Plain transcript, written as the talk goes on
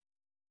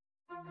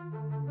What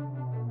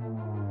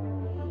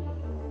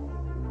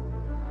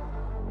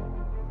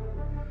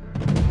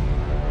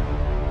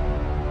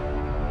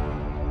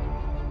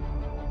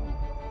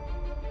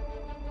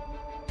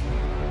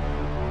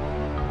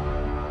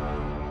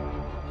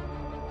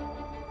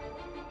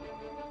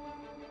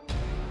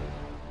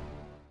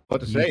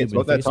to say? It's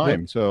about that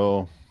time.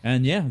 So,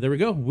 and yeah, there we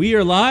go. We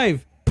are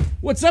live.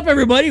 What's up,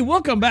 everybody?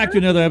 Welcome back to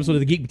another episode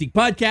of the Geek Boutique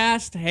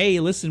podcast. Hey,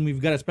 listen,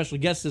 we've got a special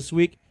guest this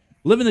week.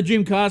 Livin the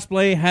Dream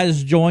Cosplay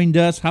has joined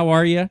us. How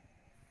are you?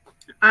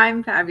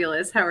 I'm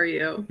fabulous. How are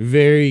you?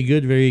 Very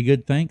good, very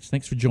good. Thanks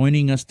for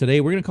joining us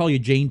today. We're gonna call you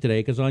Jane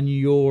today because on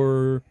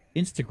your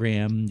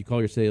Instagram you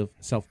call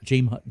yourself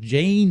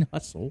Jane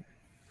Hustle.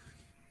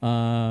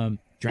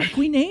 Drag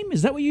queen name?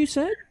 Is that what you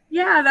said?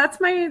 Yeah, that's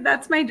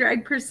my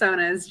drag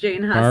persona is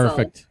Jane Hustle.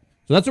 Perfect.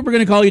 So that's what we're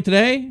going to call you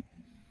today.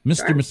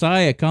 Mr. Sure.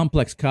 Messiah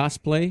Complex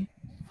Cosplay.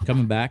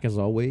 Coming back as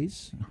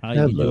always. How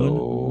you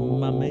doing,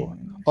 my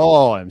man?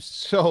 Oh, I'm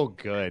so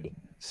good.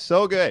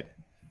 So good.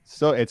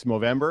 So it's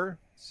Movember.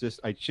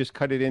 I just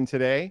cut it in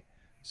today.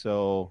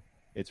 So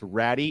it's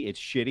ratty, it's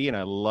shitty, and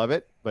I love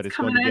it. But it's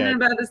coming in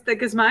about as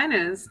thick as mine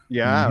is.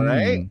 Yeah,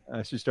 right.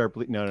 I should start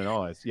bleeding.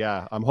 No. It's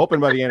I'm hoping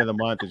by the end of the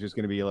month it's just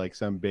going to be like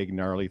some big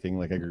gnarly thing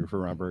like I grew for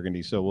Ron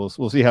Burgundy. So we'll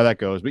see how that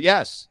goes. But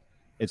yes,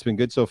 it's been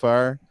good so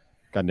far.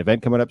 Got an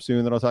event coming up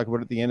soon that I'll talk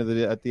about at the end of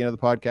the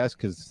podcast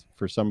because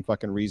for some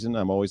fucking reason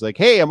I'm always like,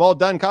 hey, I'm all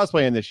done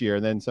cosplaying this year,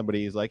 and then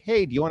somebody's like,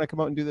 hey, do you want to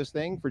come out and do this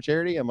thing for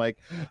charity? I'm like,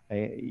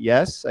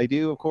 yes, I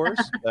do, of course.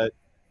 But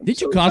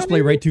did you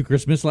cosplay right to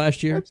Christmas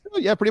last year?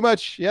 Yeah, pretty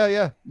much.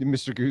 Yeah.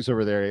 Mr. Goose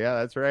over there. Yeah,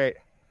 that's right.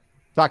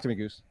 Talk to me,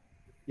 Goose.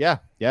 Yeah,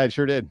 I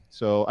sure did.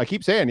 So I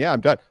keep saying, yeah,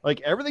 I'm done.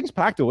 Like everything's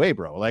packed away,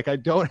 bro. Like I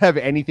don't have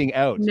anything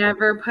out.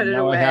 Never put it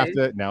away.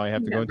 Now I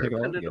have to go and take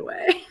it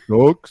away.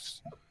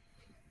 Folks,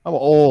 I'm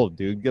old,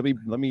 dude.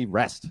 Let me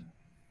rest.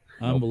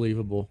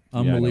 Unbelievable.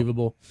 Nope.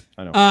 Unbelievable.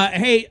 I know.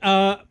 Hey,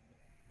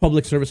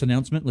 public service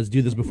announcement. Let's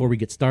do this before we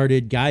get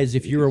started. Guys,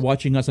 if you are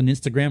watching us on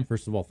Instagram,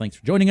 first of all, thanks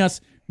for joining us.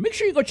 Make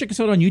sure you go check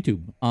us out on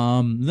YouTube.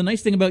 The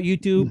nice thing about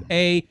YouTube,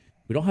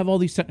 we don't have all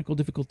these technical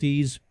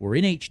difficulties. We're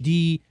in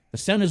HD. The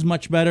sound is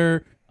much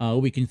better.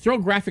 We can throw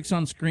graphics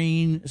on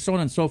screen, so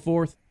on and so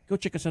forth. Go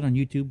check us out on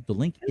YouTube. The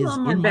link is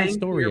in my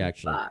story,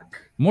 actually.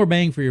 More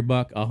bang for your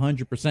buck,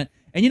 100%.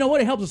 And you know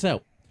what? It helps us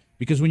out.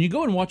 Because when you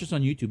go and watch us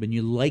on YouTube and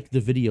you like the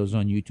videos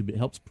on YouTube, it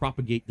helps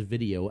propagate the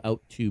video out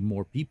to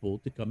more people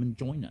to come and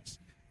join us.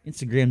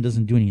 Instagram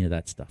doesn't do any of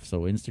that stuff.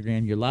 So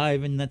Instagram, you're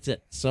live and that's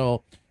it.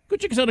 So go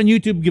check us out on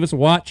YouTube. Give us a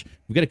watch.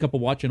 We've got a couple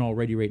watching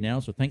already right now.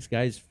 So thanks,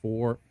 guys,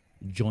 for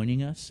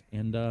joining us.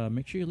 And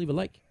make sure you leave a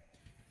like.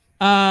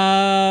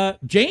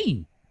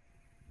 Jane,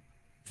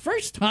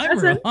 first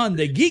timer on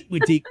the Geek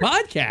Boutique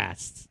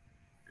podcast.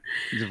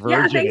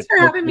 Yeah, thanks for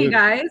having me,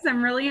 guys.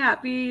 I'm really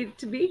happy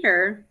to be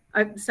here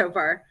so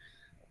far.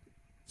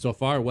 So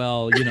far,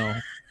 well,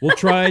 we'll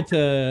try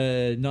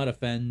to not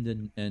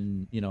offend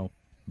and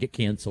get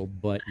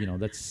canceled, but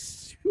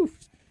that's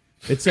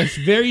it's a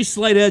very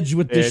slight edge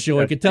with this show.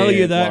 I can tell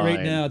you that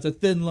right now. It's a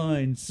thin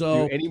line.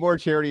 So any more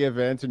charity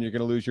events and you're going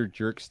to lose your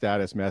jerk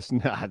status mess.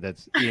 Nah,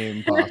 that's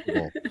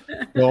impossible.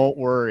 Don't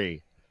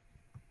worry.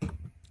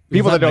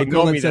 People that don't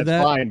know me, that's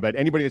fine. But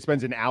anybody that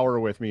spends an hour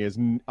with me is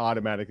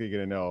automatically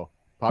going to know.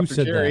 Pop for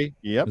Cherry.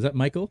 Yep. Is that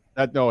Michael?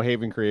 No,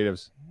 Haven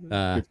Creatives.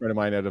 Good friend of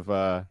mine out of,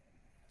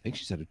 I think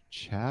she said a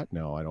chat.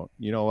 No, I don't.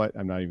 You know what?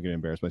 I'm not even going to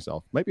embarrass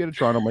myself. Might be out of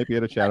Toronto. Might be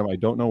out of Chatham. I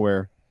don't know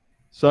where.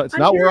 So it's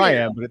not where I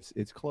am, but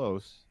it's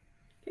close.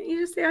 Can't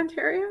you just say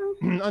Ontario?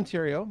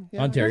 Ontario.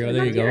 Yeah. Ontario.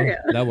 There you go.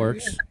 That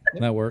works.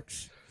 That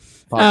works.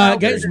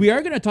 Guys, we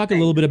are going to talk a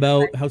little bit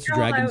about House of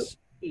Dragons.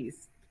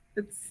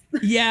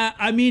 Yeah,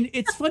 I mean,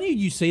 it's funny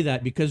you say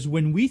that because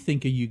when we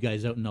think of you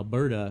guys out in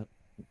Alberta,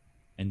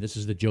 and this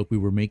is the joke we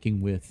were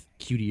making with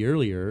Cutie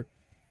earlier,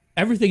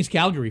 everything's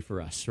Calgary for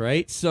us,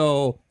 right?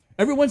 So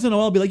every once in a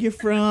while, I'll be like, "You're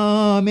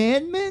from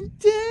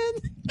Edmonton?"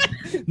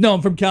 No,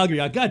 I'm from Calgary.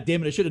 God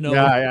damn it, I should have known.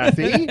 Yeah.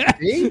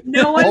 See?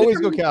 No one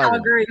from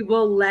Calgary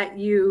will let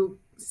you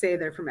say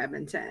they're from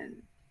Edmonton.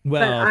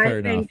 Well, but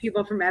I think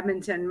people from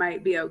Edmonton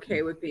might be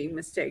okay with being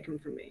mistaken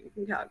for being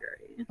from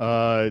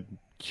Calgary.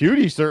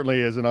 Cutie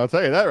certainly is, and I'll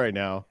tell you that right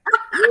now.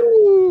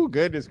 Ooh,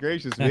 goodness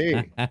gracious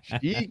me.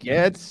 She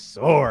gets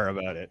sore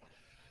about it.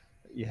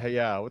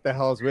 Yeah. What the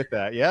hell is with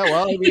that? Yeah,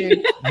 well, I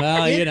mean,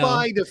 in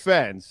my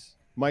defense,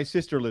 my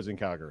sister lives in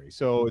Calgary,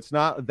 so it's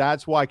not.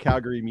 That's why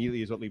Calgary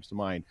immediately is what leaps to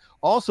mind.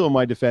 Also, in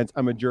my defense,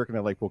 I'm a jerk and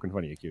I like poking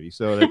fun at you, Cutie.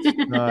 So that's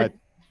not.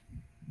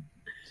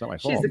 It's not my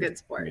fault. She's a good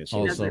sport. She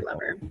knows I love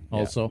her.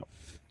 Also,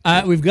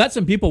 we've got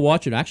some people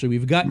watching. Actually,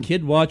 we've got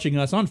Kid watching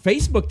us on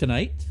Facebook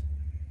tonight.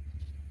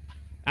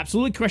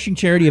 Absolutely crushing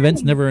charity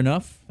events, never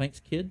enough.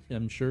 Thanks, Kid.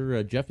 I'm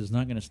sure Jeff is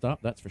not going to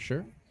stop. That's for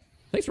sure.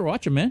 Thanks for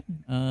watching, man.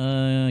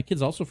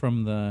 Kid's also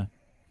from the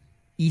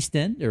East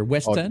End or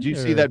West End. Did you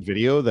see that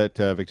video that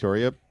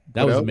Victoria?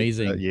 That was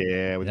amazing.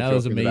 That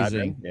was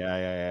amazing.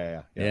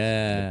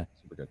 Yeah.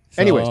 Super good.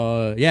 So,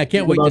 anyways,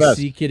 can't wait to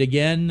see Kid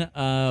again.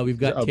 We've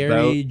got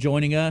Terry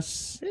joining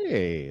us.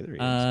 Hey, there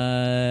he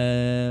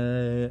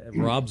is.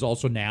 Rob's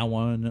also now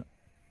on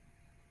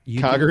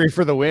Calgary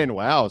for the win.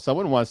 Wow,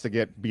 someone wants to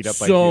get beat up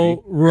by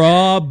So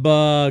Rob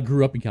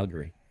grew up in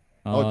Calgary.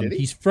 Did he?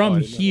 He's from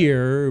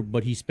here,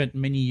 but he spent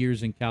many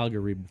years in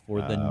Calgary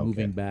before then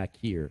moving back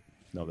here.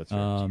 No, that's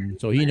right.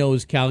 So he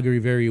knows Calgary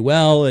very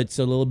well. It's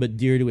a little bit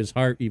dear to his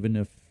heart, even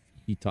if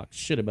he talks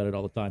shit about it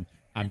all the time.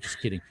 I'm just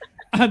kidding.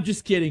 I'm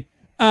just kidding.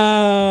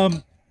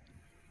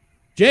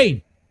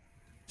 Jane,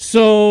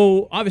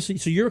 so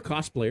obviously, you're a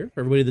cosplayer,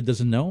 for everybody that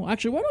doesn't know.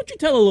 Actually, why don't you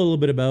tell a little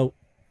bit about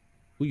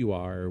who you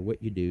are,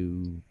 what you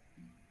do?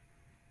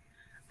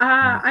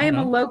 I am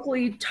a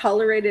locally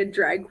tolerated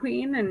drag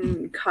queen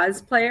and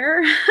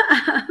cosplayer.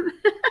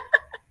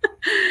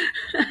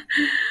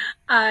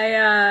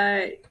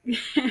 I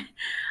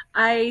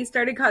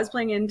started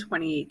cosplaying in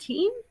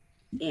 2018,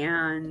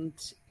 and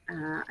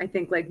I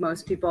think, like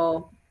most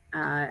people,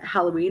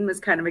 Halloween was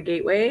kind of a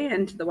gateway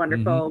into the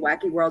wonderful,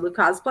 wacky world of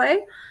cosplay,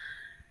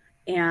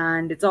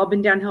 and it's all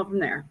been downhill from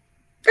there.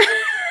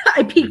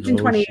 I peaked in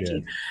 2018.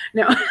 Shit.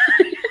 No.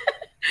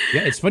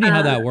 Yeah, it's funny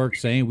how that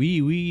works.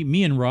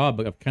 Me and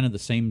Rob have kind of the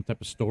same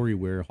type of story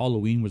where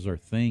Halloween was our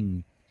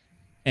thing,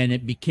 and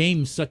it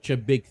became such a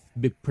big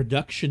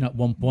production at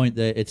one point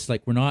that it's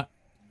like we're not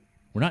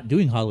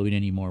doing Halloween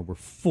anymore. We're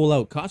full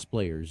out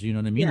cosplayers. You know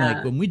what I mean? Yeah.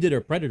 Like when we did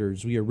our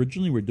Predators, we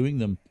originally were doing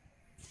them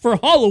for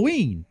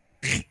Halloween.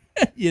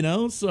 You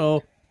know,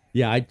 so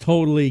yeah, I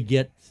totally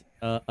get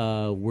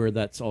where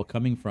that's all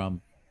coming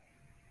from.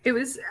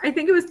 I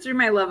think it was through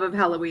my love of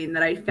Halloween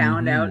that I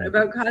found out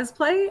about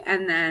cosplay,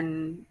 and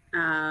then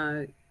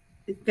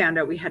found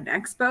out we had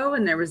an expo,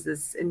 and there was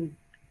this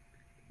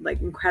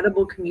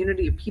incredible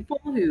community of people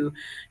who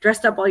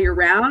dressed up all year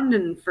round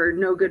and for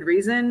no good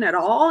reason at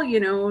all,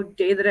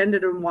 day that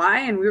ended in Y,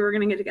 and we were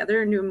going to get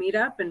together and do a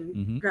meetup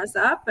and dress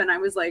up. And I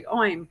was like,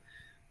 oh, I'm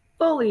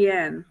fully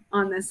in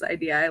on this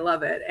idea. I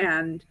love it.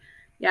 And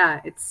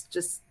yeah, it's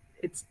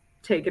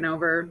taken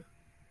over.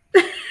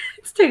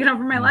 It's taken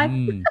over my life.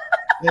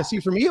 Yeah,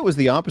 see, for me, it was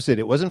the opposite.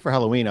 It wasn't for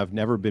Halloween. I've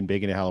never been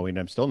big into Halloween.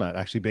 I'm still not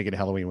actually big into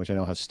Halloween, which I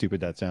know how stupid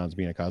that sounds,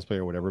 being a cosplayer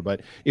or whatever.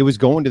 But it was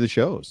going to the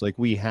shows. Like,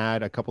 we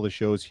had a couple of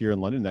shows here in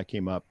London that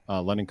came up,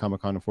 London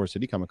Comic Con and Forest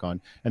City Comic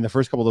Con. And the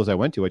first couple of those I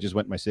went to, I just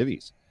went in my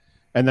civvies.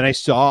 And then I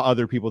saw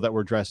other people that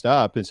were dressed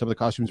up, and some of the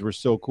costumes were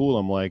so cool.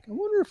 I'm like, I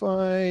wonder if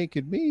I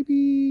could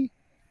maybe...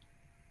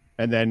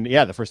 And then,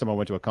 yeah, the first time I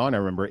went to a con, I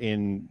remember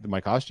in my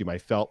costume, I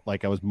felt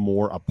like I was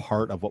more a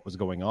part of what was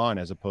going on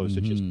as opposed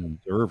to just an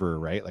observer,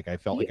 right? Like, I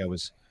felt like I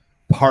was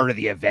part of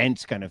the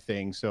event kind of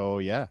thing. So,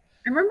 yeah.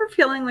 I remember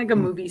feeling like a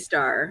movie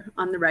star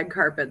on the red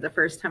carpet the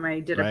first time I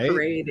did a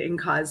parade in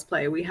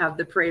cosplay. We have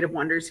the Parade of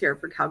Wonders here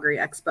for Calgary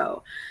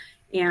Expo.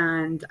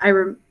 And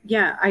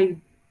I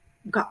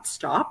got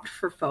stopped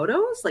for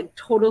photos. Like,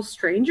 total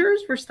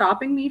strangers were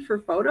stopping me for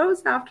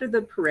photos after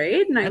the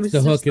parade. And that's I was the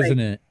just hook, isn't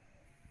it?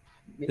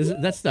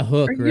 That's the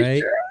hook, right?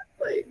 Sure?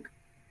 Like,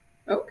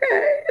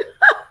 okay.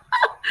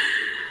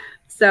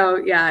 So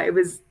yeah, it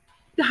was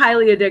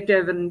highly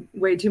addictive and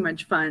way too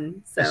much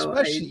fun. So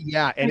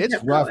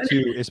it's rough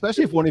too,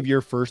 especially if one of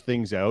your first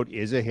things out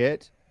is a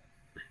hit.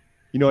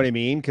 You know what I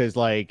mean? Because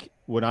like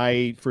when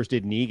I first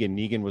did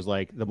Negan was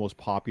like the most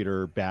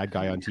popular bad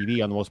guy on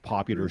TV, on the most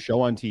popular show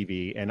on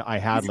TV, and I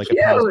had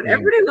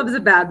everybody loves a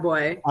bad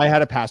boy. I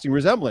had a passing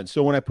resemblance.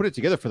 So when I put it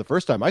together for the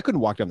first time, I couldn't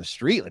walk down the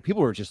street. Like,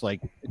 people were just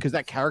like, because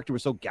that character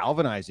was so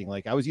galvanizing.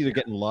 Like, I was either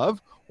getting love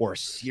or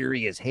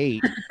serious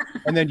hate.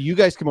 And then you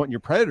guys come out in your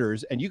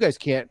Predators, and you guys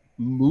can't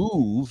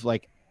move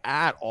like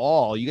at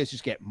all. You guys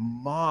just get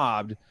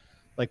mobbed.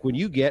 Like, when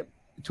you get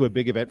to a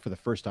big event for the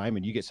first time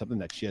and you get something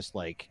that's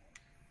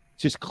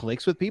just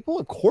clicks with people,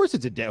 of course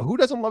it's who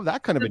doesn't love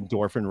that kind of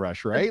endorphin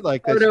rush, right?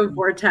 Like photo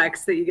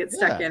vortex that you get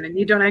stuck in and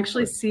you don't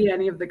actually see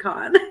any of the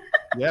con.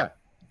 yeah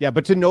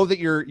But to know that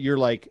you're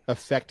like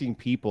affecting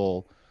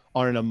people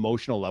on an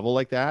emotional level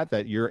like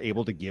that you're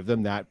able to give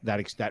them that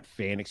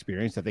fan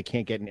experience that they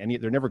can't get in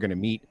they're never going to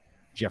meet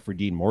Jeffrey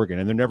Dean Morgan,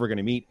 and they're never going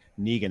to meet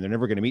Negan, they're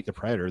never going to meet the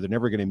Predator, they're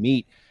never going to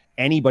meet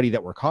anybody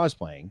that we're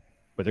cosplaying,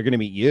 but they're going to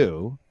meet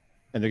you,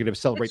 and they're going to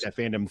celebrate that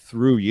fandom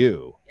through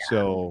you.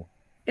 So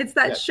it's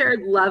that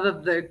shared love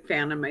of the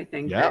fandom, I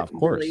think, that of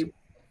course really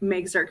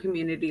makes our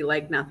community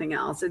like nothing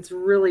else. It's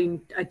really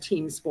a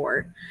team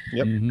sport.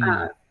 Yep.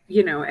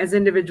 As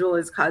individual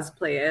as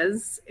cosplay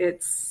is,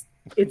 it's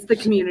the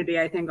community,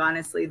 I think,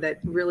 honestly, that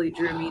really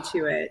drew me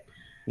to it.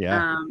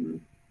 Yeah.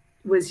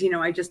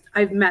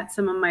 I've met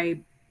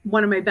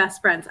one of my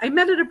best friends. I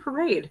met at a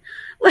parade.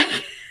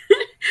 Like,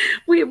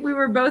 we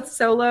were both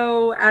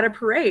solo at a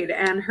parade,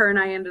 and her and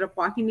I ended up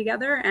walking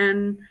together,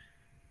 and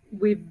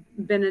we've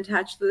been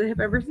attached to the hip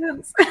ever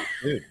since.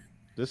 Dude,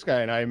 this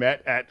guy and I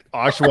met at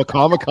Oshawa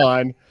Comic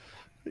Con.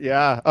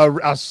 Yeah,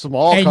 a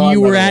small. And con, you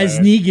were as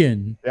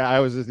Negan. Yeah, I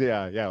was.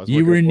 Yeah.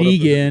 You were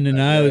Negan,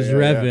 and I was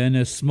Revan.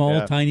 A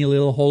small, tiny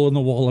little hole in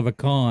the wall of a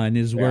con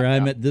is where I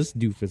met this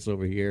doofus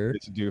over here.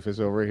 It's a doofus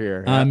over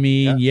here. I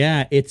mean,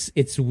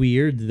 it's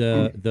weird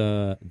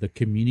the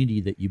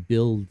community that you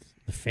build,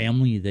 the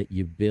family that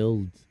you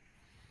build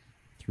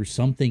through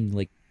something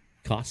like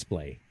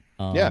cosplay.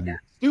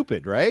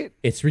 Stupid, right?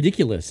 It's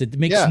ridiculous. It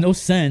makes no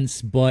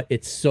sense, but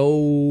it's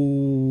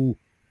so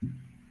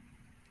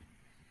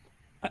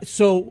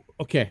So,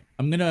 okay,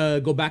 I'm gonna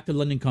go back to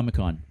London Comic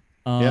Con.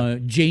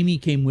 Jamie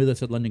came with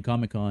us at London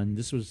Comic Con.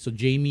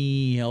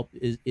 Jamie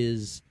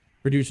is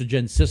producer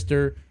Jen's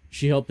sister.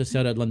 She helped us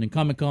out at London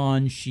Comic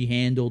Con. She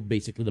handled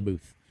basically the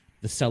booth,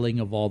 the selling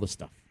of all the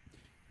stuff.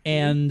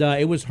 And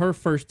it was her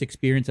first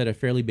experience at a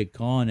fairly big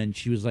con, and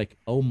she was like,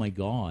 "Oh my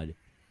god,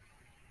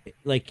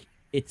 like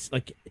it's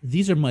like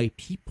these are my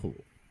people."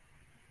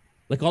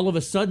 Like all of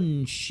a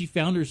sudden, she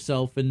found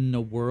herself in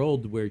a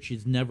world where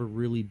she's never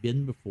really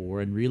been before,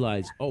 and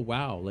realized, "Oh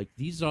wow, like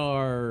these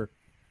are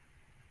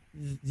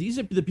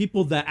the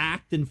people that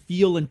act and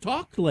feel and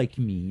talk like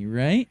me,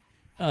 right?"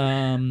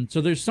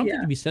 So there's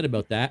something to be said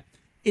about that.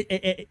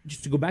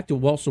 Just to go back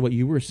to also what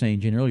you were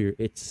saying, Jane, earlier,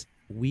 it's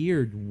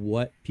weird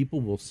what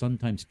people will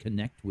sometimes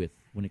connect with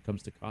when it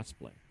comes to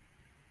cosplay.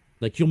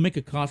 Like you'll make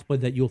a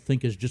cosplay that you'll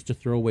think is just a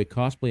throwaway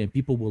cosplay, and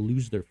people will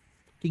lose their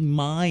fucking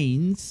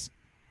minds.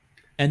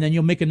 And then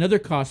you'll make another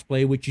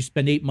cosplay, which you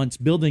spend 8 months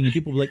building, and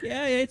people will be like,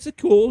 yeah, it's a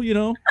cool,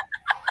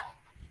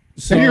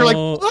 So you're like,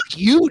 look,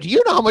 you. Do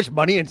you know how much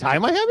money and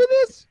time I have in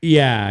this?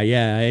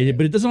 Yeah.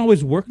 But it doesn't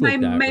always work like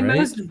that, my right?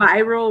 most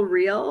viral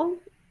reel,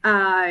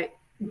 I'm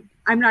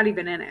not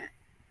even in it.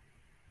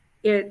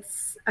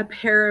 It's a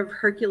pair of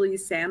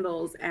Hercules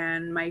sandals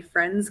and my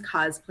friend's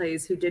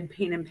cosplays who did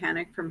Pain and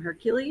Panic from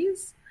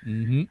Hercules.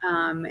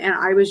 Mm-hmm. And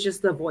I was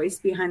just the voice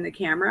behind the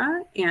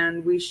camera,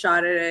 and we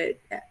shot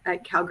it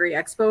at Calgary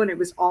Expo, and it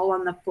was all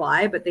on the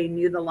fly, but they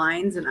knew the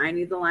lines and I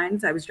knew the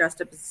lines. I was dressed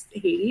up as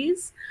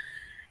Hades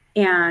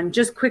and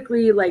just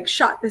quickly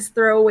shot this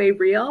throwaway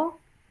reel,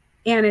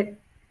 and it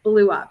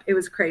blew up. It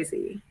was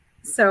crazy.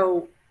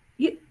 So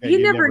you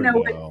never know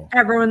what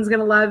everyone's going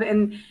to love.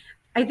 And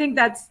I think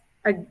that's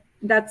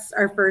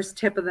our first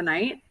tip of the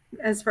night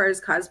as far as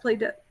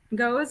cosplay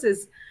goes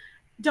is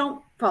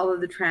don't follow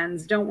the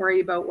trends. Don't worry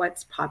about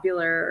what's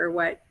popular or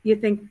what you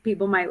think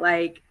people might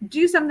like.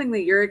 Do something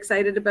that you're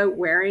excited about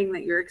wearing,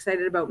 that you're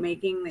excited about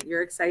making, that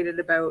you're excited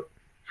about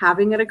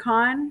having at a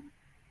con.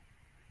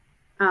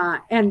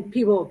 And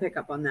people will pick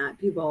up on that.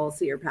 People will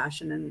see your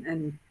passion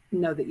and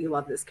know that you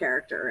love this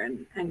character,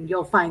 and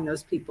you'll find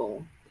those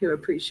people who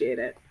appreciate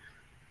it.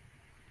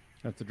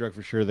 That's the drug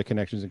for sure. The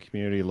connections and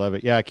community, love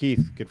it. Yeah,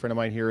 Keith, good friend of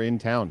mine here in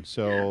town.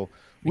 So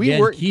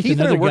Keith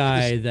another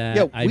guy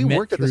that we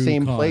worked at the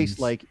same place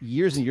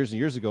years and years and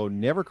years ago.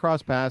 Never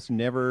crossed paths.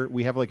 Never.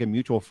 We have a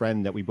mutual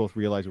friend that we both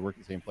realized we worked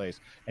at the same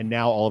place, and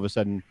now all of a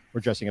sudden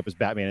we're dressing up as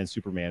Batman and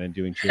Superman and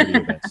doing charity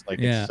events.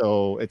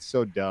 It's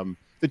so dumb.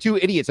 The two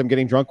idiots I'm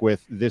getting drunk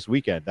with this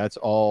weekend. That's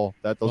all.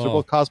 Those are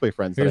both cosplay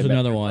friends. Here's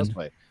another one.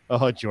 Cosplay.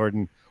 Oh,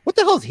 Jordan. What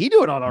the hell is he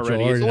doing on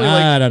already? Jordan, it's only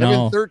I don't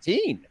know.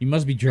 13. He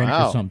must be drunk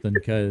or something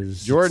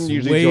because Jordan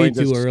usually way joins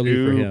too us early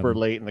for him. super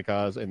late in the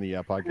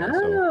podcast.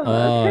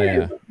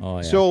 Okay. Oh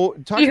yeah. So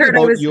talk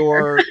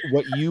about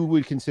what you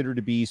would consider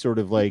to be sort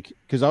of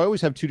because I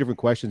always have two different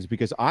questions,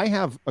 because I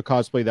have a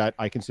cosplay that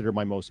I consider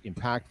my most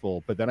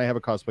impactful, but then I have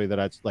a cosplay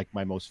that's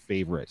my most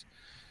favorite.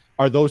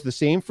 Are those the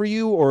same for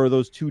you, or are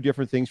those two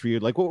different things for you?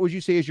 What would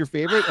you say is your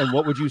favorite, and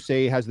what would you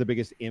say has the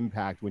biggest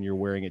impact when you're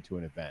wearing it to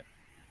an event?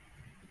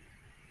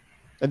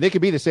 And they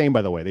could be the same,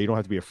 by the way. They don't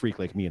have to be a freak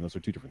like me, and those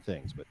are two different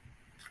things. But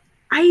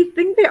I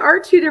think they are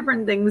two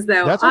different things,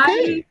 though. That's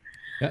okay.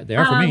 They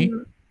are for me.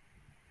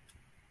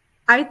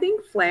 I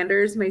think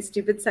Flanders, my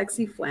stupid,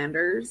 sexy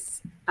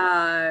Flanders,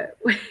 was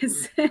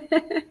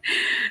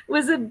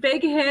a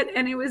big hit,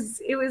 and it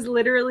was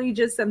literally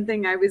just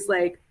something I was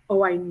like,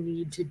 oh, I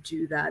need to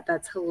do that.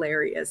 That's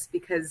hilarious,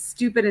 because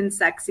stupid and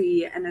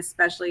sexy, and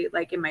especially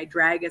in my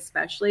drag,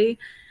 especially,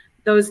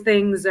 those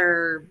things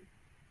are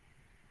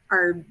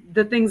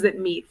the things that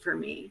meet for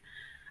me.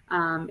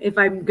 If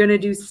I'm going to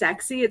do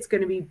sexy, it's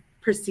going to be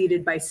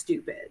preceded by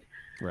stupid.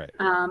 Right.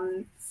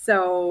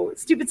 So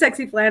stupid,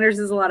 sexy Flanders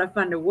is a lot of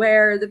fun to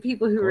wear. The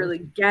people who really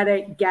get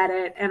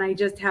it. And I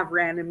just have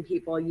random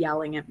people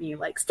yelling at me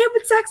like,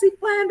 stupid, sexy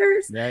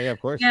Flanders. Yeah,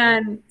 of course.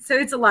 And so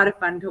it's a lot of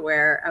fun to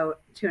wear out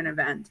to an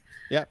event.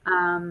 Yeah.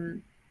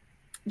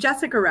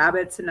 Jessica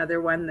Rabbit's another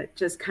one that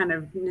just kind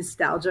of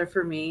nostalgia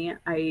for me.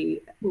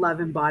 I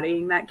love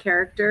embodying that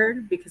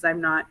character because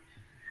I'm not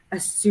a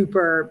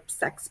super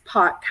sex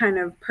pot kind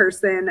of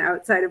person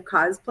outside of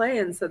cosplay.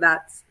 And so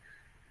that's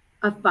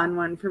a fun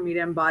one for me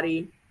to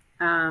embody.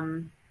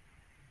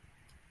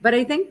 But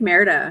I think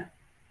Merida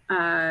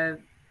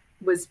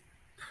was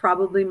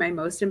probably my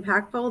most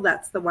impactful.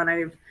 That's the one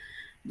I've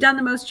done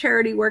the most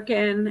charity work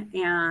in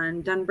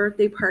and done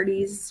birthday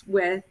parties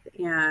with,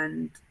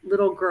 and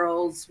little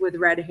girls with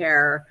red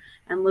hair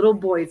and little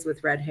boys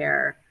with red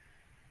hair.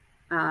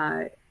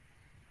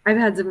 I've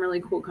had some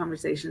really cool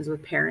conversations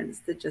with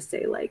parents that just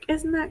say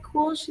isn't that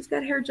cool? She's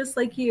got hair just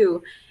like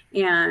you.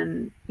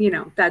 And,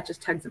 that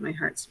just tugs at my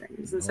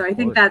heartstrings. And so I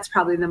think that's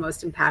probably the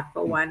most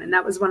impactful one. And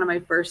that was one of my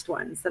first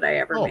ones that I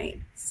ever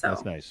made. So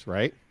that's nice,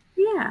 right?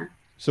 Yeah.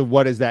 So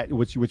what is that?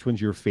 Which one's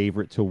your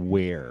favorite to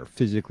wear,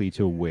 physically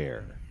to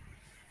wear?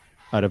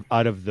 Out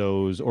of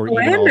those, or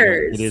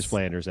Flanders. It is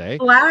Flanders, eh?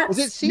 Flats,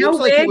 it seems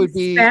like it would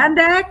be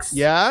spandex.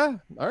 Yeah.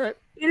 All right.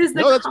 It is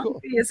the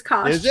comfiest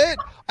costume. Is it?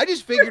 I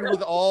just figured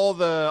with all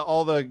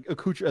the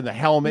accoutrement and the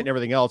helmet and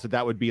everything else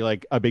that would be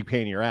like a big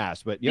pain in your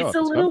ass. But it's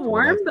a little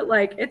warm, but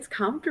like it's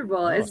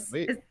comfortable. It's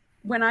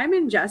when I'm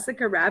in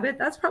Jessica Rabbit,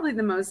 that's probably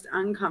the most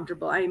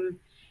uncomfortable. I'm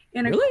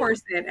in a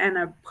corset and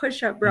a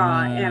push-up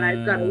bra, and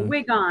I've got a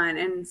wig on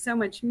and so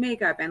much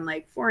makeup and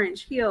like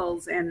 4-inch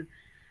heels, and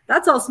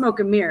that's all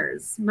smoke and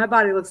mirrors. My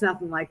body looks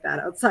nothing like that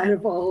outside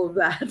of all of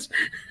that.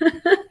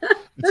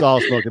 It's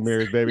all smoke and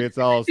mirrors, baby. It's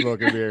all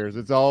smoke and mirrors.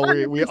 It's all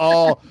we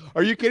all.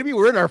 Are you kidding me?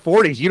 We're in our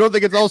 40s. You don't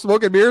think it's all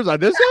smoke and mirrors on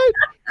this side?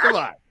 Come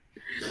on.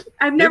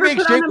 I've never they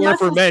make shapewear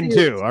for men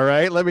too. All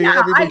right, let me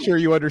make sure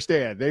you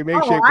understand. They make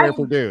shapewear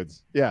for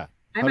dudes. Yeah,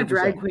 100%. I'm a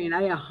drag queen.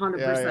 I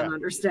 100%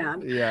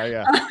 understand.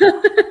 Yeah.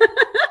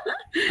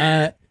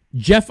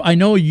 Jeff, I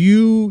know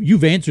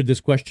you've answered this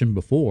question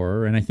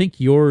before, and I think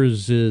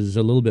yours is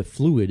a little bit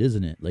fluid,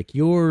 isn't it? Like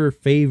your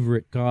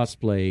favorite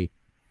cosplay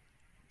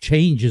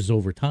changes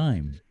over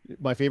time.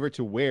 My favorite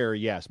to wear,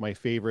 yes. My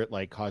favorite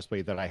like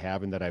cosplay that I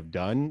have and that I've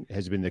done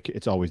has been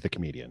it's always the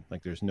comedian.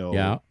 Like there's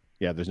no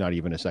there's not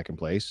even a second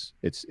place.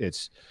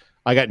 It's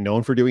I got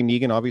known for doing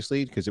Negan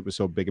obviously because it was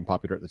so big and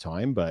popular at the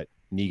time, but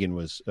Negan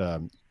was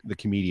the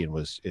comedian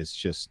is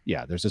just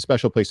there's a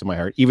special place in my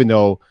heart, even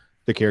though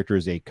the character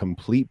is a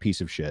complete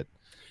piece of shit.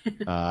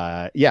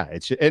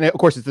 It's and of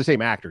course it's the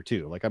same actor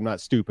too. Like I'm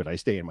not stupid. I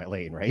stay in my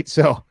lane, right?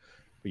 So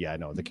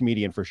the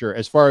comedian for sure.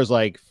 As far as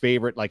like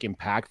favorite, like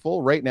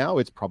impactful right now,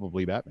 it's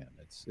probably Batman.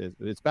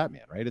 It's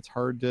Batman, right? It's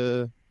hard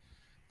to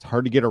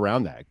get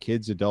around that.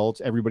 Kids, adults,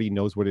 everybody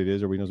knows what it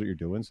is. Everybody knows what you're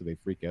doing, so they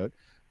freak out.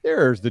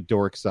 There's the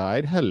dork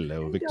side.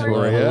 Hello,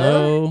 Victoria.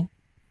 Hello.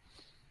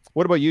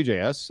 What about you,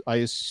 JS? I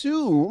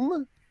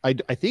assume I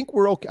think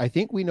we're okay. I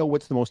think we know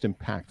what's the most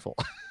impactful.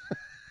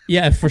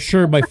 Yeah, for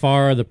sure, by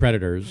far, the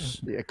Predators.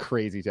 Yeah,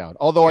 crazy town.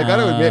 Although I got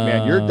to admit,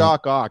 man, your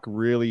Doc Ock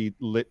really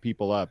lit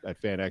people up at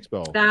Fan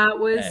Expo. That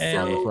was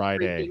so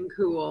freaking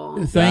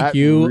cool. Thank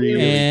you. Really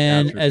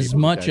and as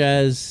much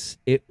as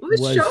it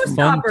was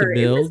fun to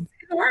build, it was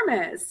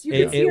enormous. You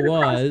could see it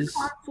across the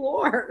top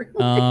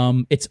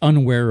floor. It's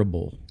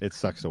unwearable. It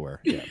sucks to wear.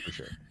 Yeah, for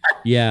sure.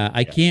 Yeah,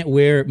 I can't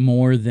wear it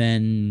more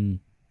than.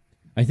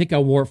 I think I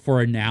wore it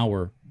for an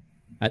hour.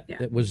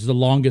 It was the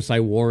longest I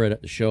wore it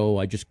at the show.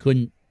 I just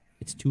couldn't.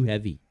 It's too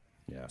heavy.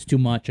 Yeah. It's too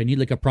much. I need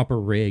like a proper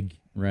rig,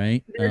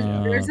 right?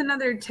 There's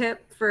another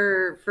tip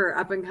for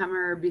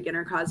up-and-comer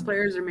beginner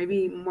cosplayers or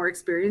maybe more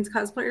experienced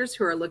cosplayers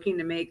who are looking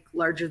to make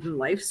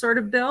larger-than-life sort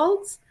of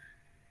builds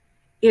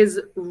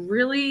is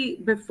really,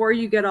 before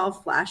you get all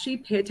flashy,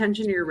 pay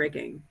attention to your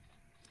rigging.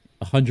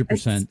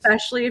 100%.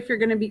 Especially if you're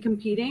going to be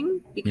competing,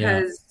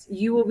 because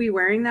you will be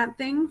wearing that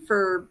thing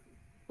for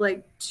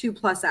like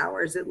 2+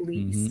 hours at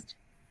least. Mm-hmm.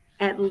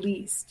 At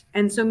least.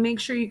 And so make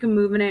sure you can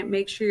move in it,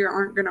 make sure you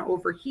aren't going to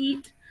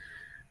overheat.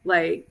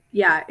 Like,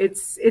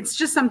 it's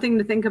just something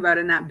to think about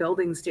in that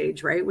building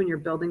stage, right? When you're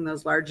building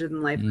those larger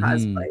than life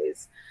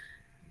cosplays.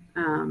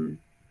 And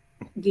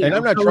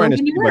I'm not trying to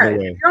speak, by the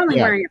way. If you're only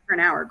wearing it for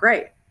an hour,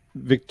 great.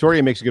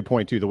 Victoria makes a good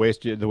point too. The way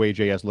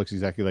JS looks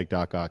exactly like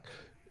Doc Ock.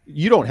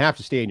 You don't have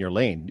to stay in your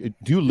lane.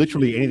 Do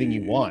literally anything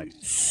you want.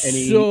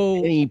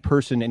 Any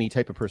person, any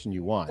type of person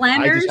you want.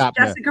 Flanders,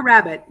 Jessica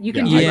Rabbit. You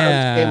can you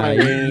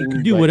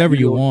can do whatever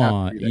you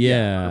want.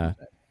 Yeah.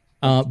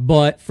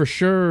 But for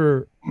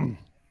sure,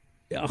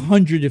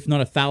 100, if not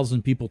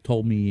 1,000 people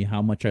told me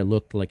how much I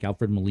looked like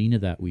Alfred Molina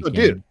that weekend.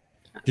 Oh, dude.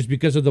 Just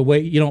because of the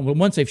way,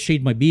 once I've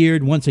shaved my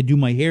beard, once I do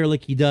my hair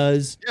like he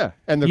does. Yeah.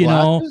 And the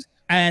glasses.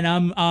 And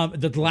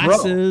the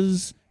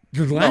glasses.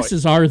 Bro. The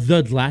glasses are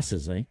the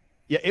glasses, eh?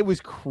 Yeah, it was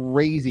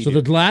crazy. So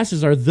the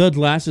glasses are the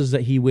glasses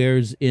that he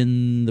wears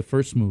in the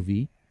first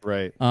movie.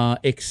 Right.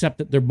 Except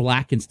that they're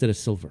black instead of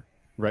silver.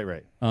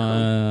 Right.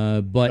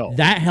 But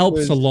that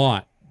helps a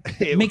lot.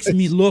 It makes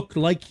me look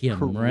like him,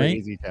 right?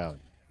 Crazy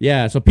town.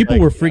 Yeah, so people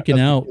were freaking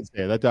out.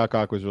 That Doc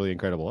Ock was really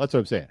incredible. That's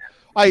what I'm saying.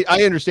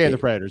 I understand the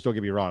Predators, don't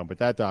get me wrong, but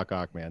that Doc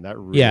Ock, man, that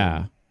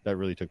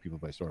really took people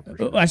by storm for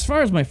sure. As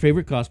far as my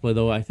favorite cosplay,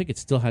 though, I think it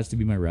still has to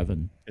be my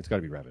Revan. It's got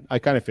to be Revan. I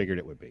kind of figured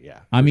it would be,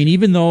 yeah. I mean,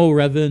 even though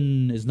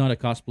Revan is not a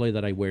cosplay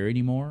that I wear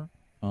anymore,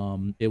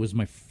 it was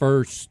my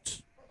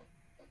first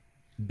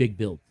big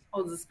build.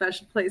 Holds a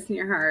special place in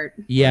your heart.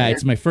 Yeah,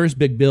 it's my first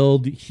big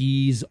build.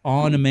 He's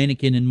on a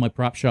mannequin in my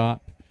prop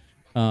shop.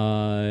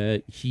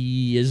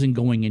 He isn't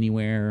going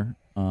anywhere.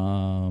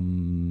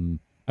 I'm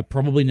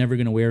probably never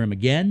going to wear him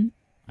again.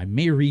 I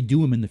may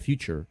redo him in the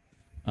future.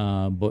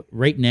 But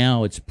right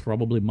now, it's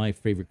probably my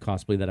favorite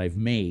cosplay that I've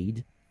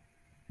made.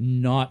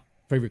 Not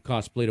favorite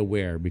cosplay to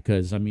wear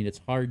because, I mean, it's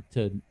hard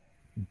to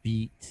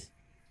beat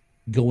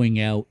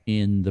going out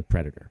in the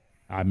Predator.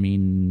 I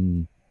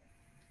mean...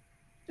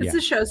 It's a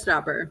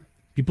showstopper.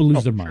 People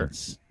lose their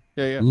minds.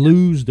 Yeah.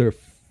 Lose their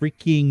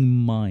freaking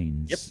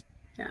minds. Yep.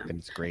 Yeah. And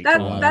it's great.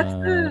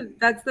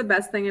 That's the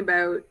best thing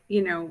about,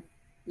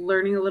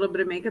 learning a little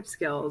bit of makeup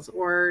skills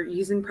or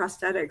using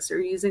prosthetics or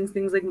using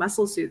things like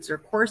muscle suits or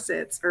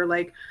corsets or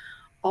like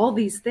all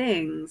these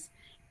things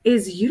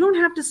is you don't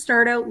have to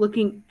start out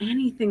looking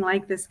anything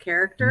like this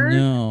character.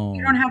 No.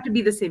 You don't have to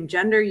be the same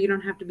gender. You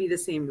don't have to be the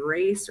same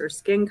race or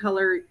skin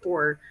color,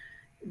 or,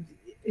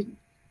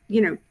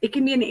 it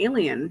can be an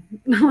alien,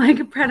 like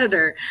a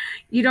predator.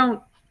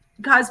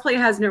 Cosplay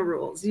has no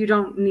rules. You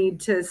don't need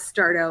to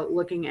start out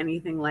looking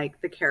anything like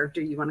the character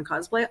you want to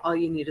cosplay. All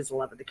you need is a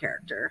love of the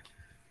character.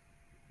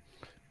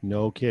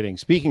 No kidding.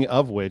 Speaking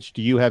of which,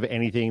 do you have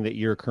anything that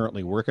you're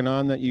currently working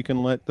on that you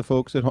can let the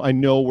folks at home? I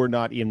know we're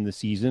not in the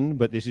season,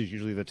 but this is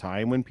usually the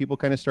time when people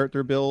kind of start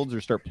their builds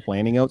or start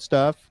planning out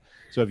stuff.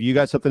 So have you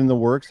got something in the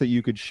works that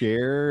you could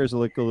share as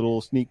like a little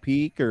sneak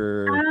peek?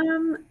 Or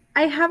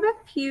I have a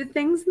few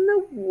things in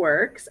the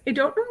works. I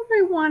don't know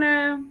if I want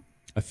to.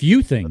 A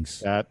few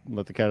things. Let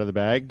the cat out of the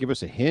bag. Give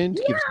us a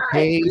hint. Give us a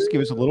taste.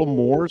 Give us a little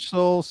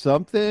morsel.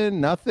 Something.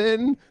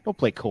 Nothing. Don't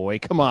play coy.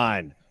 Come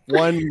on.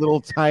 One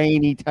little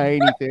tiny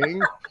thing.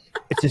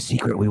 It's a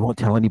secret. We won't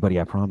tell anybody,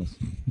 I promise.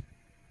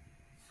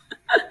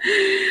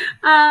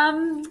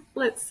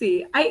 Let's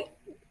see. I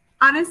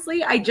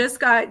just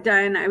got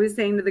done. I was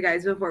saying to the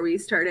guys before we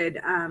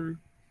started,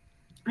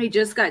 I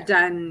just got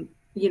done,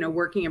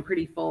 working a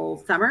pretty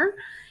full summer.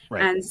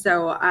 Right. And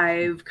so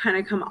I've kind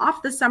of come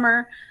off the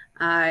summer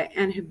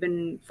and have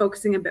been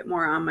focusing a bit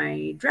more on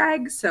my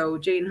drag. So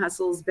Jane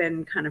Hustle's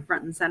been kind of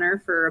front and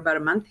center for about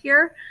a month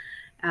here.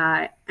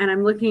 And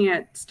I'm looking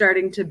at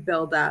starting to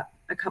build up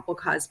a couple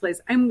cosplays.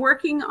 I'm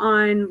working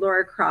on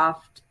Lara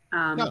Croft,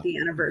 the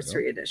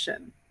anniversary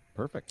edition.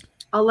 Perfect.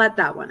 I'll let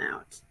that one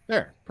out.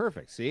 There.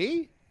 Perfect.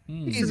 See?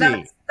 Easy.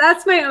 So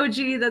that's my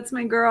OG. That's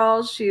my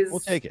girl. She's we'll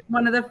take it.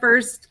 One of the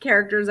first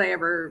characters I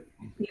ever,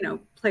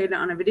 played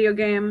on a video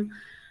game.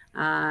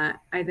 I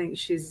think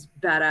she's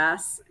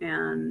badass.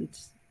 And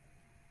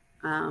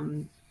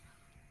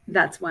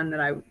that's one that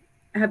I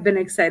have been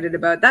excited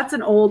about. That's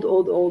an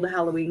old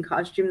Halloween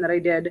costume that I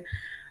did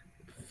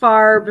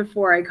far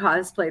before I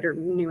cosplayed or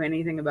knew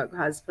anything about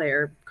cosplay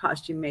or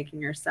costume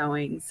making or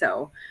sewing.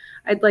 So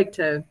I'd like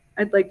to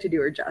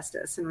do her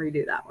justice and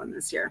redo that one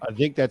this year. I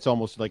think that's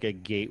almost like a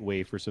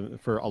gateway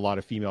for a lot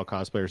of female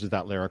cosplayers, is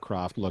that Lara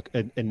Croft look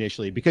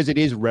initially, because it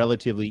is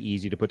relatively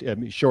easy to put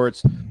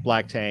shorts,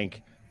 black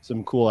tank,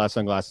 some cool ass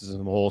sunglasses, and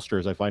some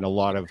holsters. I find a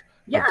lot of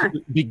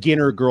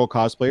beginner girl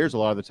cosplayers a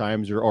lot of the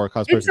times, or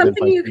cosplayers. It's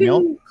something you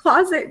can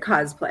closet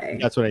cosplay.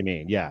 That's what I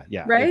mean. Yeah.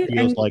 Right. It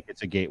feels like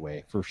it's a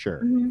gateway for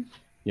sure. Mm-hmm.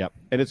 Yep.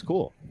 And it's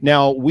cool.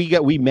 Now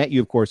we met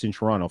you, of course, in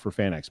Toronto for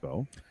Fan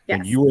Expo. Yes.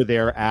 And you were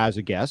there as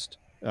a guest,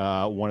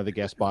 one of the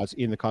guest spots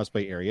in the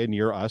cosplay area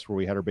near us where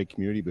we had our big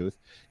community booth.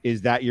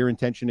 Is that your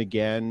intention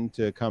again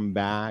to come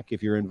back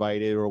if you're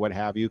invited or what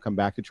have you, come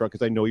back to Toronto?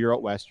 Because I know you're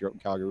out west, you're out in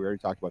Calgary. We already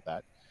talked about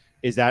that.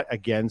 Is that,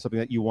 again, something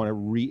that you want to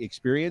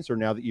re-experience, or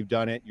now that you've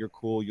done it, you're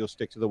cool, you'll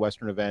stick to the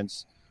Western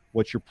events?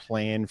 What's your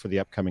plan for the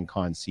upcoming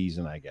con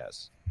season, I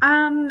guess?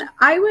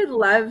 I would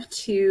love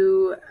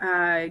to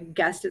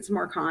guest at some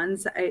more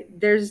cons.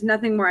 There's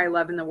nothing more I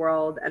love in the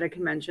world at a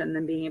convention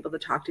than being able to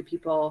talk to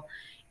people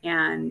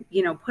and,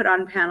 put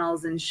on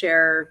panels and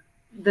share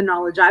the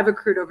knowledge I've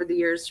accrued over the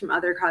years from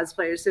other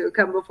cosplayers who have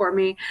come before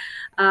me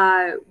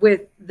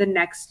with the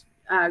next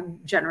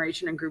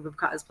generation and group of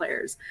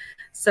cosplayers.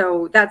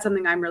 So that's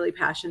something I'm really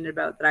passionate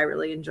about, that I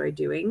really enjoy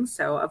doing.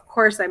 So of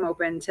course I'm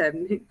open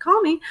to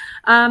call me.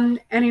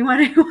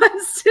 Anyone who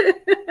wants to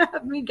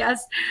have me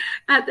guest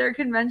at their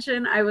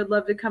convention, I would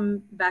love to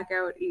come back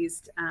out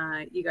east.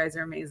 You guys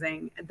are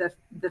amazing.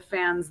 The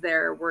fans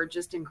there were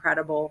just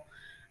incredible.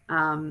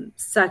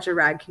 Such a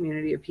rad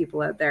community of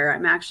people out there.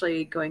 I'm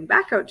actually going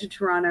back out to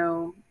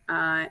Toronto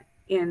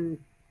in,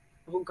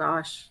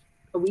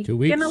 a week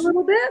and a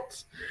little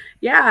bit.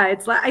 Yeah,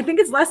 I think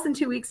it's less than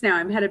 2 weeks now.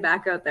 I'm headed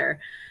back out there.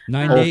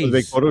 9 days. For the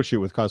big photo shoot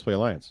with Cosplay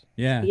Alliance.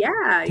 Yeah.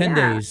 10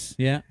 days.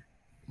 Yeah.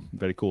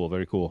 Very cool.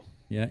 Very cool.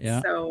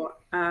 Yeah. So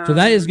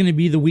that is going to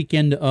be the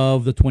weekend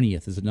of the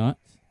 20th, is it not?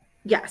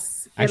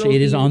 Yes. Actually,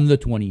 it is on the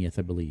 20th,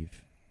 I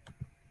believe.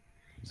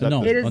 On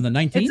the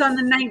 19th? It's on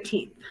the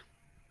 19th.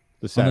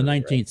 On the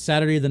 19th. Right?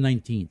 Saturday the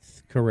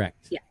 19th.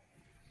 Correct. Yeah.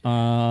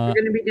 We're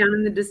going to be down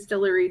in the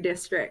Distillery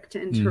District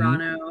in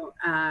Toronto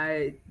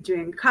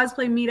doing a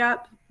cosplay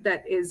meetup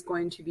that is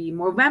going to be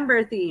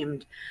Movember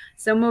themed.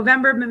 So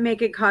Movember, but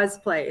make it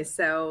cosplay.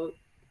 So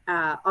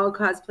all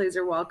cosplays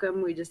are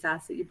welcome. We just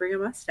ask that you bring a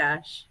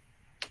mustache.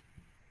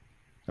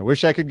 I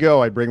wish I could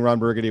go. I'd bring Ron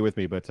Burgundy with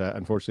me, but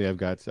unfortunately I've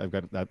got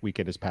that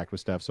weekend is packed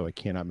with stuff, so I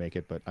cannot make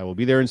it, but I will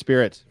be there in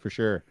spirit for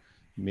sure.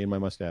 Me and my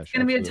mustache. It's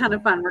going to be a ton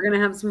of fun. We're going to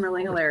have some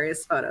really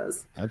hilarious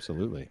photos.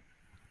 Absolutely.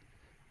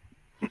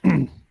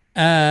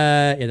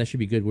 Yeah, that should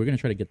be good. We're going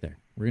to try to get there.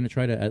 We're going to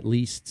try to at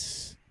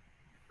least.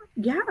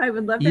 Yeah, I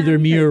would love to. Either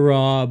me or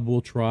Rob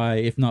will try.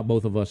 If not,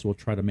 both of us will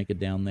try to make it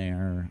down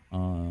there.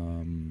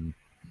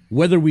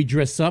 Whether we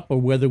dress up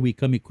or whether we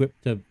come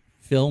equipped to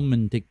film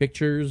and take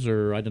pictures,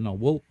 or I don't know.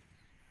 We'll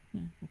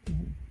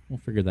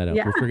figure that out.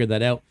 Yeah. We'll figure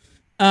that out.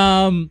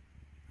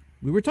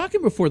 We were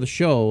talking before the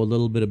show a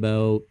little bit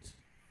about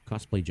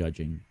cosplay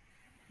judging.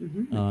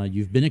 Mm-hmm.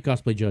 You've been a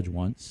cosplay judge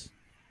once.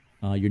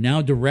 You're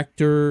now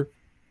director.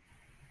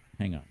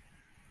 Hang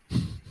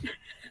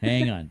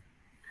on.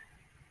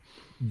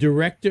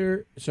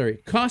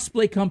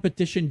 cosplay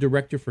competition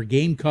director for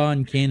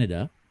GameCon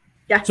Canada.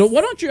 Yes. So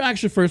why don't you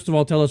actually first of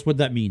all tell us what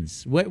that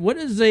means? What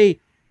does a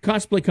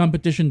cosplay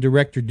competition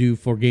director do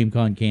for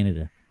GameCon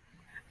Canada?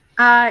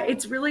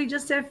 It's really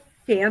just a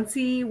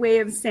fancy way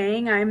of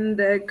saying I'm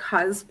the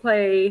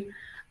cosplay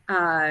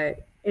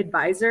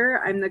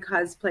advisor. I'm the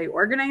cosplay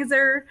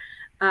organizer.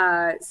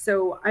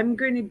 So I'm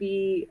going to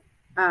be,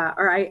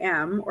 or I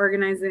am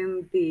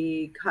organizing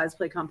the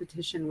cosplay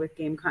competition with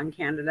GameCon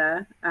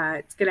Canada.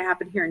 It's going to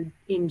happen here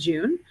in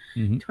June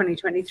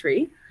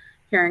 2023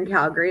 here in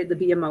Calgary at the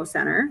BMO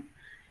Center.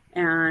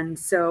 And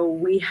so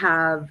we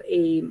have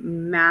a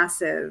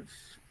massive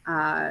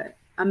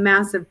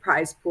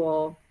prize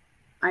pool.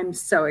 I'm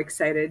so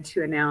excited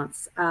to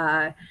announce.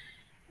 I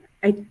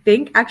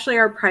think actually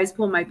our prize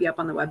pool might be up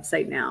on the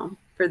website now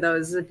for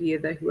those of you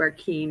who are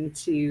keen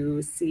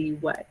to see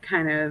what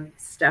kind of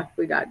stuff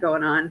we got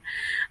going on.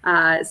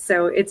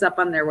 So it's up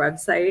on their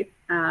website.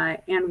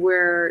 And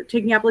we're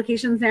taking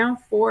applications now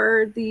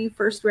for the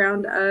first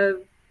round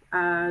of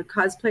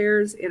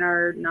cosplayers in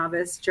our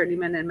novice,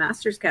 journeyman, and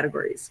masters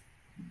categories.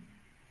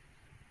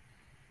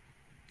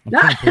 I'm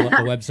trying to pull up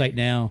the website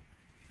now.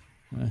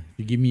 If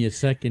you give me a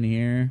second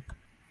here.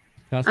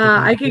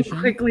 I can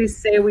quickly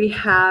say we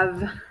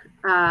have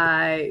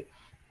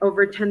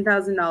over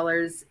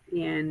 $10,000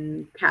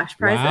 in cash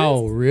prizes.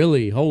 Wow,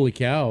 really? Holy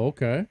cow.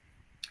 Okay.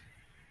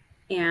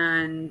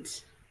 And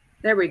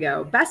there we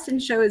go. Best in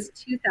show is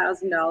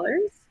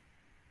 $2,000.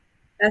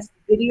 Best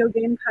video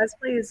game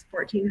cosplay is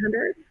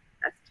 $1,400.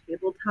 Best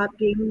tabletop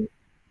game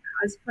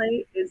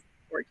cosplay is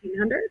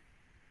 $1,400.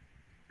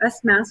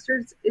 Best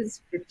masters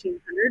is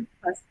 $1,500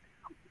 plus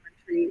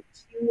complimentary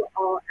 2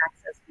 all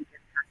access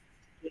weekend passes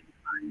to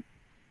GameCon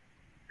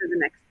for the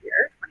next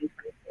year,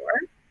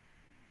 2024.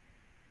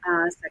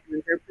 Second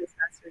and third place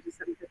masters is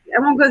 $750. I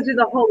won't go through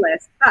the whole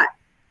list, but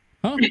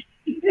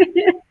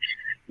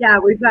yeah,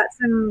 we've got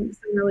some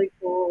really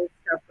cool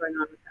stuff going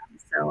on with them.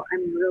 So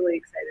I'm really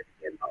excited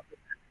to get involved with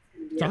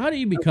them. So how do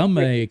you become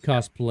a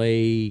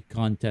cosplay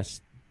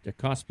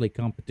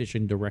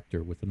competition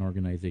director with an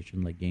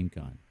organization like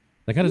GameCon?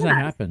 Like, how does that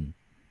happen?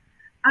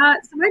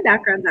 So my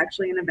background's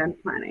actually in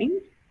event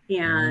planning,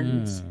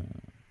 and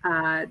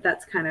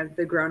that's kind of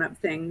the grown-up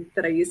thing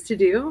that I used to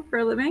do for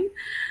a living.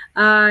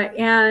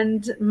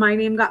 And my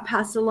name got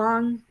passed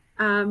along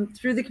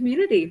through the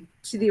community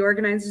to the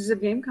organizers of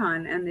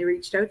GameCon, and they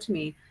reached out to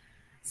me.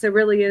 So it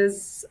really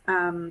is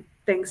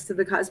thanks to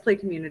the cosplay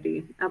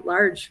community at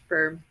large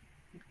for,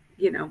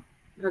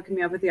 hooking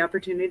me up with the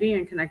opportunity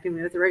and connecting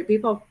me with the right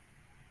people.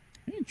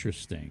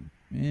 Interesting.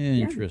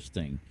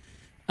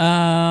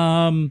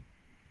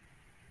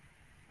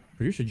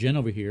 Producer Jen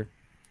over here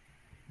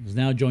has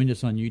now joined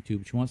us on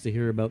YouTube. She wants to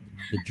hear about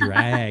the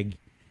drag,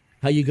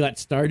 how you got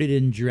started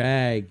in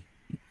drag.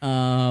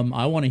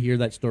 I want to hear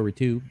that story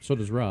too. So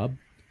does Rob.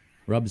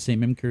 Rob is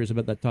saying I'm curious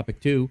about that topic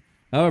too.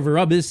 However,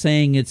 Rob is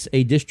saying it's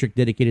a district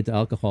dedicated to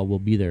alcohol will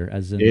be there,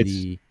 as in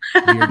the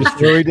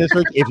distillery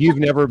district. If you've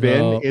never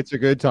been, it's a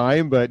good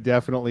time, but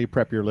definitely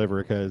prep your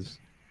liver because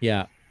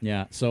yeah.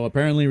 So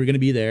apparently we're going to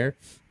be there.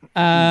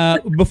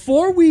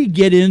 Before we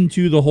get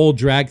into the whole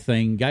drag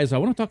thing, guys, I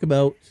want to talk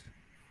about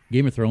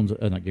Game of Thrones.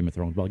 Not Game of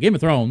Thrones. Well, Game of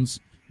Thrones,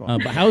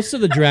 but House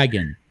of the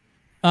Dragon.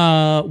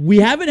 We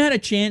haven't had a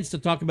chance to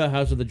talk about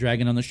House of the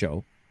Dragon on the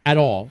show at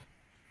all.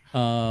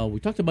 We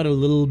talked about it a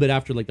little bit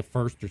after like the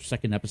first or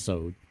second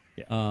episode.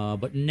 Yeah.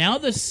 But now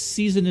the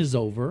season is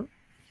over.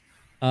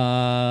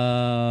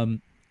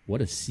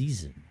 What a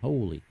season.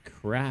 Holy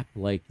crap.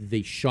 Like,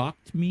 they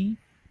shocked me.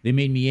 They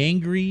made me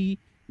angry.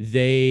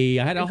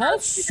 I had all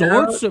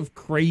sorts of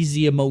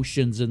crazy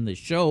emotions in this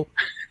show.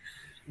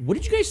 What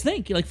did you guys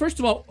think? Like, first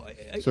of all,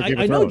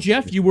 I know,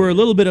 Jeff, you were a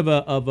little bit of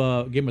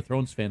a Game of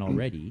Thrones fan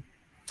already.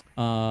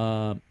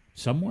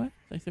 Somewhat,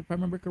 if I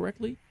remember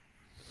correctly.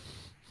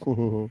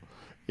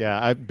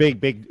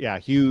 Yeah,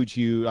 huge.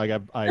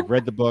 Like, I've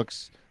read the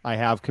books. I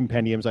have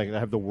compendiums. I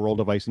have the World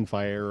of Ice and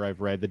Fire.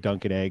 I've read the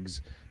Duncan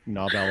Eggs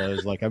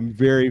novellas. Like, I'm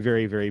very,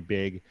 very, very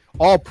big.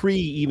 All pre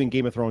even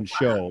Game of Thrones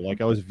show.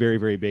 Like, I was very,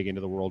 very big into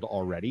the world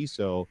already.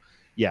 So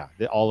yeah,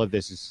 all of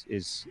this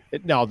is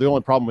now the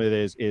only problem with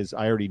it is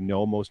I already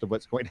know most of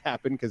what's going to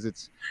happen because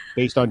it's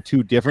based on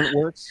 2 different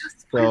works.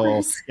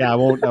 So yeah, I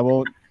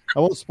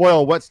won't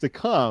spoil what's to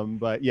come,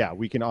 but yeah,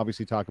 we can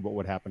obviously talk about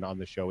what happened on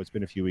the show. It's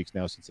been a few weeks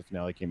now since the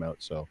finale came out.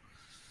 So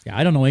yeah,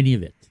 I don't know any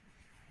of it.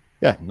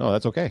 Yeah, no,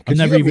 that's okay. I've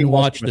never even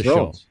watched the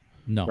show.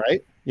 No.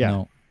 Right? Yeah.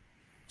 No.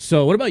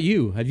 So what about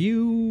you?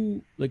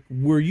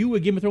 Were you a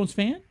Game of Thrones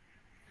fan?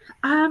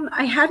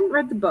 I hadn't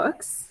read the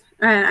books,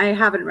 and I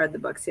haven't read the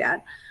books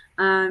yet.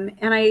 And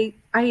I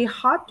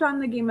hopped on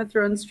the Game of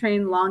Thrones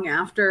train long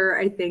after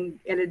I think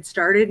it had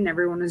started and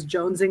everyone was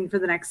jonesing for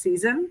the next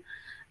season.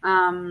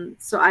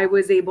 So I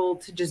was able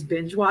to just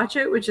binge watch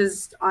it, which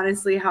is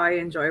honestly how I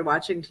enjoy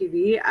watching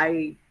TV.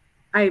 I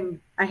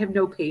have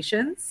no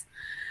patience.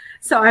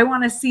 So I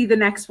want to see the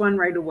next one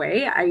right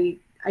away.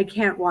 I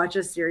can't watch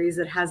a series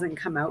that hasn't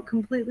come out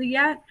completely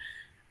yet.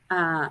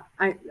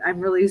 I'm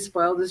really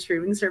spoiled with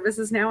streaming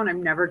services now, and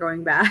I'm never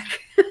going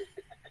back.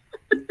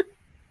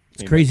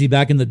 It's crazy.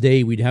 Back in the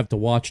day, we'd have to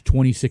watch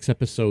 26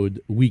 episodes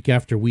week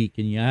after week,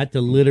 and you had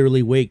to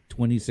literally wait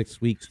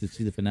 26 weeks to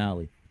see the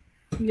finale.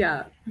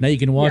 Yeah. Now you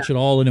can watch it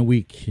all in a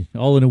week,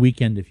 all in a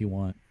weekend if you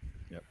want.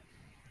 Yep.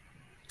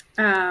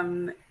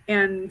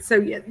 And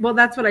so, well,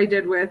 that's what I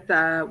did with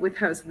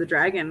House of the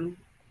Dragon.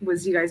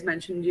 Was you guys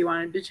mentioned you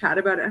wanted to chat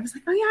about it? I was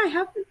like, oh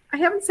yeah, I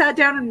haven't sat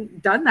down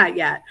and done that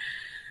yet.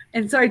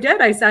 And so I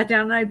did. I sat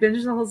down and I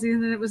binged the whole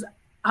season, and it was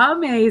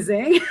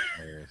amazing.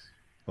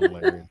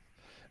 Hilarious.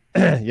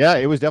 Yeah,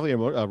 it was definitely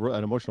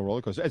an emotional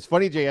roller coaster. It's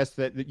funny, JS,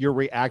 that your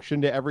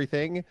reaction to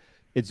everything,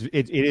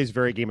 it is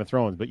very Game of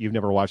Thrones, but you've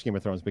never watched Game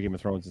of Thrones, but Game of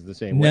Thrones is the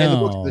same way. And the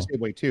books are the same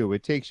way too.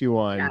 It takes you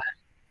on. Yeah.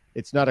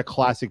 It's not a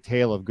classic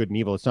tale of good and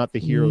evil. It's not the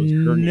hero's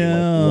journey like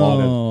a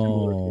lot of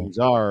similar things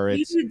are.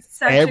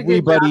 It's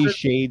everybody's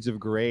shades of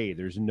gray.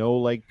 There's no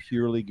like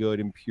purely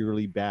good and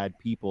purely bad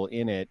people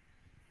in it,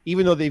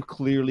 even though they've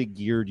clearly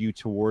geared you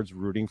towards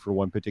rooting for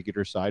one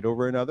particular side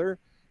over another.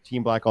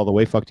 Team Black all the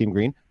way, fuck Team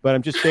Green. But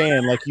I'm just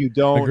saying, like, you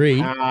don't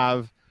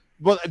have.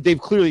 Well, they've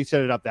clearly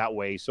set it up that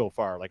way so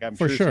far. Like, I'm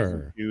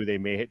sure they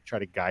may try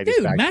to guide us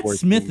back. Matt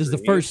Smith is the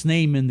first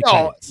name in the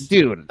credits.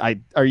 Dude,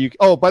 are you?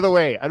 Oh, by the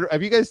way,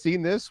 have you guys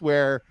seen this?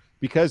 Where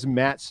because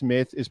Matt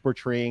Smith is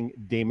portraying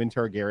Daemon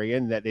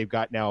Targaryen, that they've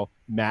got now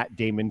Matt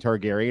Daemon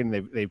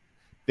Targaryen.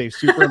 They've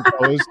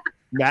superimposed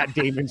Matt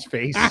Damon's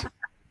face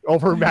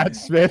over Matt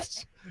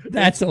Smith's.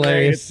 That's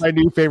hilarious. It's my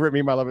new favorite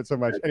meme. I love it so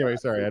much. Anyway,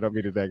 sorry, I don't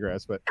mean to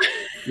digress, but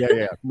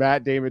yeah.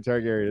 Matt Daemon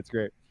Targaryen. It's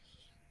great.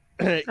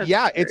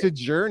 It's a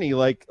journey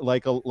like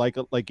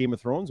Game of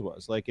Thrones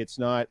was. Like, it's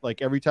not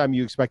like every time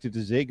you expect it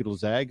to zig, it'll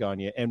zag on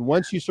you. And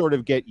once you sort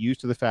of get used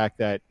to the fact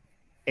that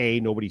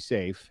nobody's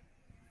safe,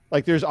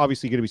 like there's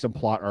obviously going to be some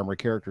plot armor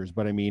characters,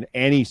 but I mean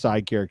any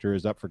side character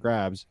is up for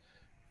grabs.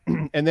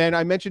 And then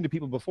I mentioned to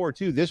people before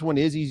too, this one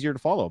is easier to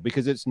follow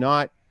because it's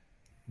not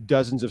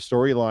dozens of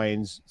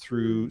storylines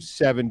through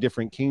 7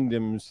 different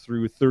kingdoms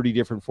through 40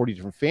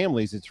 different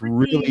families. It's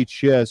really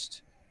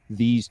just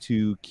these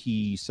 2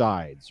 key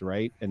sides,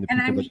 right? And the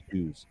people that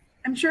choose.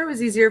 I'm sure it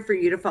was easier for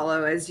you to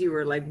follow as you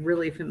were like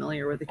really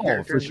familiar with the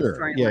character and the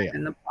storyline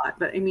and the plot.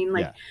 But I mean,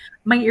 like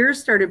my ears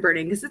started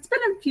burning because it's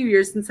been a few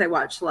years since I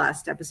watched the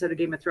last episode of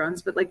Game of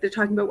Thrones. But like they're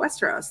talking about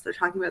Westeros, they're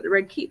talking about the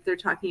Red Keep, they're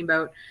talking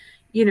about,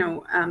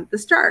 the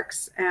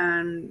Starks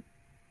and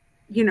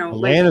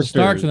Lannisters.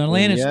 Starks and the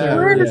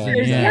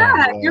Lannisters.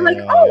 Yeah. You're like,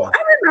 oh,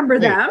 I remember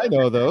them. I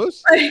know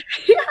those.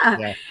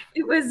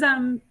 It was.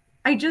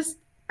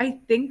 I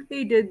think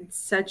they did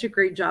such a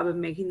great job of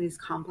making these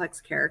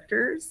complex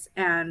characters,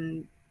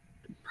 and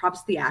props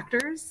to the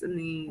actors and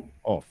the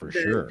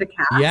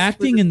cast. The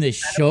acting in this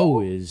show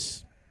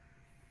is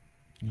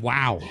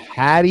wow.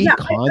 Patty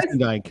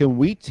Considine. Can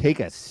we take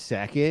a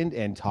second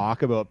and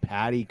talk about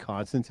Patty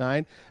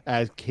Considine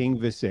as King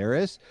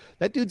Viserys?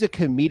 That dude's a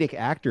comedic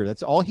actor.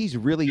 That's all he's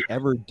really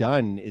ever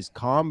done is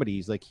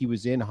comedies. Like he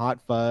was in Hot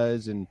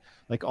Fuzz and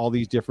like all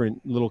these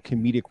different little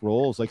comedic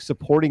roles, like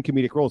supporting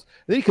comedic roles.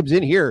 And then he comes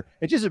in here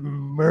and just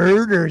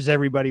murders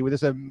everybody with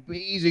this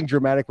amazing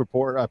dramatic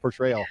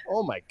portrayal.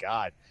 Oh my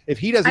God. If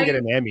he doesn't get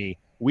an Emmy,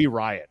 we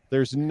riot.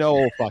 There's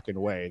no fucking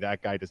way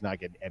that guy does not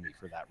get an Emmy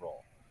for that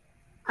role.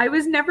 I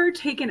was never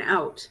taken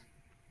out.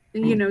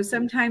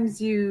 Sometimes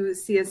you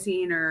see a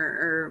scene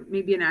or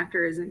maybe an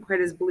actor isn't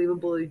quite as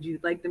believable as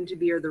you'd like them to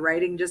be, or the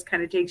writing just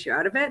kind of takes you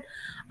out of it.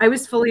 I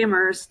was fully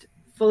immersed,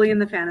 fully in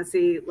the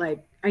fantasy.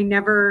 Like I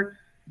never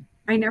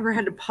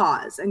had to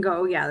pause and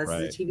go, oh yeah, this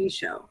is a TV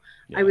show.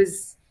 Yeah. I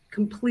was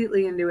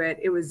completely into it.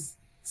 It was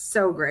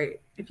so great.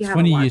 It's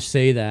funny you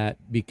say that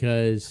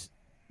because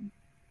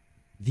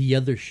the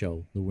other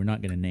show that we're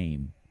not going to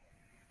name,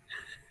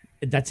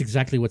 that's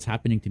exactly what's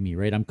happening to me,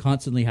 right? I'm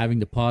constantly having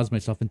to pause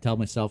myself and tell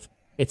myself,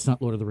 it's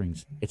not Lord of the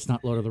Rings. It's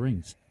not Lord of the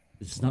Rings.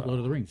 It's not Lord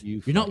of the Rings.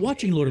 You're not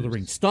watching Lord of the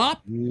Rings.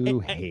 Stop.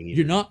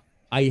 You're not.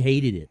 I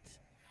hated it.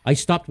 I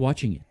stopped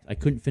watching it. I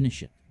couldn't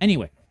finish it.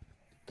 Anyway.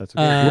 That's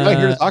okay. We're not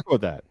here to talk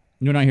about that.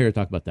 You're not here to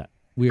talk about that.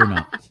 We are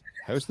not.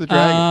 House of the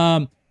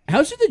Dragon.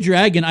 House of the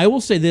Dragon, I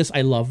will say this.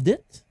 I loved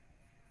it.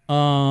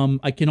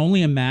 I can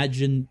only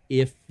imagine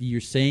if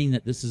you're saying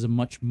that this is a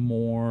much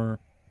more...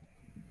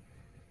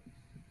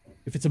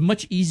 If it's a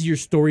much easier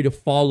story to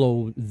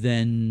follow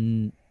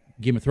than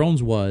Game of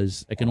Thrones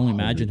was, I can only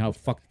imagine how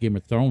fucked Game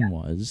of Thrones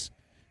was.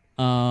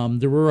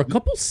 There were a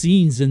couple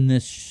scenes in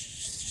this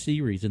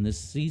series, in this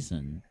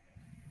season,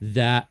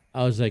 that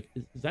I was like,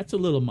 that's a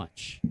little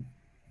much.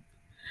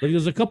 Like,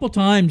 there's a couple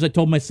times I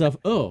told myself,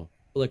 oh,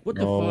 like, what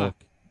the fuck?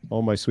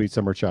 Oh, my sweet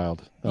summer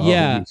child.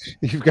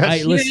 You've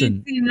got. Listen, you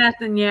ain't seen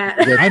nothing yet.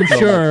 I'm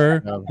sure,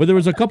 but there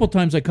was a couple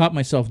times I caught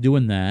myself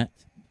doing that.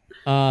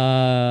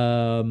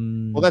 Well,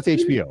 that's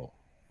HBO,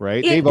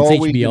 right? They've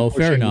always HBO.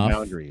 Fair enough.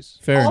 Boundaries.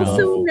 Fair enough.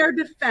 Also, in their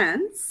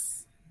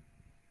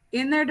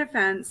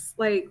defense,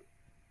 like,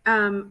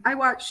 I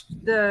watched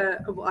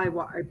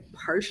I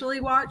partially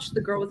watched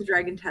The Girl with the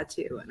Dragon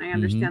Tattoo, and I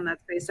understand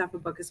that's based off a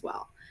book as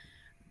well.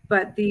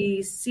 But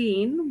the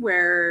scene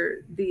where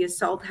the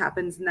assault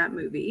happens in that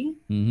movie,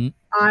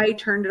 I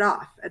turned it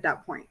off at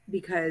that point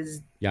because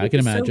I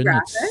can imagine. So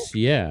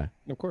graphic.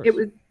 Of course. It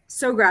was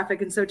so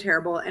graphic and so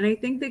terrible. And I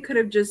think they could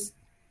have just,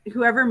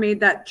 whoever made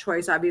that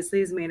choice obviously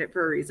has made it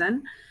for a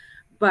reason,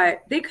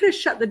 but they could have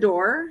shut the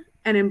door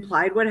and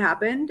implied what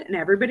happened and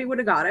everybody would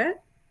have got it.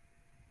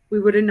 We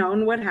would have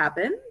known what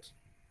happened.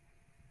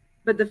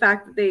 But the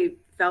fact that they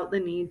felt the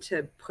need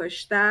to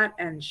push that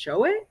and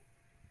show it,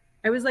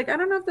 I was like, I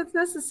don't know if that's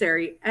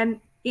necessary. And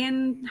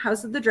in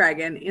House of the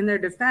Dragon, in their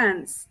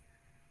defense,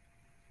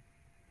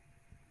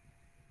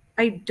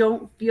 I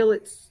don't feel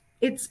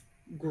it's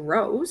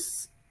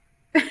gross.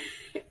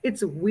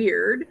 It's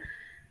weird.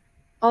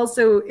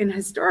 Also, in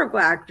historical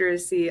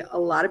accuracy, a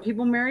lot of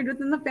people married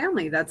within the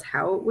family. That's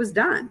how it was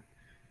done.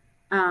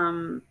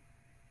 And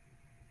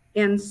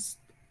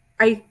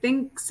I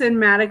think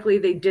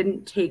cinematically, they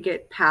didn't take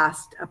it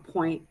past a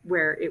point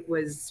where it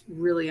was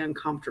really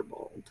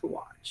uncomfortable to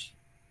watch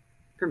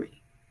for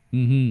me.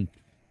 Mm-hmm.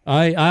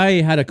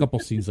 I had a couple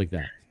scenes like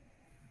that.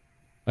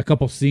 A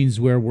couple scenes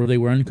where they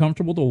were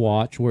uncomfortable to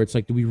watch, where it's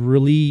like, do we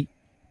really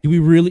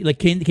like,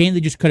 can they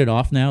just cut it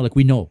off now? Like,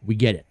 we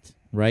get it,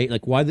 right?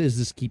 Like, why does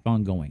this keep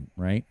on going,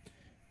 right?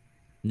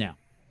 Now,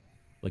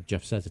 like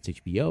Jeff says, it's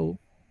HBO.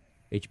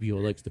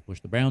 HBO likes to push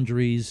the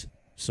boundaries,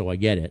 so I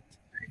get it.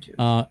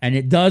 And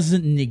it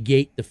doesn't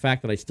negate the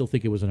fact that I still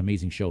think it was an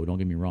amazing show. Don't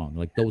get me wrong.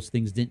 Like, those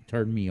things didn't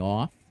turn me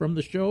off from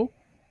the show,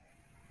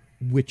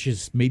 which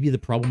is maybe the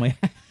problem I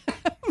have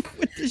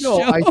with the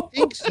show. I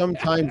think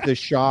sometimes the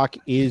shock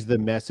is the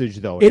message,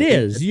 though. It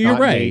is. You're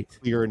right.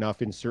 Clear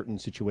enough in certain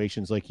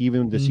situations, like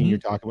even the scene you're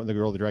talking about, the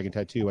girl with the dragon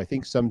tattoo. I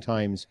think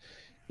sometimes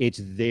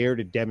it's there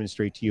to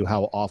demonstrate to you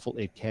how awful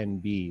it can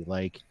be.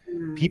 Like,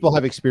 people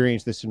have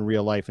experienced this in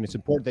real life, and it's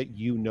important that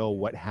you know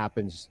what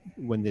happens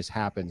when this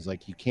happens.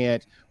 Like,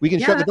 we can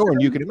shut the door and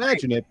you can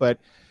imagine it, but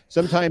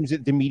sometimes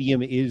the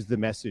medium is the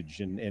message,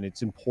 and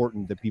it's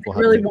important that people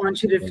really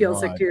want you to feel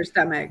sick to your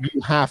stomach.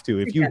 You have to.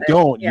 If you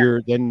don't,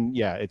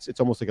 it's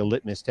almost like a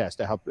litmus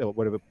test of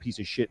what of a piece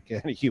of shit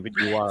kind of human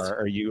you are.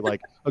 Are you like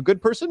a good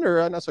person or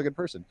a not so good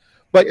person?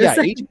 But yeah,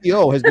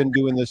 HBO has been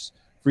doing this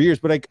for years.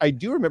 But I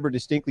do remember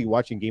distinctly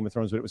watching Game of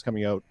Thrones when it was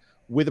coming out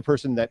with a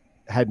person that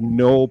had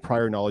no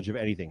prior knowledge of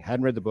anything,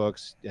 hadn't read the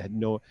books,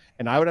 and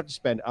I would have to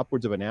spend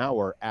upwards of an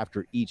hour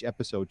after each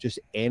episode just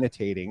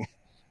annotating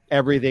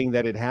everything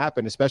that had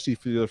happened, especially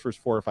for the first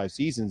 4 or 5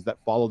 seasons that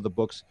followed the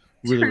books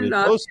really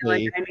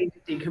closely. Like, I need to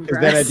decompress.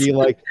 Then I'd be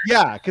like,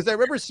 yeah, because I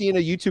remember seeing a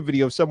YouTube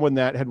video of someone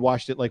that had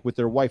watched it like with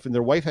their wife, and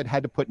their wife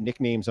had to put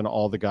nicknames on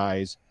all the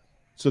guys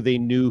so they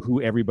knew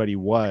who everybody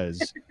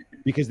was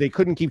because they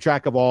couldn't keep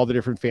track of all the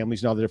different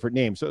families and all the different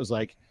names. So it was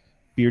like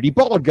beardy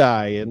bald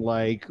guy and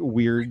like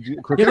weird.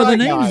 The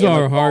names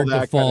are hard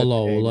to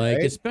follow, kind of thing, like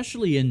right?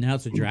 Especially in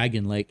House of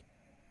Dragon, like.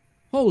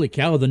 Holy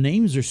cow, the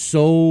names are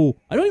so...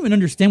 I don't even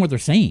understand what they're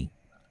saying.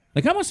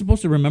 Like, how am I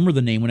supposed to remember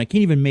the name when I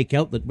can't even make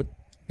out the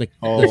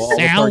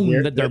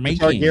sound that they're making?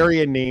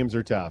 Targaryen names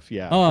are tough,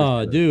 yeah.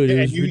 Oh, sure. Dude,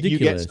 it's ridiculous. You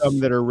get some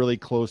that are really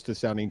close to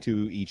sounding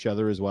to each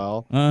other as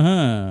well.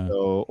 Uh-huh.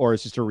 So, or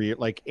it's just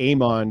like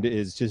Aemond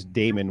is just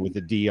Daemon with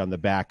a D on the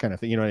back kind of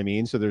thing. You know what I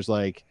mean? So there's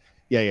like,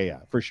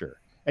 yeah, for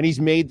sure. And he's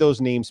made those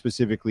names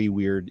specifically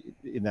weird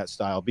in that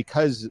style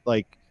because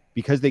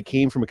they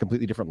came from a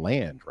completely different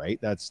land, right?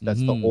 That's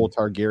the whole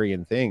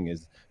Targaryen thing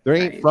is they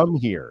ain't from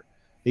here.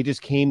 They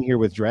just came here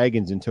with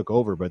dragons and took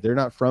over, but they're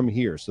not from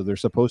here. So they're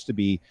supposed to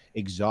be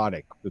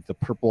exotic with the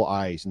purple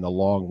eyes and the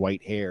long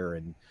white hair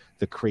and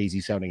the crazy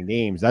sounding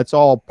names. That's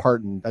all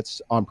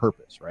that's on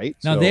purpose, right?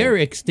 Now they're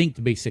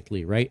extinct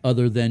basically, right?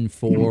 Other than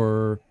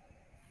for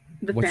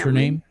what's her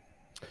name?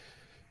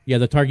 Yeah,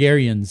 the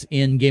Targaryens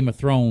in Game of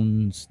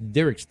Thrones,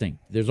 they're extinct.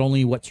 There's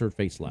only what's her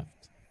face left.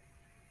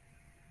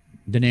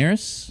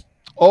 Daenerys?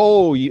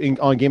 Oh,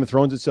 on Game of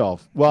Thrones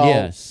itself. Well,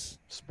 yes.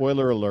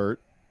 Spoiler alert.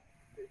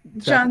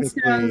 Jon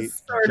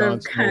Snow's a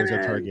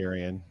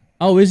Targaryen.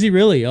 Oh, is he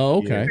really? Oh,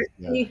 okay.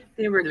 Yeah.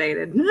 They're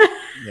related.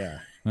 Yeah.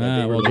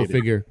 Well, go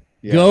figure.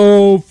 Yeah.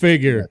 Go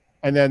figure. Yeah.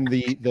 And then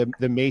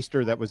the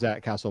maester that was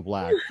at Castle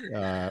Black,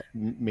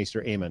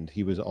 Maester Aemond,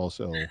 he was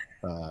also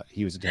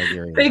he was a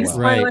Targaryen. Big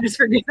spoilers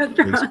for Game of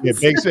Thrones.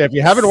 If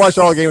you haven't watched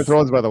all Game of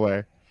Thrones, by the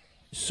way.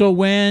 So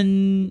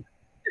when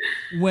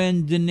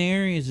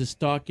Daenerys is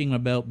talking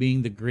about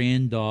being the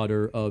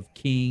granddaughter of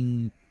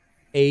King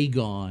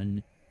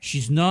Aegon,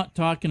 she's not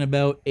talking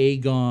about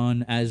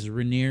Aegon as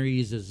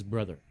Rhaenyra's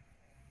brother.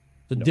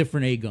 It's a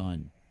different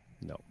Aegon.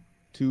 No.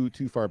 Too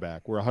far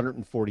back. We're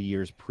 140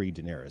 years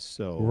pre-Daenerys.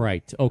 So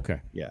right.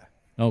 Okay. Yeah.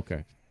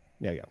 Okay.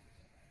 There you go.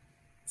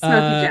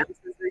 Smokey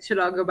Johnson. They should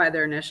all go by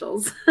their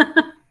initials.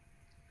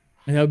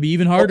 That would be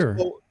even harder.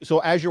 So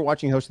as you're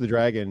watching House of the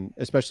Dragon,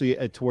 especially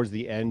towards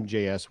the end,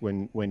 JS,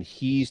 when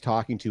he's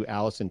talking to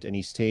Alicent and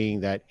he's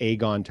saying that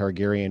Aegon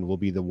Targaryen will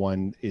be the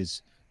one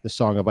is the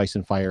Song of Ice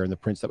and Fire and the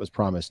prince that was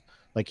promised.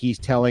 Like he's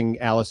telling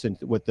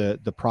Alicent what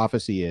the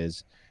prophecy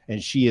is,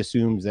 and she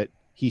assumes that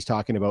he's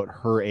talking about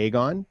her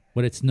Aegon.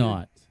 But it's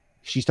not.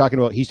 He's talking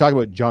about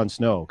Jon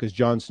Snow because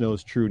Jon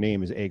Snow's true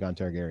name is Aegon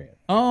Targaryen.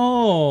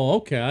 Oh,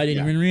 okay. I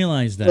didn't even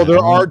realize that. So there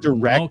are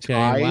direct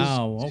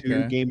ties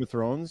to Game of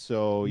Thrones.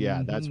 So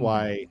yeah, that's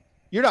why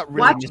you're not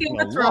really Watch missing Game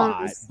a of lot,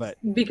 Thrones but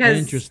because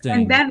Interesting.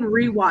 and then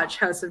rewatch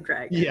House of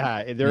Dragon.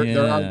 yeah, there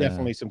are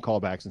definitely some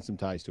callbacks and some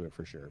ties to it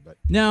for sure. But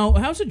Now,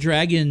 House of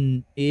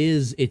Dragon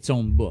is its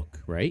own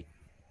book, right?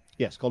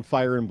 yes, called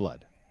Fire and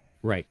Blood.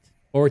 Right.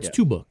 Or it's Yeah.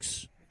 2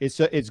 books.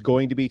 It's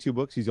going to be 2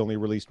 books. He's only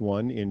released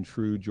one in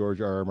true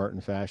George R. R. Martin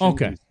fashion.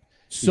 Okay.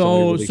 He's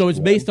only So released it's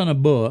based one. on a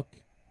book.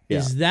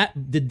 Yeah.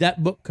 Did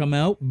that book come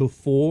out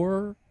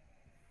before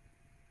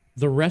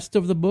the rest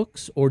of the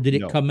books, or did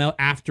it No. come out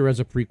after as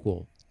a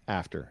prequel?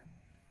 After.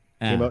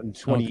 Came out in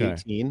Okay.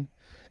 2018.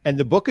 And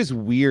the book is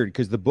weird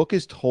because the book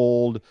is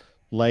told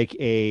like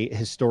a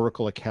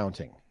historical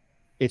accounting.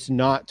 It's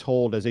not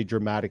told as a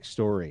dramatic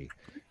story.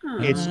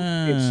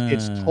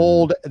 It's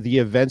told, the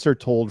events are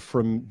told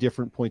from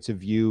different points of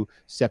view,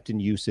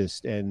 Septon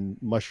Eustace and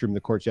Mushroom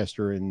the Court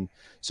Jester. And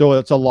so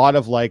it's a lot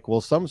of like,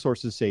 well, some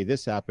sources say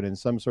this happened and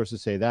some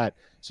sources say that.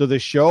 So the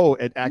show,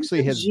 it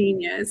actually has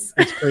genius.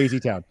 It's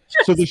crazy town.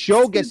 So the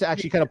show gets to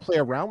actually kind of play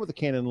around with the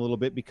canon a little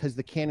bit because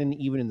the canon,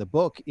 even in the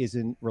book,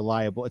 isn't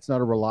reliable. It's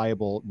not a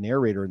reliable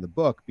narrator in the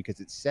book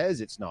because it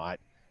says it's not,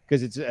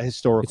 because it's a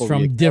historical. It's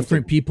from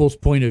different people's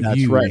point of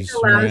view. right. It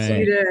allows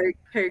you to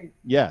kind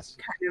of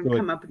So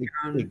come up with your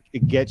own.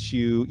 it gets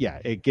you,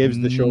 it gives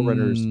the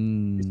showrunners.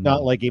 It's Mm.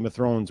 not like Game of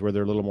Thrones where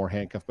they're a little more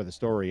handcuffed by the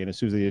story, and as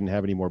soon as they didn't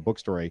have any more book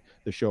story,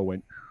 the show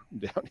went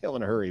downhill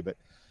in a hurry. But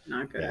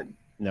Not good.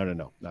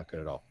 no, not good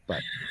at all.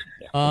 But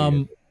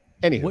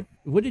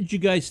What did you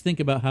guys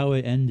think about how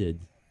it ended?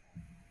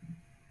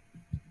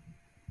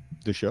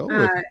 The show.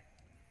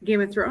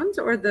 Game of Thrones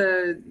or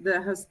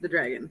the House of the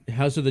Dragon?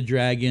 House of the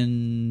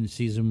Dragon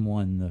season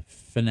 1, the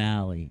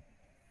finale.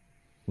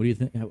 What do you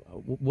think?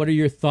 What are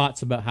your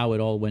thoughts about how it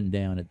all went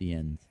down at the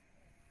end?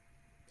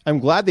 I'm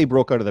glad they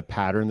broke out of the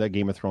pattern that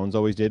Game of Thrones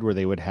always did, where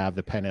they would have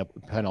the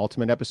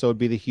penultimate episode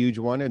be the huge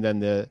one, and then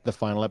the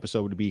final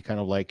episode would be kind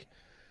of like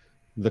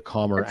the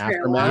calmer That's fair.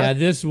 aftermath. Yeah,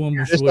 this one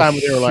was This time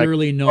they were like,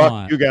 surely "Fuck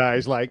not. you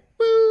guys," like,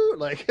 boo,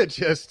 like it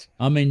just.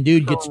 I mean,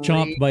 dude gets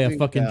chomped by a Crazy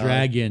fucking guy.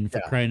 dragon for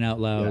Yeah. crying out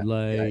loud.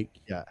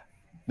 Yeah.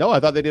 No, I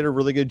thought they did a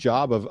really good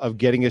job of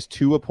getting us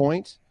to a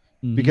point,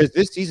 Mhm. because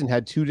this season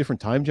had 2 different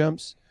time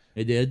jumps,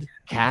 It did.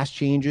 cast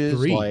changes,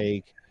 3.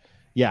 3.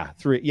 Yeah,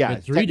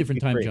 Had 3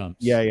 different time technically 3. jumps.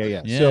 Yeah.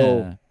 Yeah.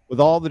 So with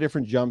all the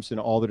different jumps and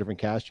all the different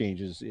cast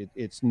changes,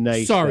 it's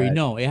nice. Sorry, that-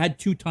 no, it had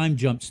 2 time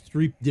jumps,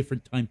 3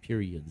 different time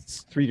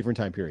periods. 3 different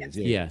time periods.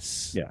 Yeah.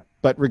 Yes. Yeah.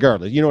 But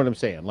regardless, you know what I'm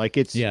saying? Like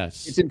it's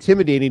Yes.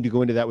 intimidating to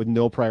go into that with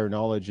no prior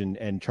knowledge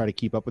and try to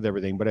keep up with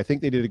everything. But I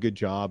think they did a good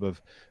job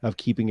of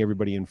keeping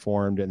everybody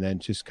informed and then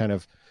just kind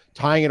of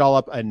tying it all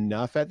up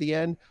enough at the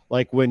end.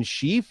 Like when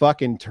she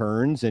fucking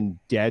turns and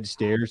dead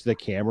stares the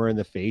camera in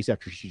the face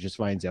after she just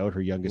finds out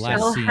her youngest Last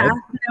son. Hell scene. hath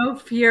no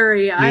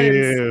fury. I am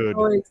Dude.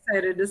 so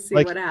excited to see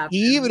Like, what happens.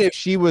 even if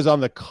she was on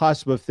the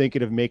cusp of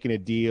thinking of making a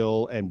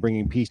deal and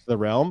bringing peace to the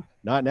realm,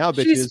 not now,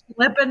 bitches. She's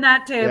flipping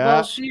that table.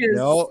 Yeah, She is.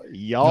 No,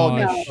 y'all No,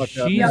 get the fuck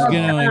up she's now.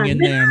 going in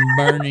there and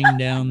burning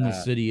down the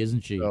Yeah. city,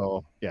 isn't she?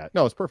 So yeah,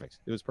 no, it's perfect.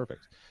 It was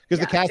perfect because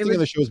the Yeah, it casting was- of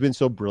the show has been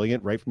so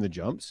brilliant right from the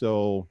jump.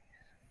 So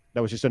that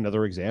was just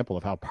another example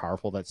of how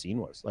powerful that scene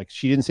was. Like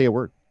she didn't say a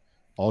word.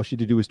 All she had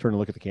to do was turn and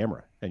look at the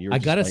camera. And you're I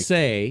just gotta like,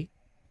 say,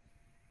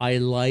 I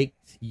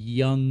liked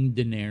young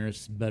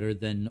Daenerys better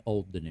than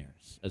old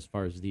Daenerys as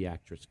far as the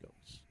actress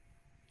goes.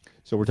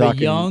 so we're The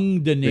talking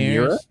young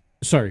Daenerys, Rhaenyra?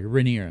 sorry,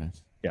 Rhaenyra.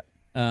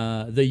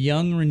 Yeah. The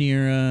young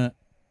Rhaenyra,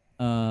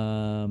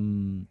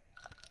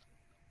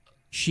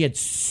 she had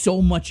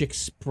so much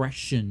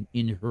expression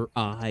in her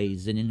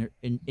eyes and in her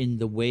in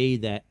the way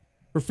that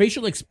her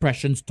facial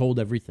expressions told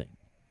everything.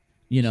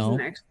 You She's know,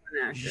 an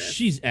excellent actress.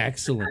 she's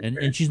excellent,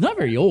 and she's not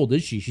very old,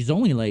 is she? She's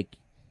only like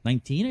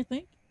 19, I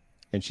think.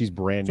 and she's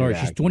brand new. Sorry, to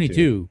she's acting, 22.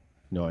 too.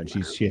 No, and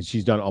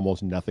she's done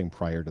almost nothing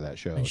prior to that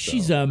show. And so.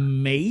 she's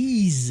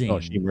amazing. Oh,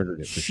 she murdered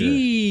it for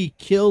She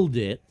killed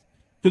it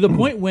to the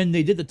point when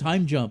they did the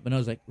time jump, and I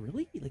was like,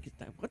 really? Like,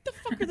 what the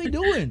fuck are they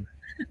doing?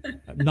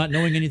 Not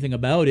knowing anything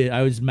about it,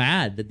 I was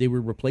mad that they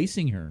were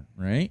replacing her,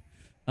 right?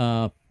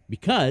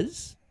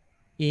 Because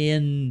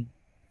in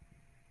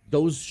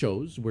those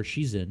shows where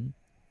she's in,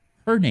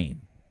 her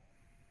name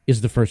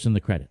is the first in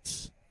the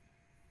credits.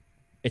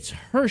 It's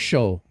her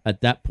show at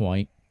that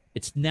point.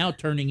 It's now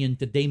turning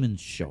into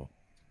Damon's show.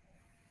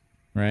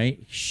 Right?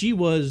 She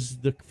was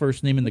the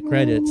first name in the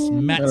credits.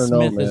 Matt I don't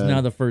know, Smith is man.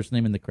 now the first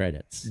name in the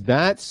credits.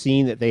 That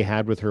scene that they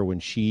had with her when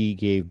she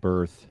gave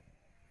birth,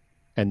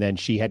 and then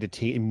she had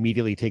to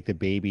immediately take the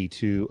baby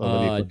to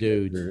Olivia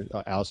dude.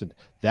 Allison.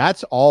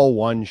 That's all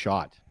one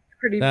shot.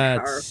 Pretty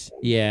That's powerful.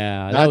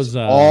 yeah. That That's was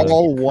all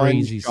a one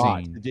crazy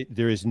shot. scene.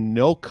 There is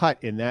no cut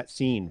in that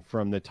scene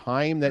from the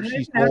time that I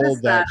she's didn't notice told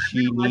that that. I'm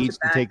she gonna watch needs it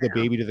to back take the now.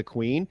 baby to the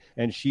queen,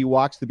 and she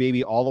walks the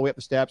baby all the way up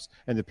the steps,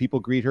 and the people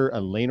greet her,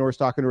 and Laenor's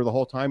talking to her the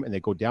whole time, and they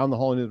go down the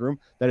hall into the room.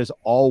 That is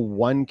all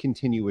one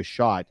continuous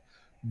shot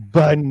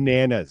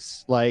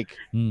bananas. Like,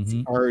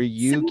 are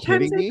you sometimes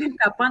kidding me? I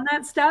pick up on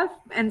that stuff,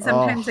 and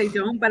sometimes I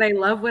don't. But I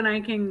love when I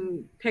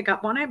can pick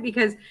up on it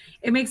because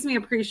it makes me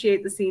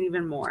appreciate the scene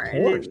even more,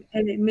 and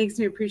it makes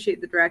me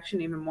appreciate the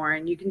direction even more.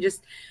 And you can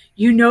just,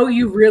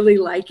 you really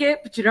like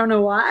it, but you don't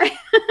know why.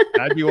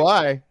 That'd be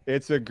why.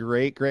 It's a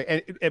great,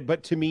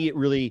 but to me, it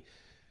really,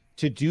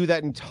 to do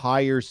that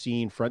entire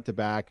scene front to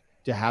back,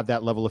 to have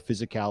that level of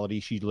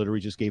physicality. She literally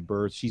just gave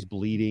birth. She's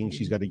bleeding.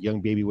 She's got a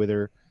young baby with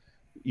her.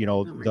 You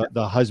know,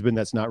 the husband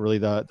that's not really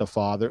the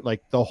father.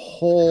 Like the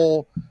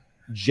whole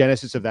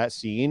genesis of that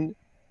scene.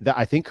 That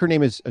I think her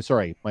name is.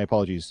 Sorry, my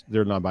apologies.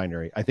 They're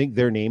non-binary. I think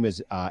their name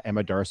is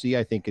Emma Darcy.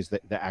 I think is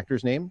the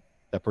actor's name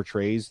that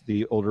portrays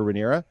the older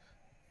Rhaenyra.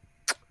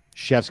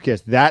 Chef's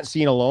kiss. That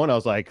scene alone, I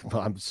was like,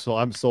 I'm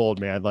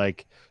sold, man.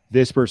 Like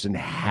this person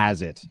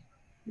has it.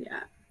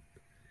 Yeah,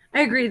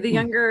 I agree. The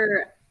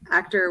younger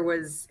actor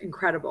was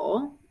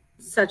incredible.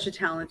 Such a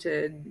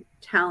talented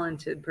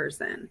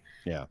person.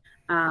 Yeah.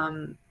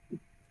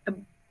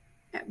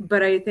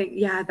 But I think,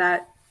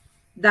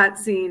 that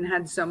scene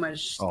had so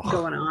much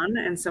going on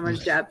and so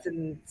much depth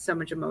and so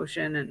much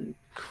emotion and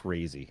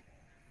crazy.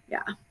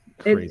 Yeah.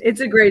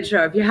 It's a great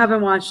show. If you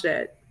haven't watched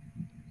it.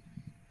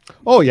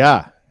 Oh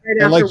yeah. Right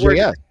and like work.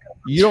 JS,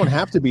 you don't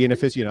have to be an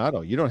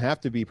aficionado. You don't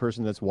have to be a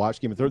person that's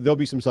watched Game of Thrones. There'll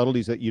be some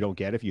subtleties that you don't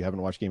get if you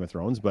haven't watched Game of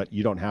Thrones, but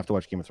you don't have to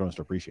watch Game of Thrones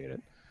to appreciate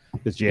it.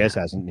 Because JS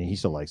hasn't, and he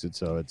still likes it,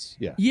 so it's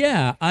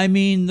Yeah, I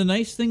mean, the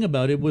nice thing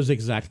about it was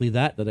exactly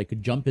that I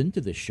could jump into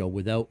this show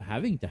without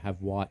having to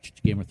have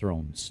watched Game of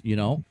Thrones. You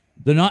know,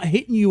 they're not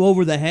hitting you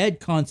over the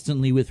head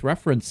constantly with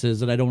references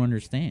that I don't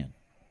understand.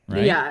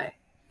 Right? Yeah,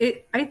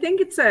 I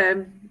think it's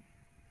if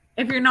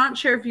you're not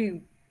sure if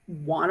you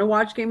want to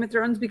watch Game of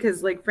Thrones,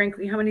 because like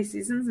frankly, how many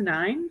seasons?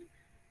 9?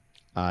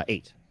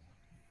 8.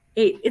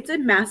 8. It's a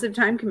massive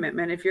time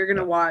commitment if you're going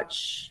to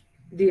watch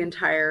the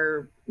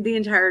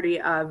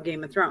entirety of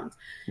Game of Thrones.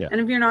 Yeah. And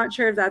if you're not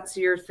sure if that's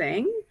your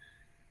thing,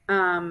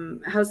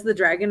 House of the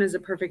Dragon is a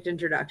perfect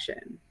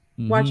introduction.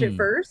 Watch it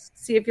first,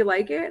 see if you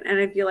like it, and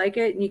if you like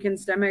it and you can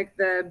stomach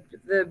the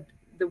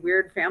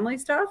weird family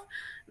stuff,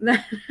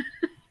 then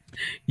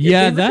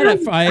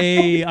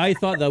I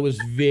thought that was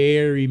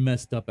very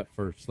messed up at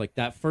first. Like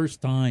that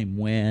first time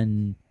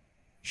when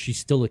she's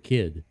still a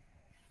kid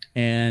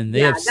and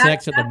they have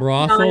sex at the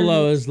brothel. Beyond, I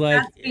was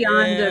like, that's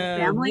beyond a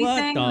family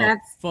thing.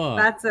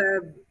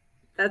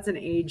 That's an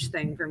age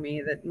thing for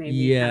me that maybe.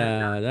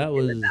 Yeah, that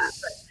was.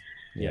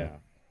 Yeah.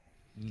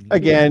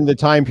 Again, the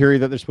time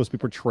period that they're supposed to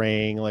be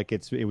portraying, like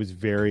it was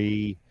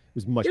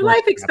much. Your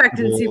life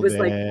expectancy was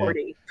like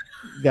 40.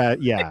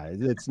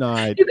 It's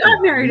not. You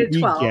got married at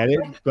 12. We get it,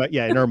 but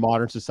in our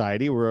modern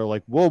society, we're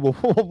like, whoa,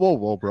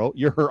 bro,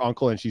 you're her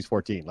uncle and she's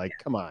 14. Like,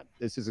 come on,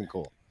 this isn't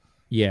cool.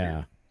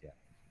 Yeah.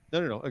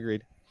 No,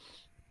 agreed.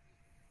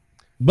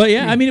 But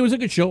yeah, I mean, it was a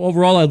good show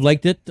overall. I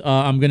liked it.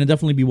 I'm gonna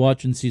definitely be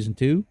watching season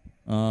 2.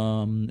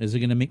 Is it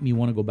gonna make me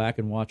want to go back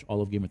and watch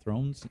all of Game of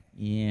Thrones?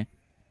 Yeah,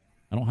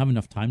 I don't have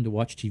enough time to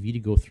watch TV to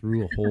go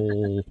through a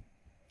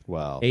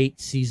whole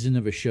 8 season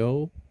of a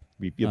show.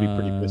 You'll be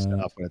pretty pissed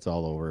off when it's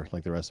all over,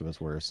 like the rest of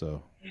us were.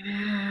 So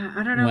yeah,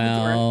 I don't know.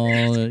 Well,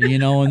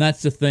 and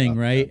that's the thing,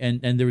 right?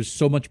 And there was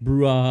so much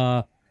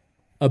brouhaha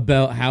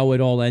about how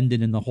it all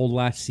ended in the whole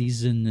last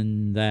season,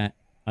 and that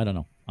I don't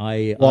know.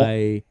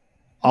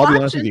 I'll be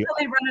honest with you. Until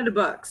they run out of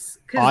books.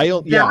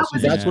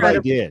 That's what I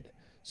did.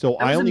 So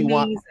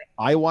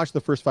I watched the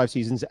first 5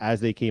 seasons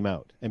as they came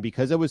out, and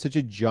because I was such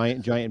a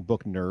giant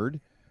book nerd,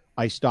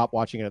 I stopped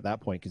watching it at that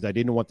point because I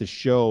didn't want the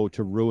show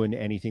to ruin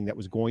anything that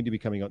was going to be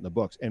coming out in the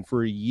books. And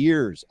for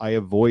years, I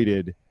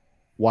avoided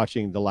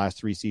watching the last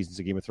 3 seasons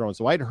of Game of Thrones.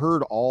 So I'd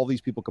heard all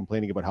these people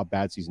complaining about how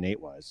bad season 8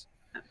 was.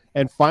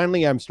 And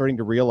finally, I'm starting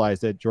to realize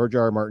that George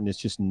R.R. Martin is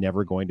just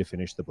never going to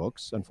finish the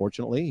books.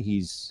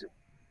 Unfortunately,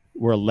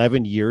 we're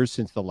 11 years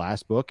since the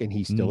last book and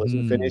he still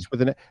isn't finished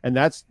with it. And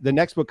that's the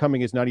next book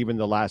coming is not even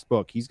the last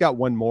book. He's got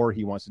one more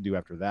he wants to do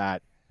after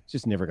that. It's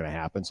just never going to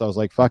happen. So I was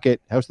like, fuck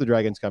it. House of the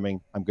Dragon's coming.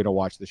 I'm going to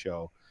watch the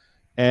show.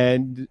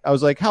 And I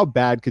was like, how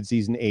bad could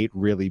season 8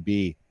 really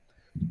be?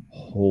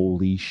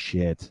 Holy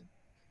shit.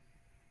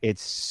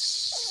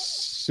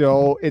 It's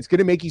going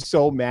to make you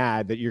so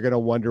mad that you're going to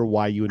wonder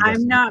why you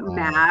invested. I'm not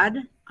mad.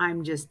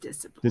 I'm just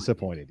disappointed.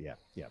 Disappointed. Yeah.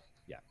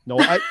 No,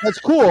 that's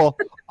cool.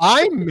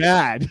 I'm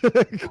mad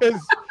because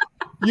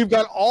you've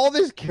got all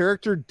this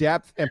character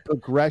depth and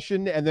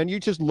progression, and then you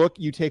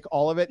take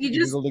all of it,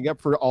 you're building up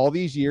for all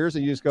these years,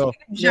 and you just go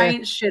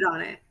giant shit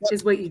on it.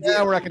 Is what you do.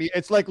 Yeah, we're not gonna.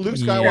 It's like Luke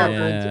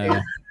Skywalker.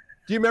 Yeah.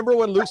 Do you remember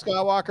when Luke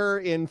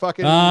Skywalker in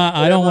fucking?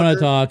 I don't want to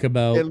talk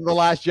about in The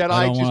Last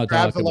Jedi. Just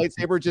grabs the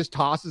lightsaber, just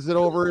tosses it it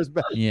over his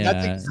back. Yeah,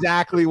 that's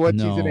exactly what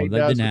season 8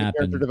 does. With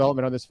character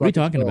development on this. What are you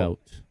talking about?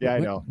 Yeah, I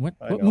know. What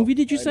movie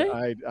did you say?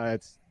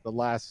 It's The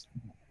Last.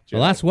 Jedi. The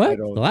Last what?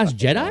 The Last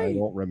Jedi? I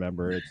don't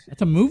remember.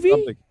 That's a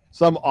movie?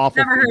 Some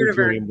awful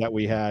dream that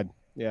we had.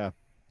 Yeah.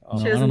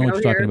 I don't know what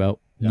you're talking about.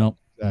 No,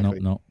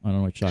 exactly. No. I don't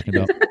know what you're talking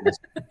about.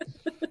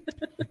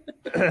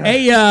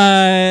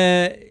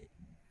 Hey,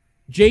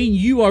 Jane,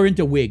 you are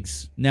into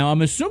wigs. Now,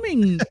 I'm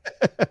assuming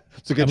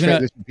It's a good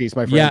transition piece,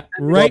 my friend. Yeah,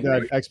 right. Well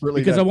done,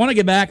 expertly because done. I want to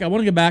get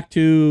back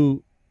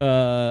to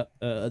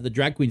the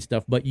drag queen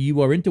stuff, but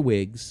you are into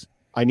wigs.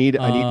 I need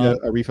a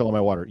refill on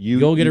my water. You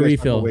go get a guys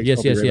talk about refill. wigs, Yes,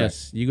 I'll be yes, right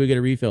yes. You go get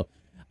a refill.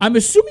 I'm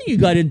assuming you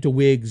got into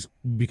wigs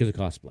because of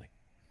cosplay.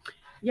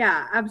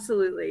 Yeah,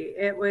 absolutely.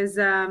 It was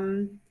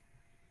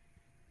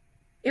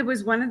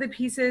one of the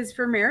pieces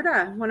for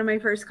Merida, one of my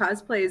first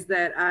cosplays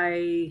that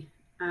I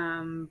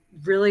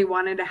really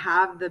wanted to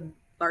have the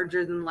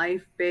larger than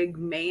life big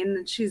mane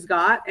that she's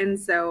got. And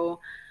so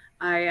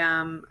I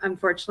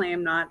unfortunately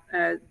am not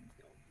a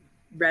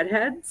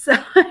redhead. So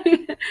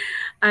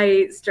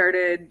I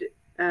started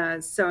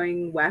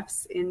sewing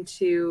wefts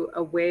into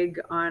a wig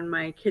on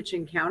my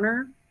kitchen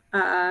counter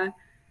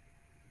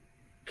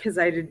because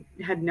I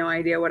had no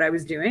idea what I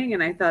was doing,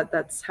 and I thought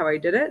that's how I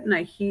did it. And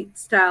I heat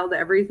styled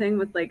everything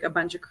with like a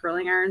bunch of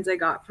curling irons I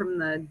got from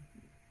the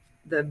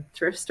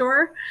thrift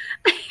store.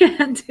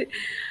 And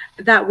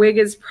that wig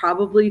is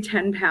probably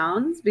 10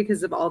 pounds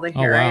because of all the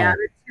hair I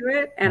added to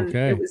it. And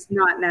it was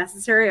not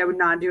necessary. I would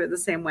not do it the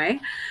same way.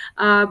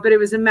 But it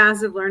was a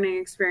massive learning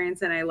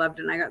experience, and I loved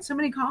it. And I got so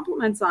many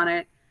compliments on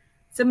it.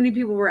 So many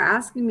people were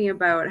asking me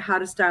about how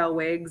to style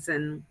wigs,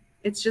 and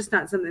it's just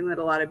not something that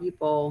a lot of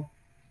people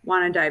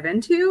want to dive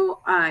into,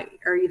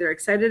 are either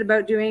excited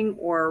about doing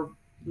or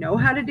know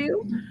how to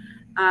do.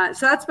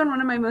 So that's been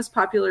one of my most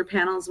popular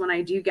panels when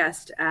I do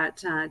guest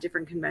at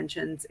different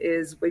conventions,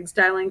 is wig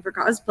styling for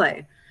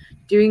cosplay,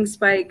 doing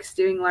spikes,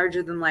 doing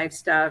larger than life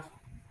stuff,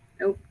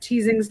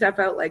 teasing stuff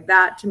out like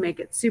that to make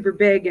it super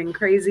big and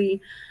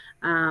crazy.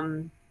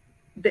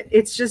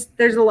 It's just,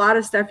 there's a lot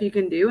of stuff you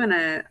can do, and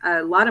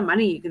a lot of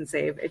money you can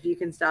save if you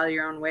can style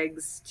your own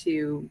wigs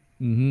to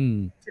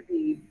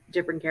be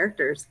different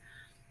characters.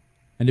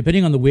 And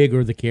depending on the wig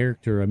or the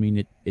character, I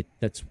mean,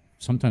 that's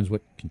sometimes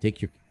what can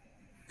take your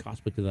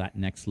cosplay to that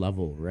next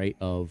level, right?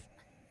 Of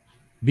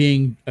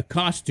being a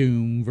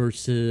costume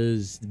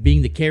versus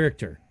being the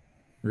character,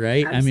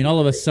 right? Absolutely. I mean,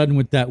 all of a sudden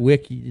with that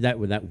wig, that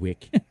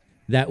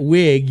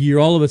wig, you're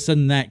all of a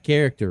sudden that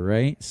character,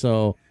 right?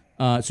 So,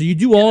 so you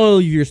do all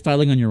of your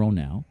styling on your own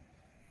now.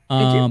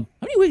 How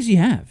many wigs do you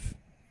have?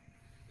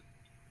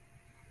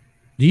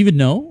 Do you even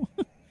know?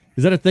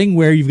 Is that a thing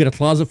where you've got a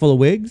closet full of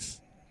wigs?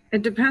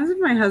 It depends if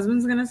my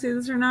husband's going to see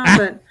this or not,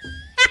 but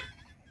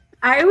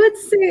I would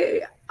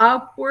say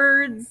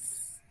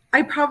upwards.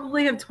 I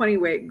probably have 20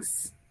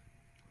 wigs.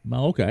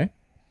 Well, okay.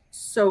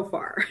 So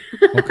far.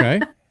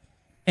 Okay.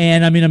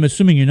 And I mean, I'm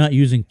assuming you're not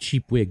using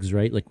cheap wigs,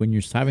 right? Like when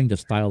you're having to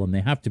style them, they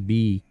have to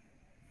be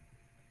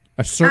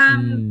a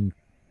certain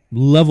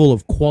level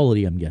of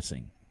quality, I'm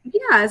guessing.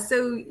 Yeah,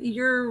 so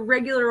your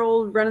regular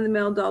old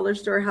run-of-the-mill dollar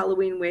store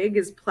Halloween wig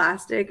is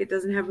plastic. It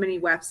doesn't have many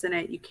wefts in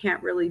it. You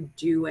can't really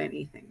do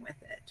anything with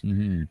it.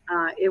 Mm-hmm.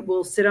 It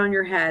will sit on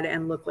your head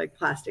and look like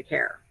plastic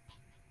hair.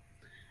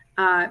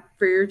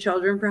 For your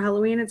children for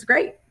Halloween, it's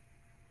great.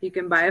 You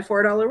can buy a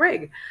 $4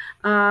 wig.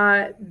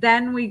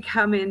 Then we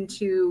come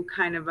into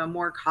kind of a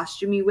more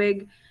costumey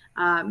wig.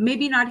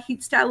 Maybe not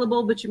heat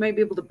stylable, but you might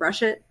be able to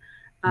brush it.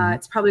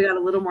 It's probably got a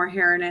little more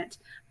hair in it.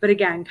 But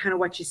again, kind of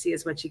what you see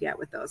is what you get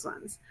with those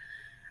ones.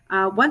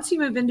 Once you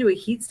move into a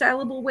heat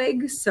stylable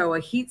wig, so a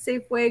heat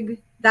safe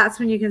wig, that's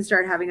when you can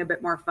start having a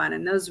bit more fun.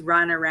 And those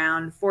run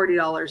around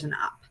 $40 and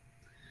up.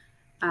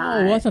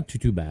 Well, that's not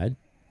too bad.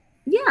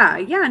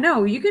 Yeah,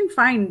 no, you can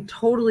find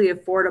totally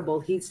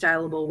affordable heat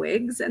stylable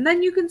wigs, and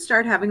then you can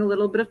start having a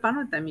little bit of fun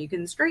with them. You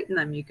can straighten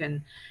them. You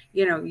can,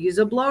 use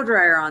a blow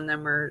dryer on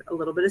them or a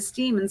little bit of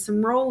steam and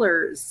some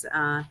rollers.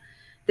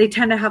 They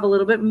tend to have a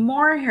little bit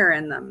more hair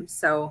in them.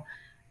 So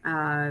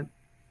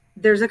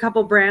there's a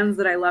couple brands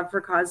that I love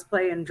for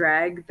cosplay and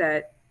drag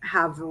that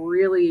have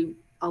really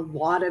a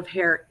lot of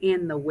hair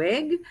in the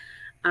wig.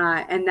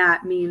 And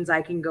that means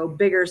I can go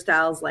bigger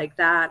styles like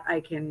that. I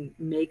can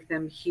make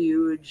them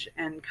huge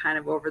and kind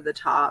of over the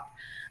top.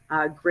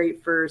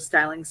 Great for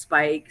styling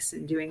spikes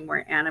and doing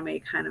more anime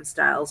kind of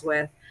styles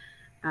with.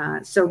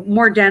 So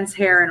more dense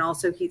hair and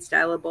also heat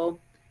stylable.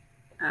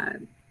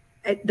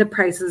 The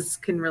prices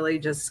can really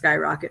just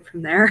skyrocket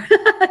from there,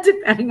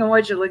 depending on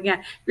what you're looking at.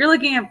 If you're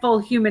looking at full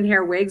human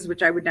hair wigs,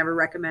 which I would never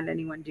recommend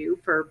anyone do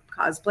for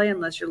cosplay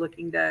unless you're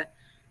looking to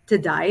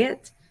dye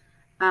it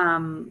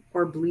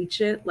or bleach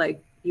it,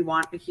 like you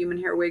want a human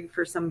hair wig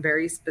for some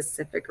very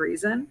specific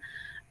reason,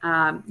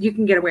 you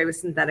can get away with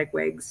synthetic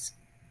wigs,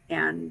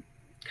 and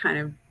kind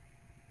of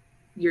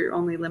you're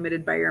only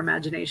limited by your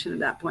imagination at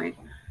that point.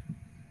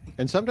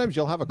 And sometimes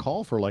you'll have a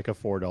call for like a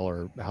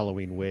 $4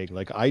 Halloween wig.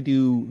 Like I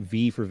do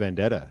V for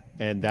Vendetta,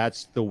 and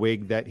that's the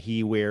wig that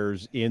he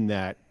wears in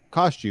that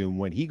costume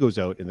when he goes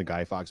out in the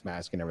Guy Fawkes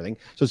mask and everything.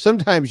 So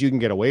sometimes you can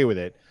get away with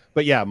it.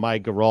 But yeah, my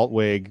Geralt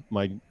wig,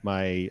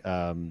 my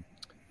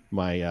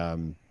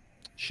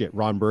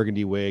Ron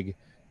Burgundy wig,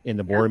 and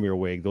the Boromir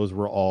wig, those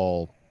were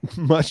all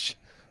much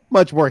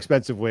more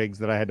expensive wigs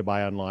that I had to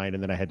buy online,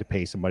 and then I had to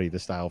pay somebody to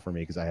style for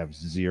me because I have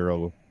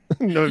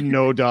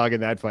no dog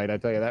in that fight. I'll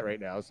tell you that right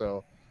now.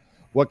 So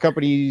what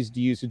companies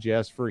do you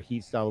suggest for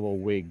heat stylable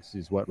wigs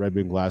is what Red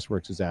Moon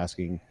Glassworks is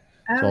asking.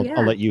 So Oh, yeah.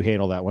 I'll let you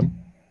handle that one.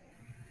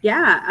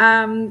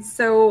 Yeah.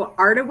 So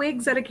Arta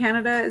Wigs out of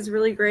Canada is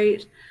really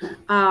great.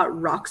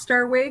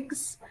 Rockstar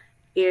Wigs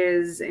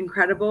is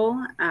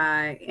incredible.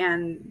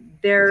 And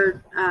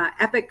their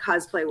Epic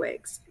Cosplay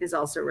Wigs is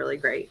also really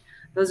great.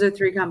 Those are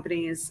 3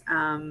 companies.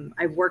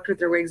 I've worked with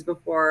their wigs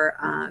before.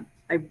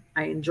 I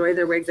enjoy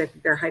their wigs. I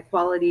think they're high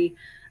quality.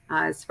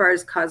 As far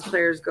as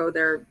cosplayers go,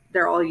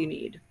 they're all you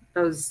need.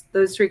 Those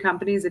 3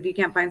 companies. If you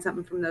can't find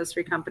something from those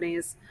 3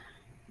 companies,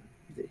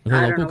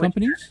 Are they local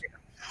companies?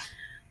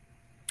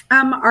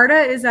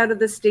 Arta is out of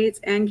the States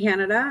and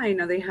Canada. I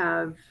know they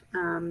have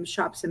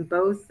shops in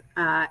both.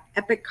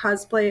 Epic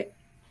Cosplay,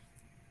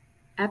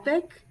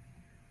 Epic,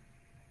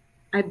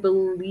 I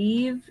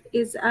believe,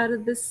 is out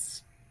of the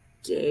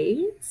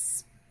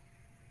States,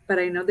 but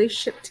I know they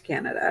ship to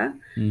Canada.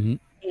 Mm-hmm.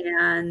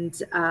 And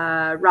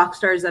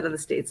Rockstar is out of the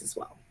States as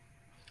well.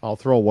 I'll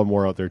throw one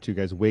more out there too,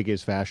 guys. Wig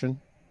is Fashion.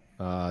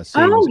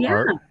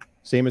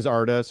 Same as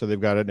Arta. So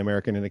they've got an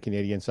American and a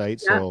Canadian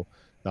site. Yeah. So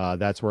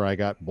that's where I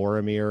got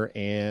Boromir,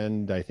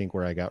 and I think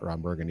where I got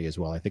Ron Burgundy as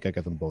well. I think I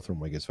got them both from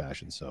Wig is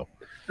Fashion. So,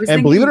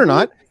 and believe it or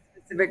not,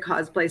 specific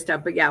cosplay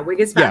stuff, but yeah, Wig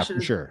is Fashion.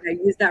 Yeah, sure. I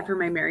used that for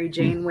my Mary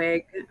Jane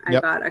wig. I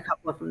got a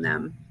couple from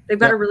them. They've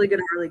got a really good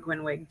Harley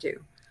Quinn wig too.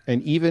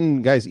 And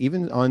even guys,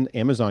 even on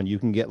Amazon, you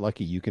can get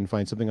lucky. You can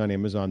find something on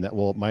Amazon that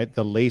will my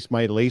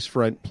lace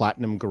front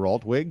platinum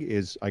Geralt wig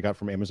is I got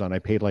from Amazon. I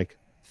paid like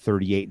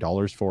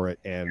 $38 for it,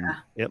 and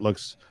it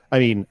looks. I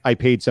mean, I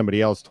paid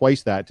somebody else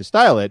twice that to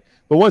style it,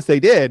 but once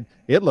they did,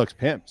 it looks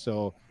pimp.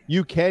 So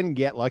you can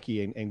get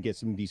lucky and get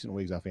some decent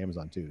wigs off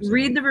Amazon too. So.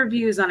 Read the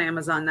reviews on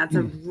Amazon. That's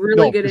a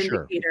really good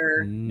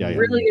indicator. Sure.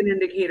 Really good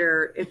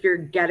indicator if you're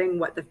getting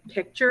what the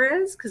picture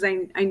is, because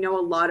I know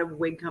a lot of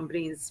wig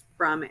companies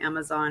from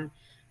Amazon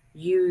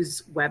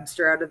use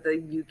Webster out of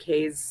the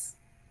UK's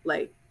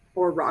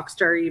or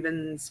Rockstar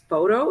even's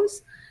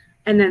photos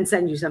and then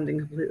send you something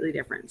completely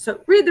different. So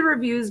read the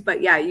reviews,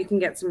 but yeah, you can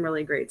get some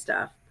really great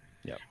stuff.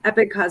 Yep.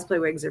 Epic Cosplay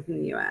Wigs are from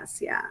the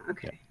US. Yeah.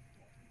 Okay.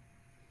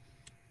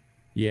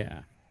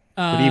 Yeah.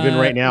 But even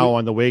right now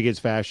on the Wig is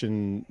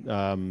Fashion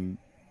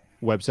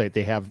website,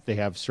 they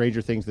have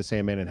Stranger Things, The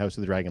Sandman, and House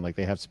of the Dragon. Like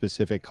they have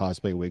specific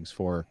cosplay wigs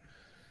for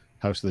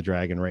House of the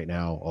Dragon right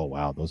now. Oh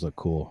wow, those look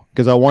cool.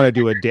 Because I want to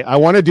do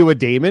a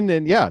Damon,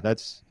 and yeah,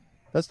 that's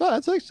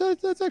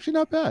actually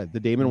not bad. The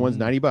Damon one's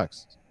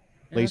 $90,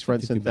 lace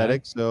front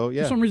synthetic. So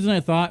yeah, for some reason I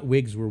thought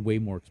wigs were way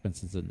more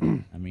expensive than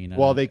that. I mean,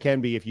 well, they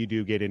can be if you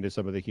do get into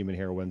some of the human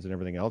hair ones and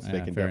everything else.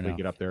 They can definitely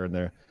get up there in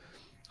the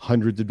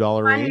hundreds of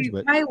dollar range.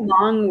 But my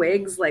long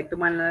wigs, like the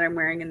one that I'm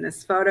wearing in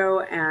this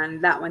photo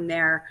and that one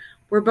there,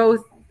 were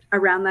both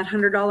around that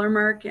 $100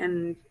 mark,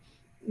 and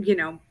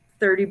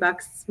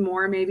 $30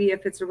 more maybe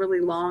if it's a really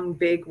long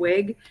big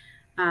wig,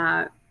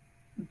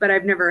 but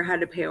I've never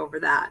had to pay over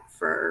that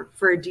for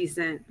a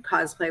decent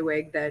cosplay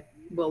wig that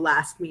will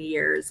last me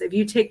years. If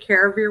you take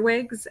care of your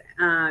wigs,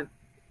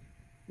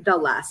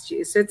 they'll last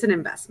you, so it's an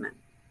investment.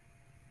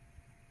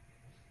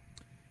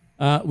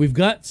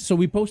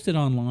 We posted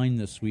online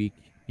this week,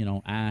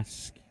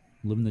 ask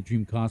Livin the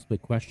Dream Cosplay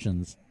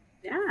questions.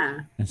 Yeah,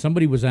 and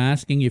somebody was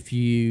asking if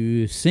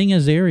you sing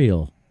as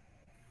Ariel.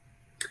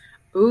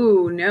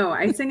 Ooh, no,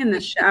 I sing in the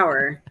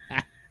shower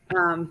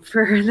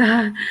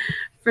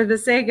for the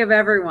sake of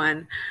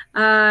everyone.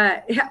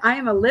 I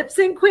am a lip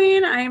sync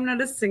queen. I am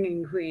not a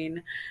singing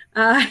queen.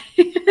 I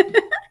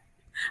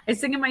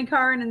sing in my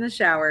car and in the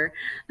shower.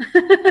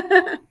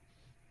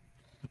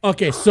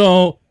 Okay,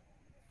 so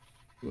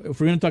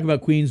if we're going to talk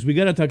about queens, we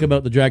got to talk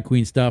about the drag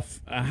queen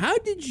stuff. How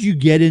did you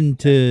get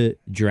into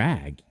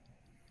drag?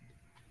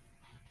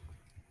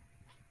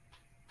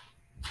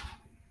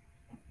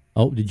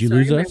 Oh, did you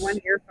lose us? My one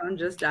earphone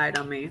just died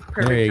on me.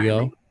 Perfect there you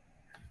timing. Go.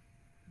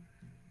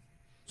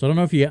 So I don't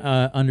know if you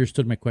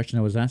understood my question.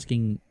 I was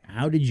asking,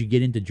 how did you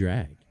get into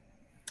drag?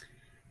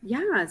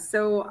 Yeah,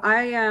 so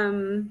I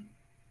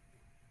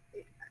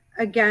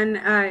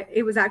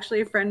it was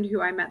actually a friend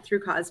who I met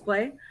through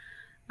cosplay,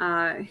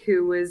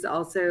 who was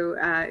also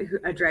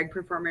a drag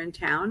performer in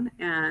town,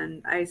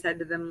 and I said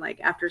to them,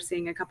 after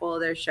seeing a couple of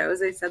their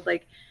shows, I said,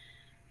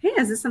 hey,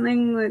 is this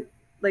something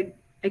that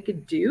I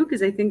could do?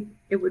 Because I think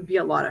it would be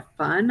a lot of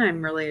fun.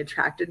 I'm really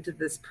attracted to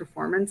this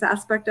performance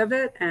aspect of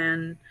it.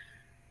 And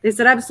they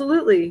said,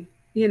 absolutely,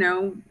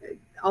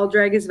 all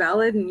drag is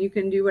valid and you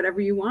can do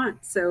whatever you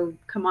want. So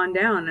come on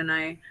down.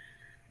 And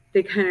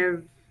they kind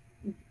of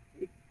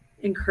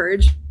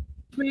encouraged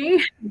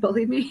me,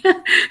 bullied me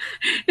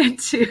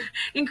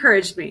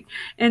encouraged me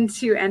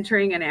into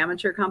entering an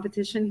amateur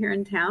competition here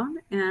in town.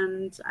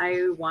 And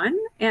I won.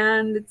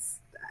 And it's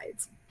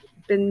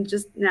been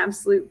just an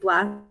absolute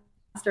blast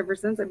ever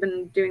since. I've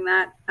been doing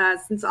that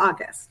since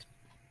August.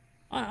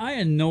 I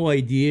had no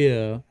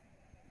idea,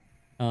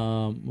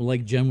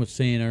 like Jen was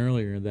saying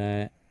earlier,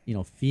 that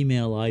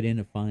female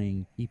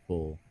identifying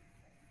people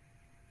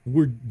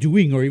were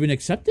doing or even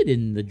accepted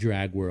in the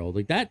drag world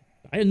like that.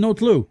 I had no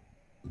clue.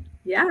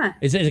 Yeah.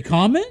 Is it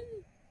common?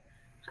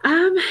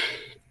 I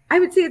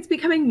would say it's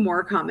becoming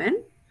more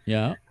common.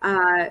 Yeah.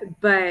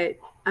 But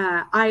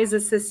I, as a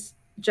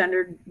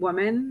cisgendered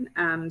woman.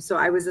 So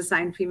I was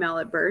assigned female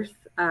at birth.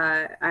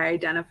 I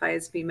identify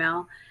as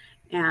female.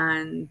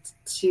 And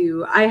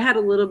I had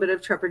a little bit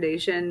of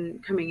trepidation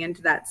coming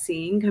into that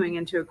scene, coming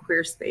into a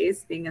queer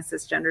space, being a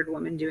cisgendered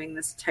woman doing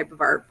this type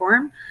of art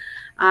form.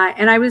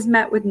 And I was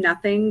met with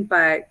nothing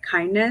but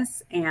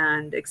kindness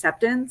and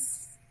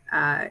acceptance,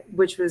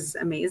 which was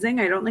amazing.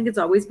 I don't think it's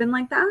always been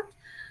like that.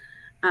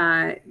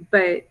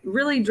 But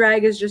really,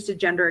 drag is just a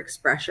gender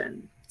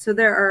expression. So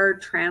there are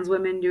trans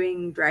women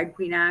doing drag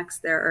queen acts.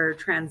 There are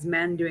trans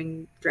men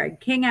doing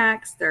drag king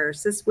acts. There are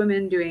cis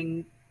women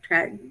doing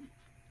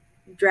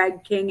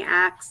drag king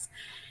acts.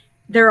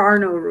 There are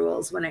no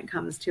rules when it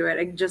comes to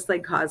it. Just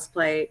like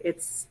cosplay,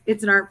 it's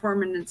an art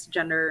form and it's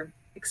gender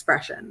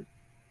expression.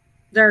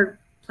 There are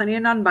plenty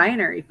of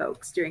non-binary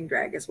folks doing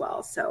drag as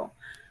well. So,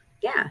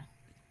 yeah.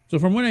 So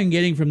from what I'm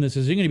getting from this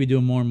is you're going to be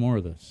doing more and more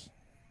of this.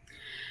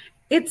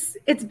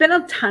 It's been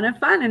a ton of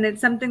fun, and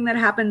it's something that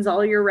happens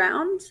all year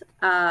round.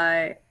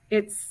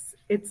 It's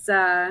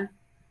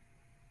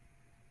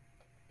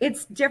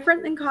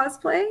different than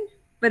cosplay,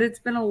 but it's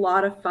been a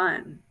lot of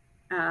fun.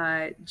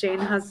 Jane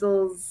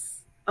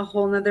Hustle's a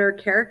whole nother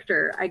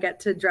character I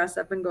get to dress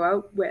up and go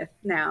out with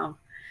now.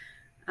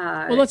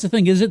 Well, that's the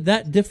thing. Is it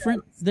that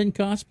different than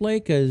cosplay?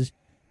 Because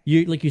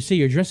you, like you say,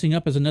 you're dressing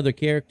up as another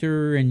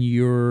character and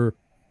you're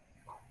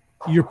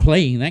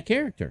playing that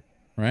character,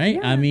 right?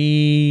 Yeah. I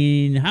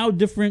mean, how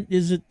different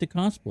is it to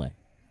cosplay?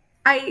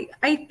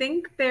 I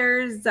think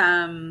there's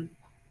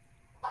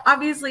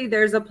obviously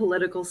there's a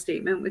political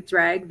statement with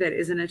drag that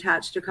isn't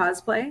attached to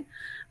cosplay.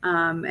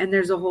 And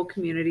there's a whole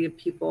community of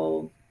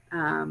people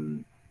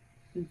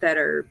that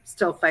are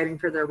still fighting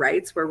for their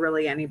rights, where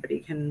really anybody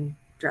can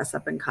dress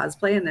up in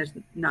cosplay and there's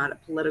not a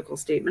political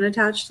statement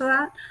attached to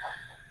that,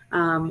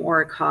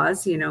 or a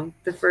cause. You know,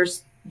 the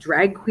first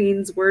drag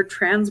queens were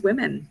trans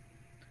women,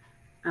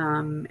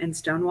 and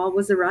Stonewall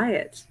was a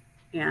riot.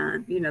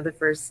 And, you know, the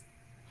first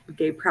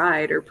gay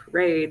pride or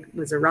parade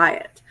was a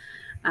riot.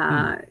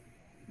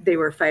 They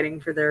were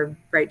fighting for their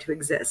right to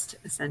exist,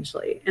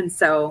 essentially. And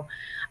so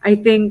I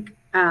think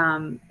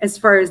as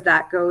far as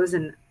that goes,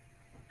 and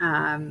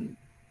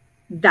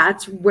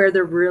that's where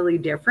they're really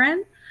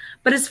different.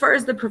 But as far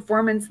as the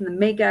performance and the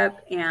makeup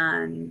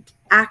and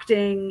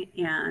acting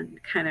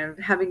and kind of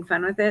having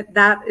fun with it,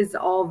 that is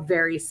all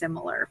very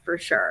similar for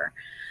sure.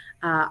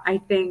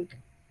 I think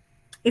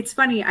it's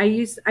funny.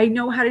 I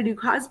know how to do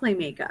cosplay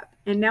makeup,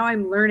 and now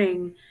I'm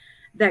learning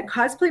that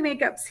cosplay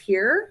makeup's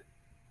here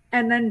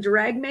and then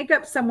drag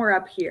makeup somewhere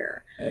up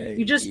here.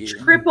 You just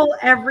triple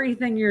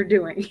everything you're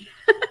doing.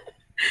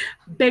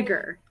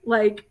 Bigger.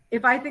 Like,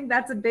 if I think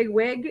that's a big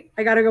wig,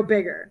 I got to go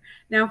bigger.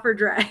 Now for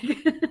drag.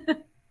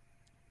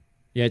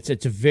 Yeah, it's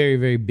a very,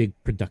 very big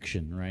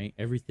production, right?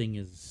 Everything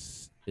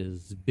is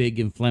big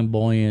and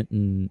flamboyant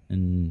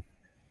and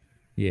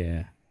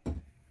yeah.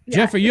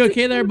 Jeff, are you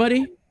okay there,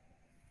 buddy?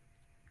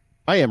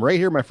 I am right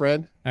here, my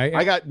friend.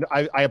 I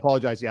I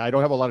apologize. Yeah, I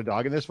don't have a lot of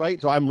dog in this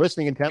fight, so I'm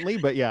listening intently,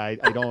 but yeah, I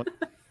don't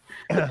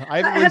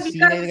I haven't really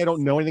seen anything. I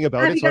don't know anything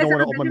about it, so I don't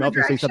want to open my mouth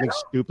and say something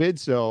stupid.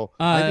 So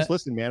I just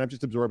listen, man. I'm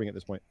just absorbing at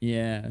this point.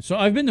 Yeah. So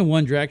I've been to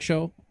one drag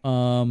show.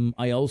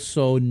 I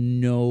also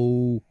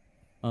know,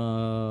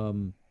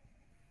 funny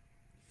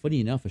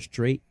enough, a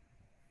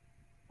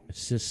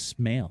cis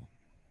male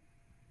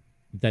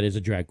that is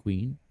a drag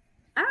queen.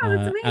 Oh,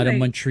 that's amazing. Out of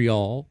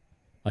Montreal.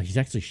 He's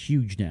actually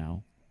huge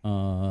now.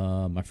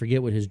 I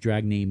forget what his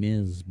drag name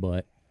is,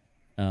 but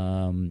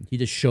he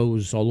just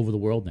shows all over the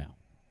world now.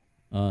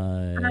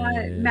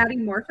 Matty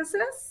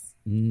Morphosis?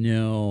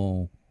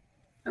 No.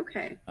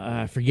 Okay.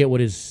 I forget what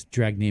his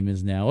drag name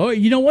is now. Oh,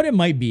 you know what? It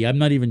might be. I'm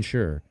not even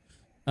sure.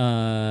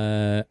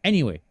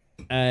 Anyway,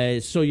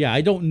 so yeah,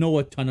 I don't know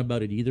a ton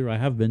about it either. I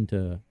have been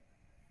to,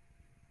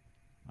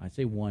 I'd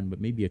say one,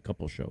 but maybe a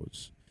couple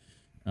shows.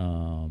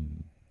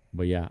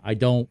 But yeah, I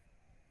don't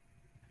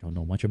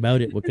know much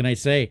about it. What can I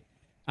say?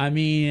 I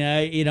mean,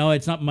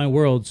 it's not my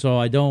world, so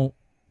I don't.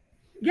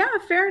 Yeah,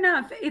 fair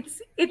enough.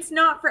 It's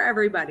not for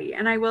everybody,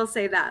 and I will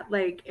say that.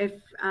 Like, if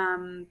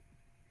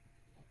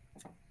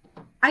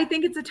I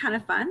think it's a ton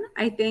of fun.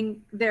 I think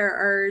there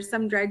are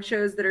some drag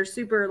shows that are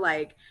super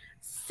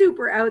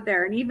out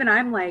there, and even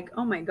I'm like,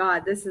 oh my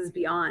god, this is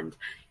beyond,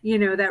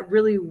 that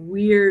really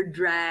weird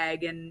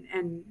drag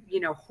and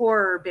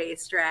horror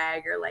based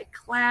drag or like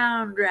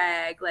clown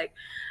drag. Like,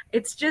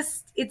 it's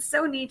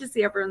so neat to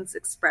see everyone's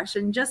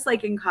expression. Just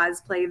like in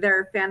cosplay, there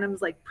are fandoms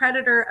like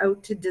Predator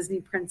out to Disney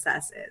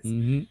princesses.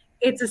 Mm-hmm.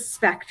 It's a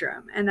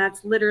spectrum, and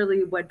that's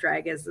literally what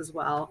drag is as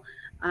well.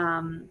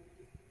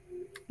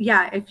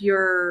 Yeah, if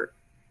you're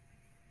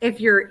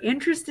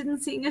interested in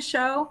seeing a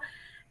show,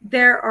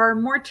 there are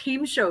more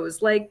tame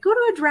shows. Like, go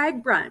to a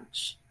drag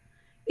brunch.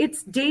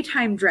 It's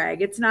daytime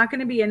drag. It's not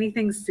going to be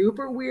anything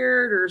super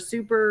weird or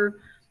super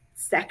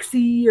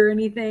sexy or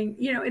anything.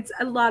 It's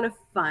a lot of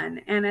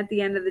fun. And at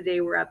the end of the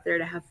day, we're up there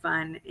to have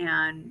fun.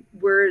 And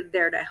we're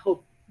there to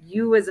help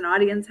you as an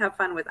audience have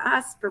fun with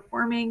us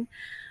performing.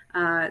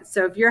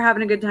 So if you're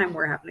having a good time,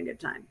 we're having a good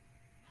time.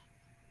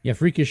 Yeah,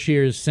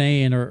 Freakishir is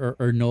saying,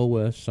 or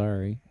Noah,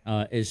 sorry,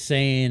 is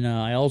saying,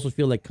 I also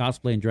feel like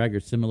cosplay and drag are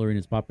similar in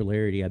its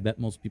popularity. I bet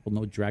most people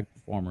know drag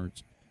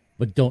performers,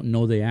 but don't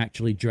know they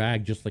actually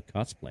drag just like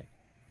cosplay,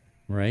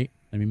 right?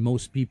 I mean,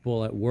 most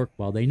people at work,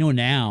 well, they know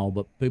now,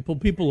 but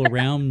people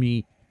around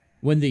me,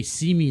 when they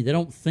see me, they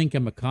don't think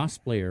I'm a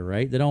cosplayer,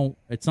 right? They don't.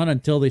 It's not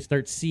until they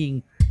start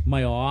seeing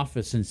my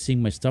office and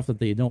seeing my stuff that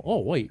they know,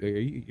 oh, wait,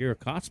 you're a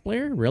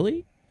cosplayer?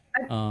 Really?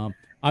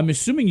 I'm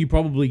assuming you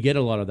probably get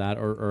a lot of that,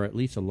 or at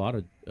least a lot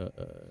of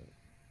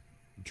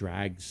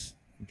drag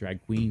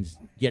queens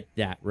get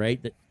that,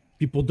 right? That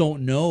people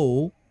don't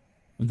know,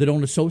 they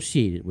don't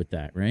associate it with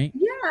that, right?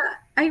 Yeah.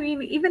 I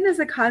mean, even as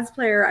a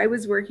cosplayer, I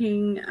was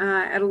working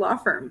at a law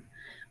firm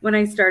when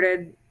I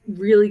started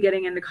really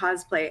getting into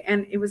cosplay.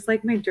 And it was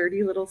like my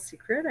dirty little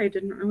secret. I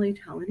didn't really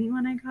tell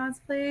anyone I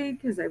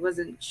cosplayed because I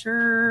wasn't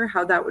sure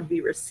how that would be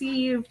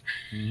received.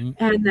 Mm-hmm.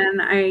 And then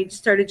I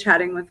started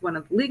chatting with one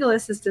of the legal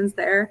assistants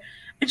there.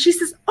 And she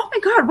says, oh my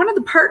God, one of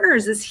the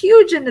partners is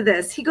huge into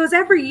this. He goes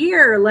every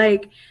year,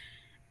 like,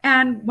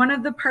 and one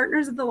of the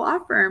partners of the law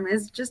firm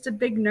is just a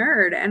big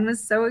nerd and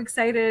was so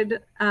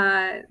excited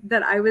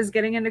that I was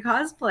getting into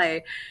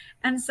cosplay.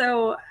 And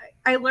so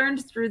I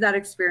learned through that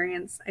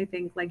experience, I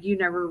think, like, you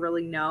never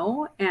really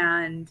know.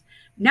 And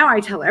now I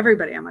tell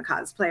everybody I'm a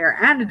cosplayer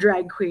and a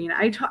drag queen.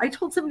 I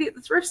told somebody at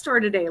the thrift store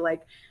today,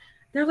 like,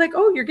 they're like,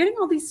 oh, you're getting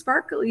all these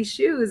sparkly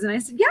shoes. And I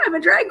said, yeah, I'm a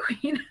drag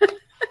queen.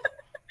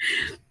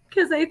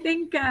 Because I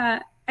think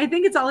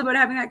it's all about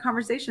having that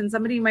conversation.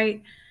 Somebody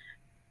might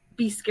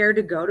be scared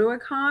to go to a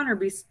con or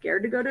be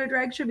scared to go to a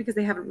drag show because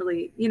they haven't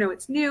really,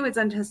 it's new, it's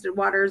untested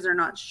waters, they're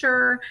not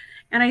sure.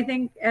 And I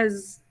think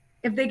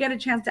if they get a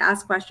chance to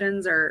ask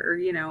questions or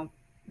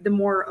the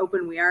more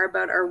open we are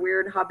about our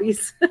weird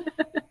hobbies,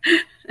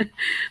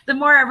 the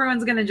more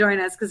everyone's going to join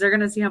us because they're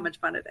going to see how much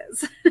fun it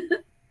is.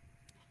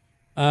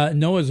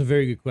 Noah's a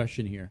very good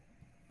question here.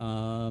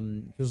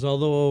 Because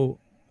although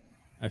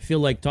I feel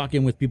like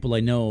talking with people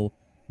I know,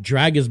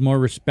 drag is more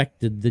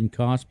respected than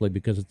cosplay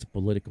because it's a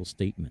political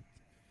statement.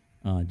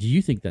 Do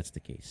you think that's the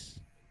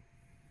case?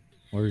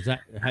 Or is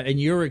that, in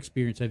your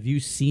experience, have you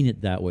seen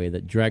it that way,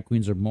 that drag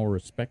queens are more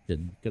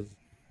respected because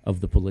of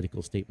the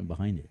political statement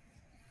behind it?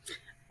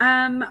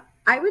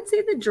 I would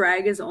say the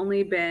drag has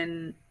only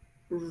been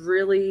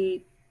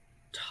really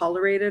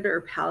tolerated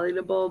or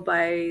palatable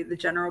by the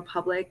general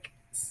public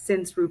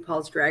since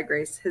RuPaul's Drag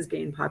Race has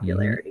gained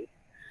popularity.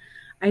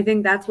 Mm-hmm. I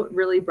think that's what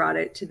really brought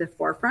it to the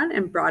forefront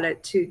and brought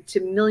it to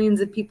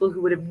millions of people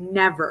who would have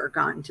never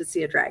gone to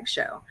see a drag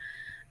show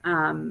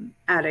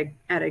at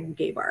a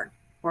gay bar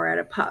or at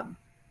a pub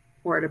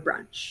or at a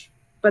brunch,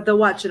 but they'll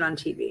watch it on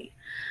TV.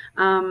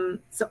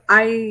 So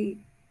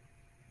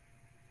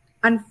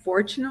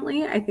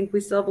unfortunately, I think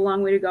we still have a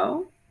long way to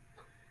go.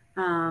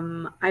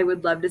 I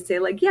would love to say,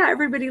 like, yeah,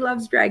 everybody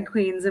loves drag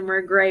queens and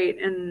we're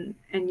great. And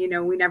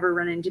we never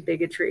run into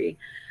bigotry.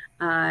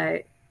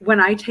 When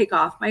I take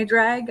off my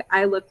drag,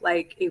 I look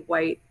like a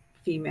white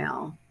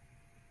female.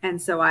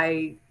 And so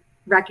I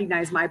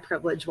recognize my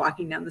privilege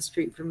walking down the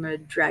street from a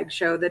drag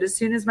show, that as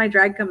soon as my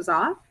drag comes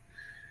off,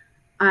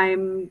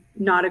 I'm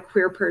not a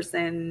queer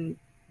person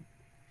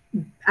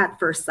at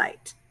first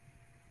sight. Does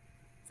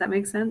that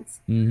make sense?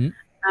 Mm-hmm.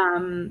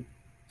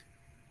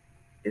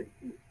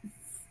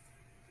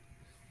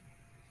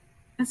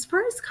 As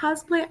far as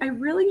cosplay, I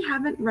really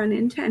haven't run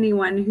into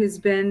anyone who's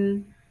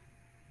been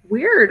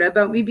weird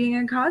about me being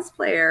a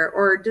cosplayer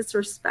or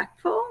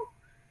disrespectful.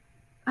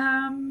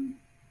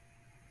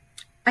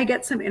 I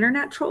get some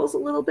internet trolls a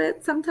little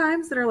bit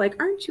sometimes that are like,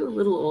 aren't you a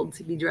little old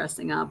to be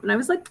dressing up? And I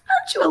was like,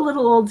 aren't you a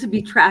little old to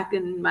be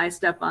tracking my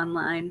stuff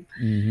online?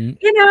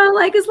 Mm-hmm.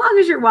 Like, as long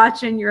as you're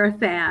watching, you're a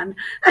fan.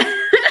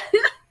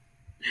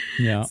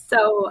 Yeah.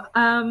 So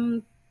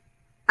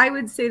I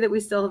would say that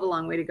we still have a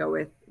long way to go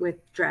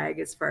with drag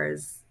as far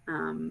as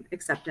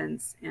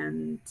acceptance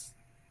and,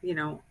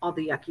 all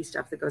the yucky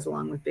stuff that goes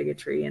along with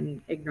bigotry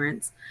and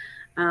ignorance.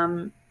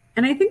 And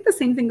I think the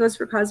same thing goes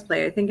for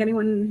cosplay. I think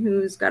anyone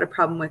who's got a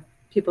problem with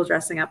people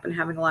dressing up and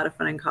having a lot of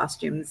fun in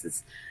costumes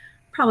is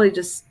probably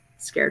just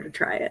scared to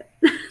try it.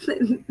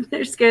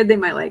 They're scared they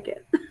might like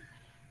it.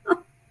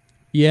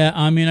 Yeah,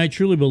 I mean, I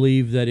truly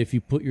believe that if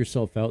you put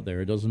yourself out there,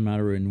 it doesn't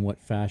matter in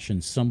what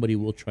fashion, somebody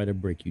will try to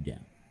break you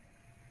down.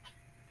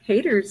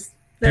 Haters.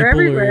 They're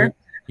everywhere.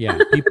 Yeah,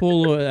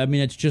 people, I mean,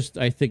 it's just,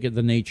 I think,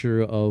 the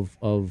nature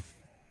of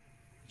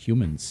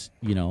humans,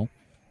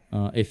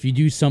 if you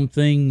do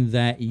something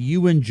that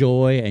you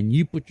enjoy and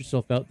you put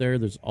yourself out there,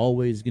 there's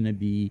always going to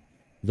be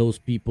those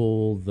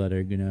people that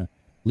are going to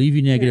leave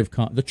you negative.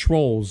 Yeah. The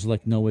trolls,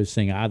 like Noah's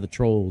saying, the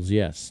trolls,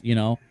 yes,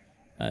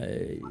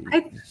 I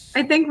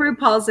think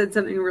RuPaul said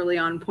something really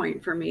on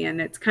point for me,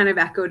 and it's kind of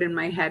echoed in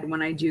my head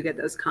when I do get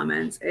those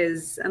comments,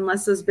 is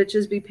unless those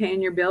bitches be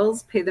paying your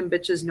bills, pay them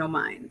bitches no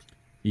mind.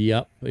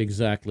 Yep,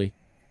 exactly.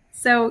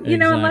 So,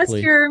 unless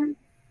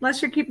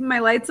you're keeping my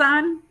lights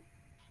on,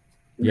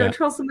 go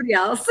troll somebody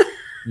else.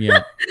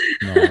 Yeah.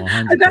 No,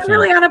 100%. I've gotten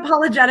really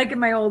unapologetic in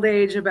my old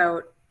age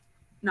about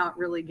not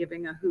really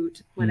giving a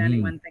hoot when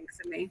anyone thinks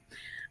of me.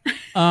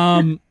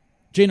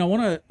 Jane, I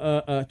want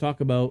to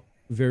talk about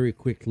very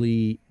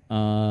quickly. I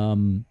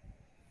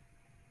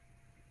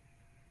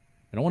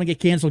don't want to get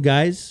canceled,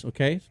 guys.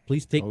 Okay, so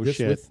please take this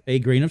with a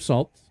grain of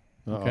salt.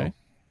 Okay,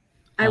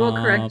 I will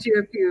correct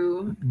you if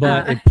you.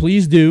 But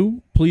please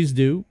do.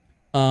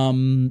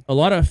 A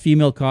lot of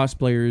female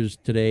cosplayers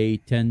today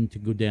tend to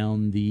go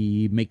down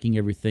the making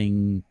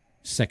everything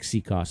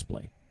sexy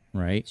cosplay,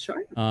 right?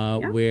 Sure.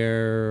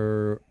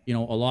 Where a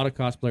lot of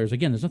cosplayers,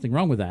 again, there's nothing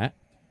wrong with that,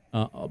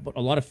 but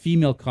a lot of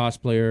female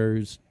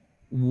cosplayers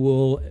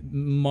will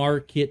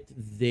market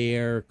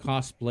their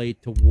cosplay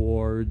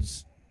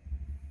towards.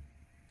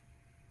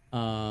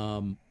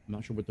 I'm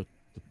not sure what the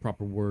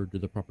proper word or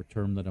the proper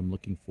term that I'm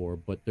looking for,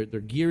 but they're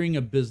gearing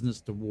a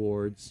business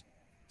towards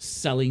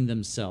selling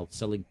themselves,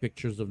 selling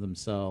pictures of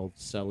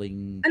themselves,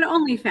 selling an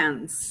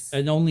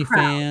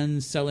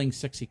OnlyFans, selling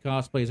sexy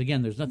cosplays.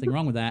 Again, there's nothing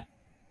wrong with that.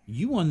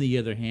 You, on the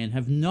other hand,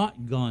 have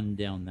not gone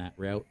down that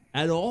route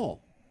at all.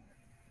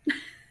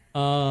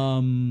 How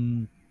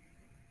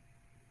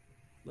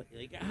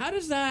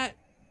does that?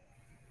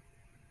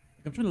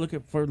 I'm trying to look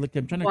at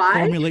I'm trying to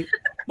formulate.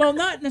 Well,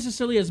 not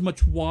necessarily as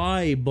much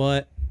why,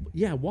 but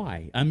yeah,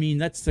 why? I mean,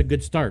 that's a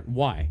good start.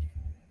 Why?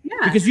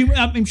 Yeah. Because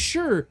I'm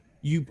sure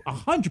you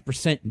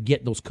 100%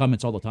 get those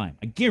comments all the time.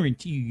 I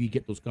guarantee you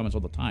get those comments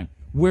all the time.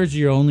 Where's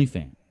your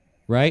OnlyFans?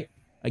 Right?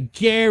 I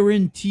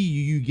guarantee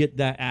you get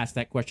asked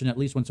that question at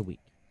least once a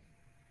week.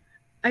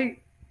 I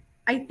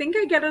think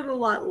I get it a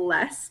lot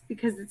less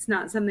because it's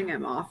not something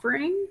I'm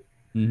offering.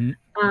 Mm-hmm.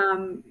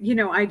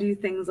 I do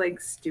things like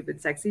stupid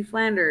sexy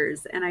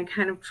Flanders, and I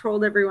kind of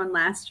trolled everyone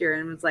last year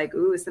and was like,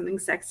 ooh, something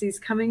sexy's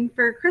coming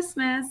for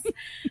Christmas,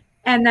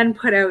 and then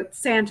put out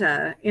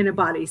Santa in a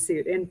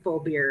bodysuit in full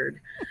beard.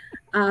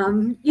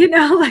 I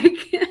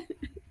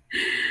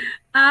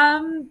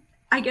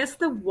guess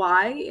the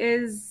why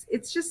is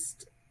it's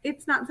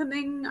not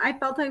something I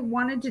felt I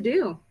wanted to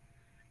do.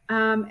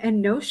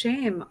 And no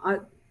shame.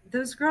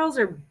 Those girls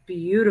are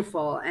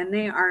beautiful and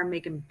they are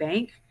making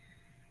bank.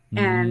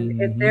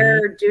 And if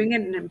they're doing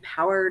it and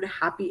empowered,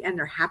 happy, and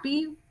they're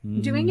happy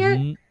doing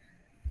it,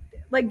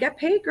 like, get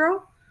paid,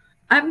 girl.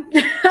 I'm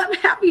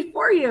happy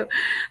for you.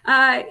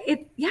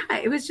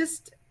 It was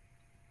just,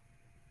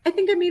 I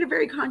think I made a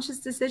very conscious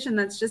decision.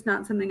 That's just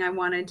not something I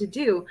wanted to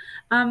do.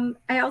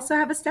 I also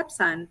have a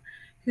stepson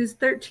who's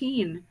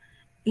 13,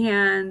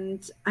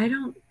 and I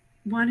don't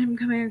want him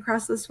coming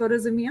across those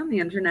photos of me on the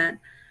internet.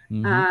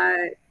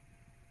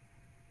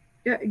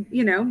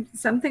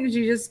 Some things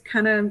you just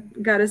kind of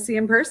got to see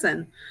in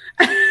person.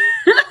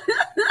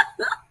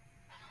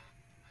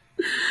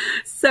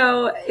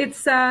 So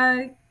it's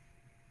no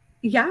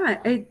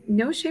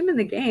shame in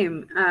the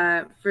game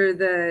for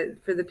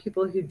the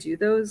people who do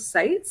those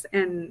sites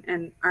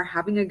and are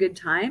having a good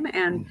time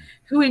and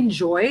who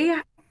enjoy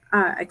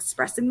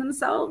expressing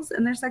themselves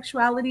and their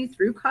sexuality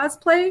through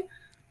cosplay.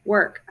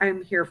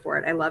 I'm here for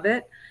it. I love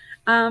it.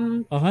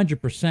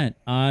 100%.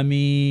 I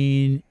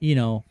mean,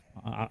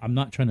 I'm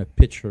not trying to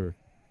pitch her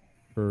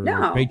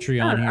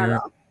Patreon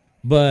here,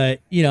 but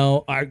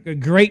our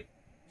great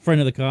friend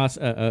of the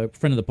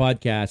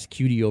podcast,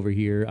 Cutie over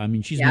here. I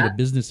mean, she's made a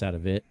business out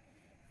of it,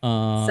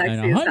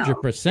 and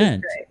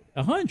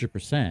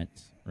 100%,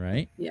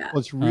 right? Yeah. Well,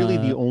 it's really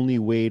the only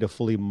way to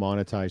fully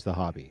monetize the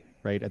hobby,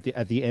 right?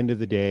 At the end of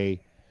the day,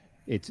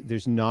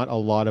 there's not a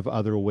lot of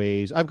other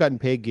ways. I've gotten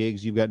paid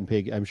gigs. You've gotten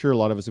paid. I'm sure a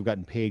lot of us have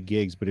gotten paid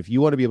gigs. But if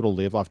you want to be able to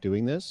live off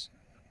doing this,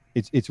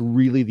 it's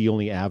really the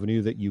only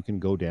avenue that you can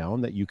go down,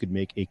 that you could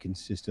make a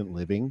consistent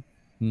living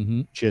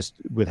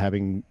just with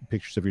having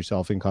pictures of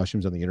yourself in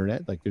costumes on the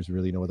internet. Like, there's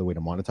really no other way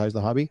to monetize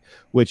the hobby,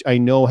 which I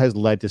know has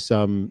led to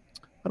some,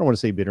 I don't want to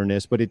say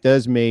bitterness, but it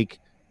does make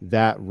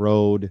that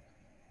road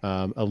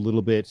a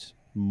little bit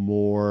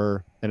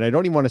more, and I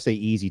don't even want to say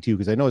easy too,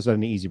 because I know it's not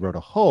an easy road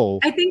to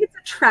hoe. I think it's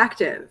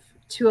attractive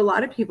to a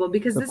lot of people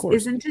because this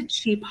isn't a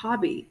cheap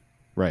hobby.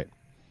 Right.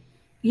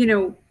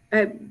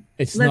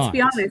 Let's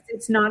be honest,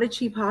 it's not a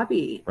cheap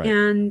hobby. Right.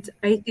 And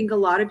I think a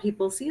lot of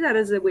people see that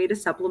as a way to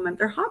supplement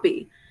their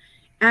hobby.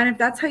 And if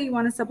that's how you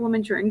want to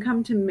supplement your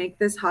income to make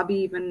this hobby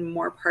even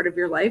more part of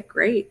your life,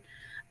 great.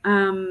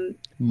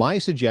 My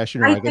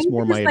suggestion, or I guess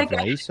more my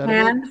advice, a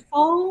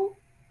handful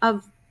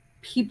of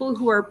people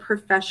who are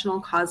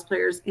professional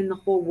cosplayers in the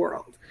whole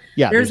world.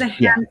 Yeah, there's a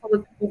handful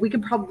of people we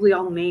could probably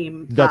all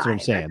name. That's what I'm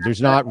saying.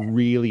 There's not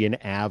really an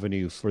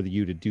avenue for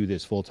you to do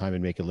this full time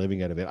and make a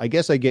living out of it. I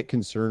guess I get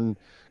concerned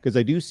because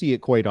I do see it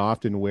quite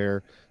often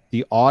where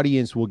the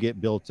audience will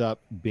get built up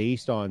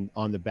based on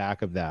the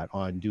back of that,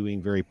 on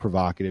doing very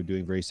provocative,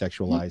 doing very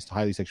sexualized,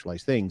 highly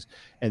sexualized things.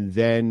 And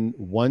then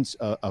once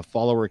a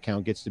follower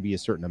count gets to be a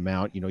certain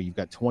amount, you've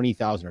got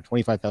 20,000 or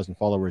 25,000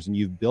 followers, and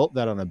you've built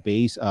that on a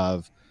base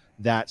of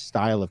that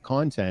style of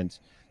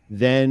content,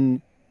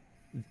 then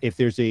if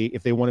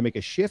they want to make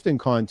a shift in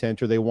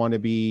content, or they want to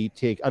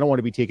I don't want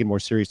to be taken more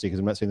seriously, because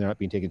I'm not saying they're not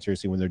being taken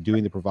seriously when they're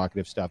doing the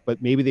provocative stuff, but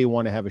maybe they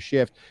want to have a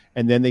shift,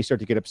 and then they start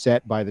to get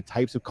upset by the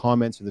types of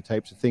comments or the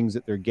types of things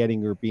that they're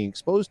getting or being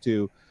exposed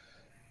to.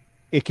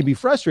 it can be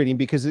frustrating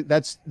because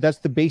that's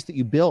the base that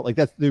you built. Like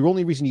that's the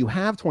only reason you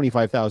have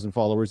 25,000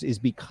 followers is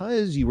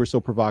because you were so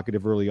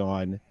provocative early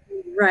on.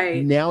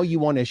 Right. Now you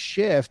want to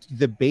shift.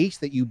 The base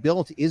that you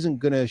built isn't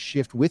going to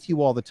shift with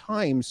you all the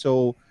time.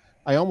 So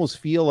I almost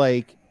feel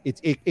like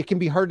it can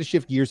be hard to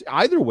shift gears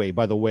either way,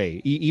 by the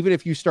way. Even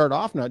if you start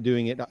off not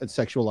doing it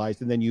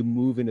sexualized and then you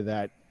move into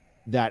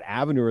that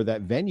avenue or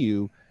that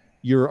venue,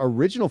 your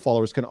original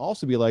followers can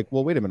also be like,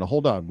 well, wait a minute,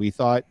 hold on. We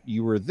thought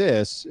you were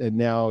this and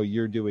now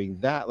you're doing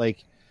that.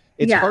 Like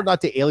it's hard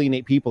not to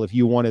alienate people if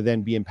you want to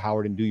then be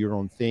empowered and do your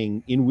own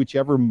thing in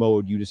whichever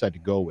mode you decide to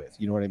go with.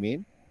 You know what I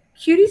mean?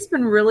 Cutie's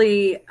been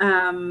really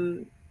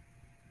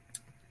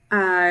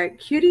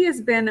Cutie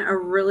has been a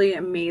really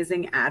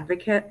amazing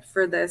advocate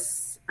for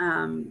this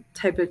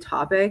type of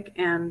topic,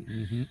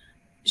 and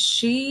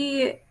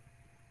she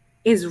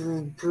is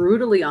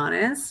brutally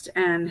honest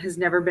and has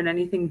never been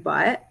anything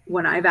but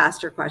when I've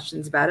asked her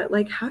questions about it,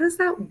 like, how does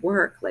that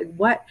work? Like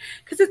what?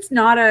 Because it's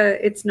not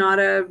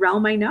a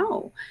realm I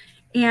know.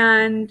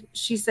 And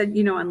she said,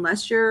 you know,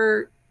 unless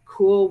you're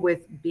cool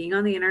with being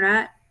on the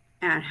internet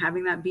and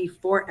having that be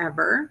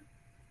forever,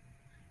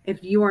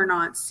 if you are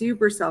not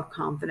super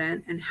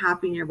self-confident and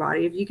happy in your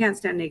body, if you can't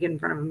stand naked in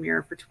front of a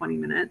mirror for 20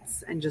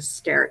 minutes and just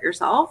stare at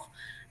yourself,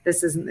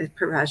 this isn't the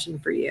profession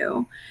for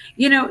you.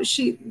 You know,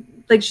 she's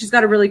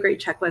got a really great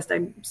checklist.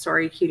 I'm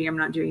sorry, Cutie, I'm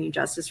not doing you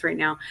justice right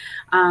now,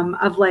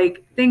 of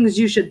like things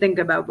you should think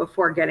about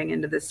before getting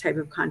into this type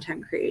of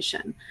content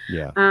creation.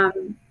 Yeah.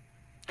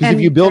 Because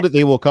if you build it,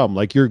 they will come.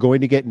 Like you're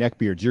going to get neck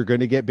beards, you're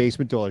going to get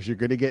basement dwellers, you're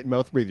going to get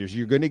mouth breathers,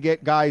 you're going to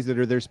get guys that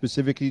are there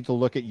specifically to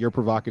look at your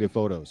provocative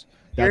photos.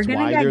 That's you're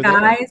going to get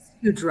guys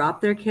who drop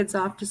their kids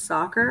off to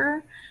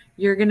soccer.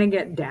 You're going to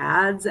get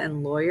dads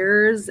and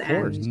lawyers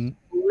and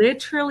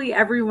literally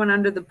everyone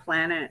under the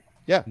planet.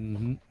 Yeah.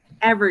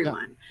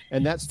 Everyone. Yeah.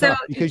 And that's tough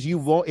because you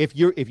won't, if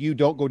you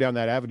don't go down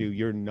that avenue,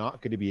 you're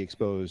not going to be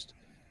exposed.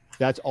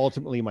 That's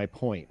ultimately my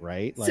point,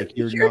 right? Like so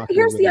you're not.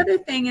 Here's the other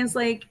thing is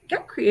like,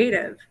 get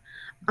creative.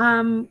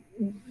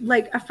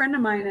 Like a friend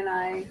of mine and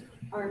I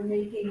are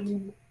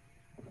making,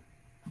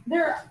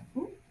 there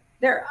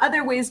are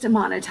other ways to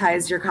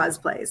monetize your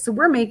cosplay. So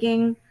we're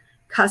making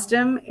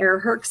custom air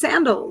hook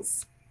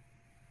sandals.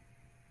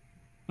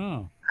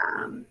 Oh.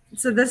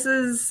 So this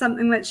is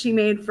something that she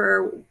made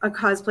for a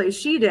cosplay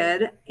she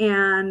did,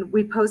 and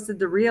we posted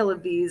the reel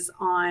of these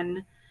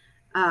on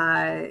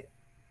Instagram,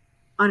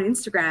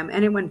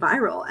 and it went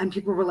viral. And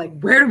people were like,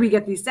 "Where do we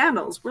get these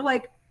sandals?" We're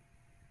like,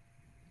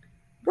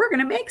 "We're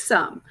gonna make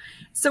some."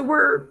 So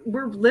we're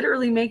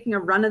literally making a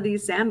run of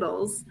these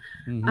sandals.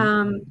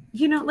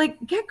 You know, like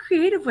get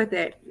creative with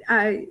it.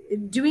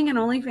 Doing an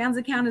OnlyFans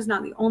account is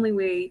not the only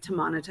way to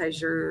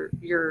monetize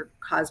your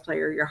cosplay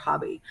or your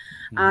hobby.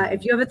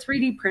 If you have a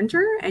 3D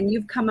printer and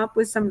you've come up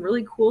with some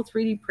really cool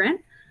 3D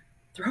print,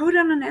 throw it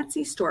on an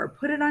Etsy store,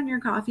 put it on your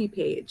coffee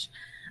page.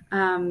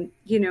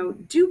 You know,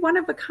 do one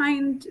of a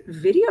kind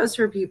videos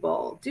for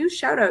people, do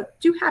shout out,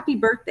 do happy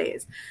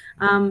birthdays.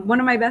 One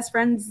of my best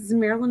friends is a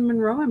Marilyn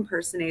Monroe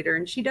impersonator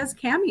and she does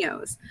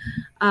cameos.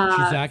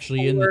 She's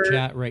actually in the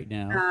chat right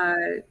now.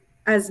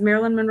 As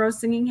Marilyn Monroe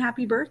singing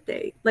happy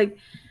birthday. Like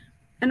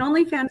an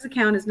OnlyFans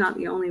account is not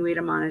the only way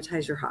to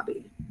monetize your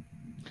hobby.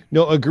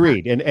 No,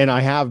 agreed. And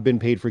I have been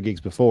paid for gigs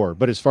before,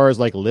 but as far as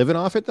like living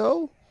off it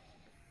though,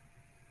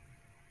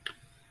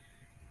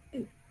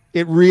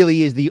 it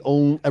really is the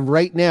only,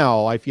 right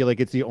now, I feel like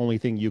it's the only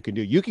thing you can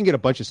do. You can get a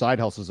bunch of side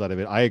hustles out of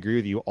it. I agree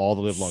with you all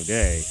the live long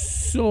day.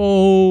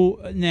 So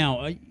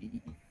now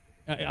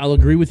I'll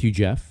agree with you,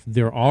 Jeff.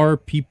 There are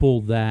people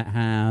that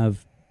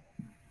have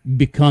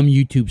become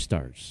YouTube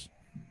stars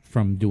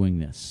from doing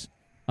this.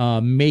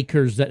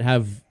 Makers that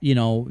have, you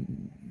know,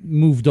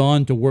 moved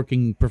on to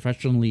working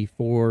professionally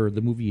for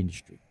the movie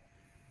industry.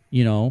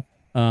 You know,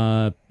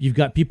 you've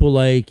got people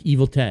like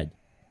Evil Ted,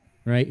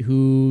 right,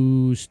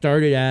 who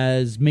started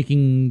as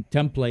making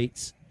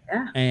templates,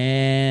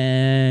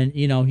 and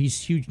you know he's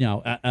huge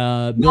now.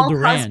 Bill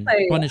Duran,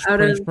 Punish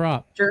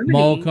Prop,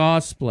 Mall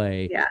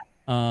Cosplay.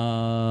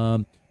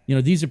 You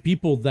know, these are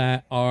people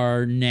that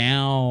are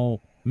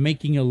now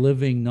making a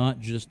living not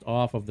just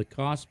off of the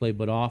cosplay,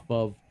 but off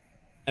of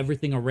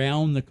everything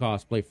around the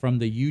cosplay, from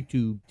the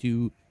YouTube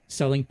to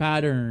selling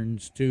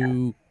patterns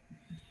to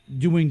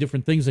doing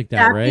different things like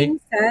that, right? Being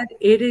said,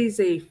 it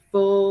is a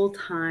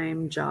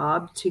full-time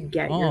job to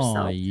get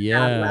yourself to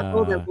that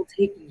level that will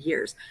take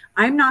years.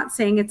 I'm not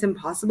saying it's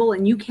impossible,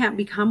 and you can't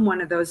become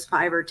one of those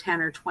 5 or 10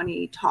 or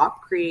 20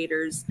 top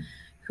creators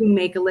who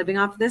make a living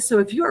off of this. So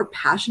if you are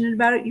passionate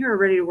about it, you're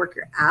ready to work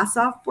your ass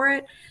off for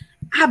it,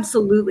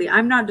 absolutely.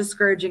 I'm not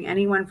discouraging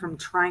anyone from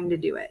trying to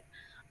do it.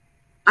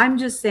 I'm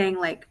just saying,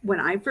 like, when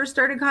I first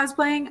started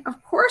cosplaying,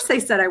 of course I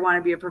said I want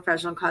to be a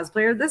professional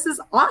cosplayer. This is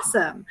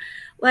awesome.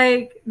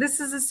 Like, this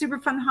is a super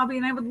fun hobby,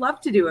 and I would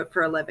love to do it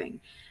for a living.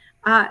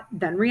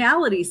 Then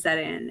reality set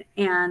in,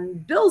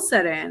 and bills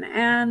set in,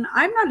 and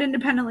I'm not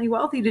independently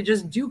wealthy to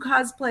just do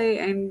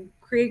cosplay and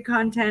create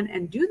content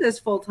and do this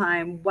full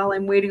time while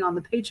I'm waiting on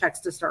the paychecks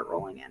to start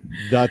rolling in.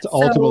 That's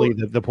ultimately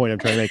the point I'm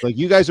trying to make. Like,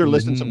 you guys are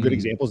listing some good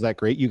examples. That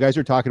great. You guys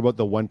are talking about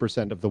the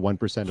 1% of the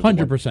 1% of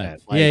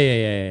 100%. Like,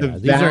 yeah. The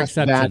These are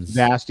exceptions.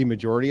 vast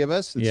majority of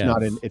us. That's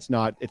not that's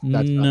not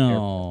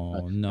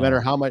no. No matter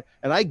how much.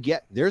 And I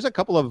get, there's a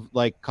couple of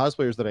like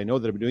cosplayers that I know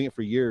that have been doing it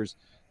for years.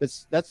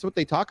 That's what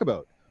they talk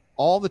about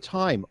all the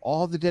time,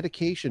 all the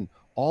dedication,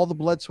 all the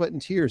blood, sweat,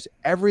 and tears,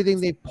 everything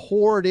they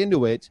poured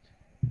into it.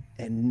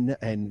 And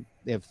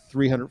they have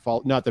 300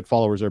 not that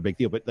followers are a big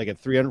deal, but like at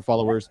 300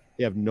 followers,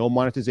 they have no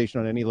monetization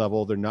on any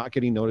level. They're not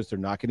getting noticed. They're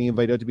not getting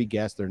invited to be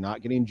guests. They're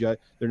not getting judged.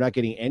 They're not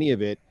getting any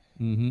of it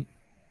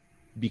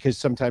because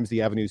sometimes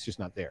the avenue is just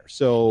not there.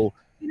 So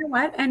you know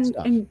what?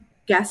 And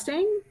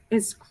guesting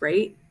is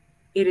great.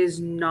 It is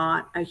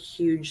not a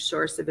huge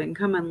source of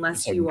income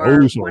unless you are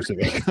unless you're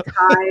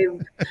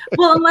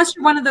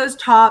one of those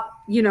top,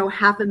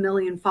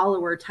 500,000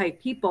 follower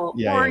type people,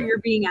 or you're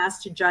being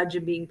asked to judge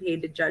and being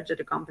paid to judge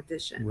at a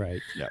competition. Right.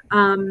 Yeah.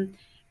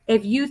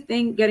 If you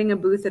think getting a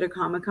booth at a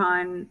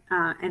Comic-Con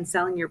and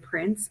selling your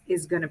prints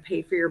is going to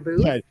pay for your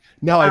booth,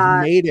 no,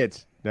 I've made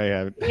it. No, you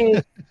haven't.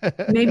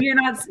 maybe you're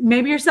not.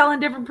 Maybe you're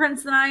selling different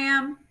prints than I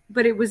am,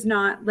 but it was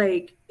not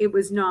a.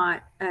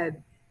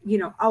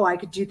 I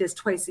could do this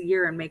twice a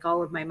year and make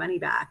all of my money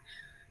back.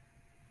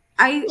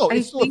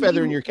 It's still a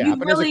feather in your cap. And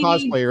really,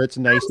 as a cosplayer, it's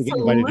nice to get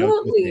invited out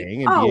to the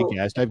thing and be a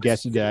guest. I've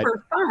guested at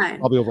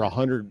probably over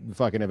 100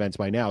 fucking events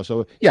by now.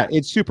 So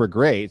it's super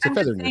great. It's a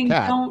feather in your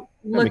cap. Don't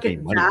look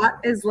at that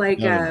as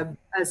like a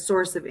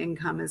source of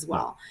income as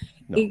well.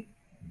 No.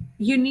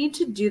 You need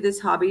to do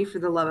this hobby for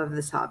the love of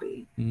this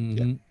hobby.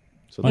 Mm-hmm.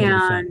 So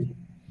and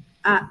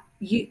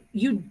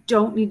you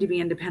don't need to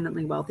be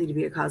independently wealthy to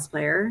be a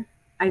cosplayer.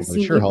 I've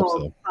seen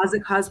people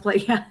closet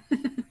cosplay. Yeah.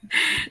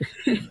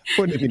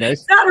 Wouldn't it be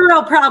nice? It's not a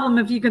real problem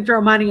if you can throw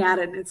money at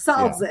it and it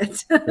solves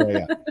it.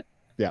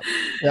 Yeah.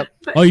 Yep.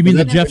 Oh, you mean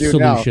the Jeff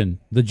solution?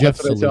 The Jeff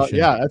solution.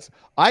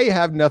 I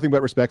have nothing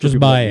but respect for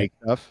people that make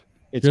stuff.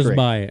 It's just great.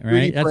 Buy it,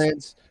 right? 3D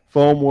prints,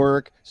 foam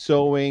work,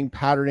 sewing,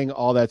 patterning,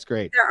 all that's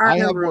great. I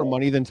have more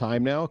money than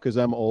time now because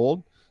I'm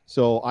old.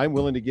 So I'm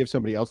willing to give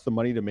somebody else the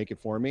money to make it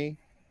for me.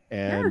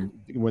 And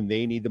when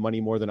they need the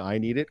money more than I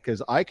need it, because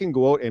I can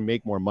go out and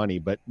make more money,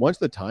 but once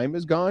the time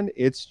is gone,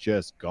 it's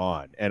just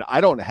gone. And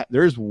I don't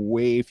there's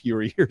way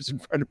fewer years in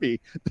front of me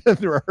than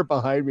there are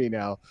behind me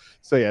now.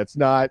 So it's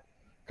not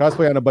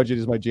cosplay on a budget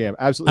is my jam.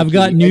 Absolutely. I've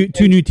got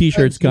two new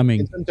t-shirts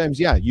coming. Sometimes,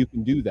 you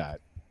can do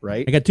that,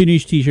 right? I got 2 new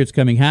t-shirts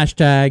coming.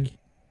 Hashtag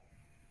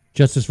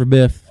Justice for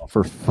Biff. Oh,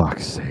 for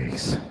fuck's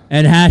sakes.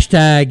 And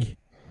hashtag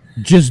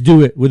just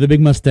do it with a big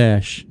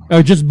mustache.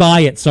 Or just buy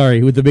it,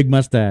 with the big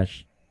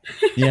mustache.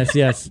 Yes.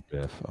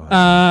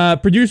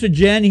 Producer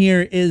Jen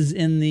here is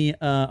in the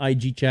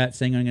IG chat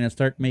saying, I'm going to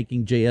start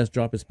making JS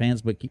drop his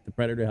pants, but keep the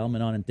Predator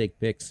helmet on and take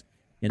pics.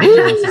 And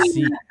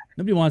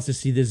nobody wants to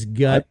see this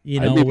gut,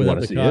 without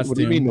the costume. What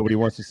do you mean nobody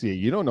wants to see it?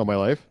 You don't know my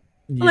life.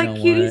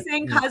 Cutie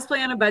saying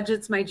cosplay on a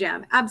budget's my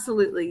jam.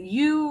 Absolutely.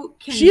 You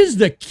can. She is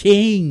the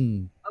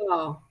king.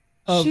 Or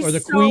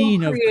the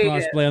queen of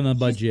cosplay on the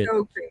budget. She's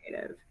so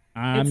creative.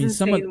 I mean,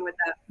 insane what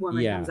that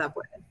woman comes up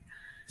with.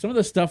 Some of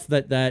the stuff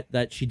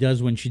that she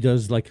does when she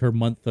does like her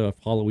month of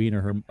Halloween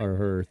or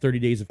her 30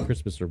 days of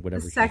Christmas or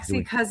whatever. The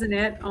sexy cousin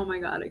it. Oh my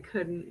god, I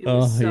couldn't. It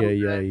was so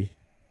good.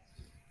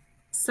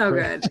 So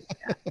good.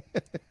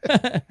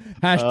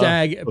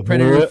 Hashtag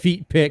Predator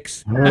feet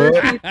pics.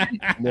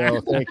 No,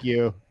 thank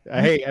you.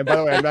 Hey, and by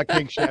the way, I'm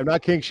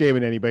not kink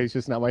shaming anybody. It's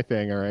just not my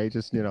thing. All right,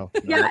 just Can we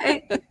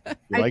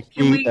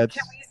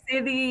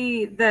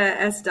say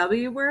the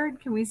SW word?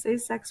 Can we say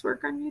sex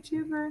work on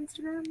YouTube or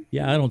Instagram?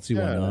 Yeah, I don't see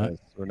why not.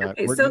 We're not.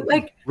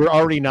 Okay, we're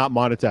already not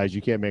monetized.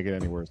 You can't make it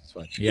any worse. It's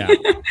fine. Yeah,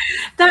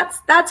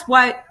 that's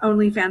what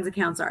OnlyFans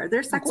accounts are.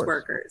 They're sex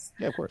workers.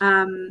 Yeah, of course.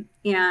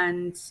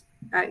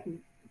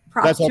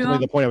 That's ultimately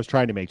the point I was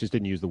trying to make. Just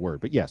didn't use the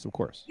word, but yes, of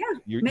course.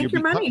 Yeah, make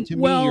your money. To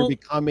me, you're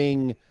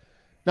becoming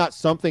not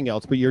something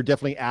else, but you're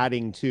definitely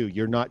adding to.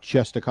 You're not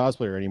just a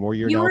cosplayer anymore.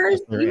 You're now a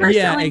cosplayer.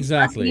 Selling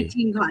exactly. Plus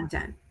 18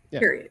 content.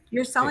 Period.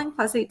 You're selling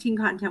plus 18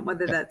 content,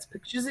 whether that's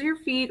pictures of your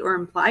feet or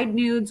implied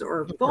nudes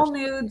or full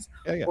nudes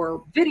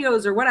or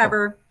videos or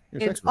whatever.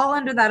 It's all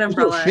under that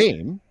umbrella. There's no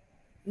shame.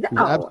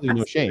 No, absolutely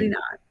no shame.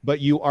 Not. But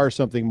you are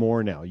something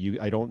more now.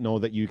 I don't know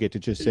that you get to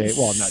just say,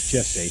 well, not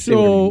just say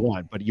whatever you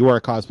want, but you are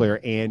a cosplayer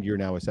and you're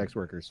now a sex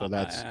worker. So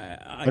that's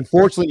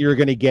unfortunately you're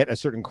going to get a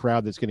certain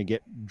crowd that's going to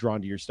get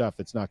drawn to your stuff.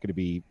 That's not going to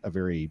be a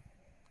very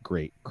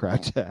great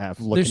crowd to have.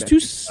 There's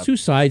two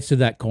sides to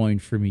that coin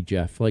for me,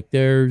 Jeff. Like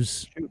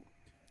there's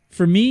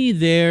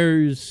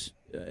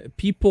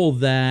people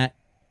that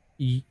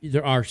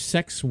there are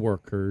sex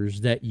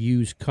workers that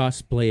use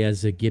cosplay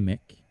as a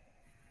gimmick.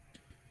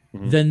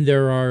 Mm-hmm. Then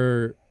there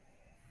are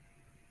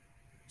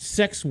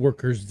sex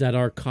workers that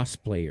are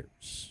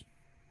cosplayers.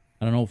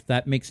 I don't know if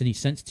that makes any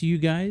sense to you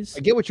guys. I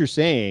get what you're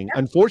saying.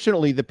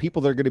 Unfortunately, the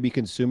people that are going to be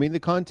consuming the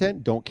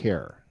content don't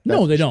care.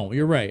 No, they don't.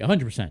 You're right.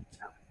 100%.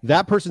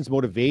 that person's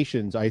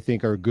motivations, I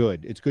think, are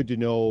good. It's good to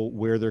know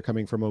where they're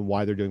coming from and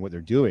why they're doing what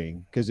they're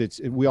doing, because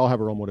we all have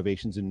our own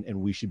motivations, and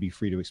we should be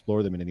free to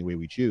explore them in any way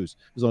we choose,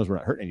 as long as we're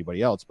not hurting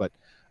anybody else. But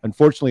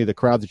unfortunately, the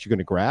crowd that you're going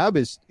to grab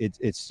it's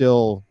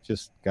still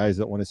just guys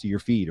that want to see your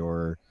feet,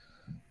 or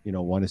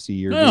want to see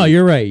your. No,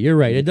 you're right. You're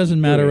right. It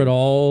doesn't matter at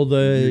all.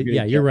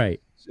 You're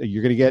right.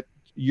 You're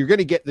going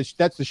to get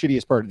that's the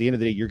shittiest part. At the end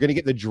of the day, you're going to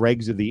get the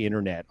dregs of the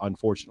internet.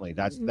 Unfortunately,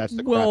 that's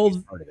the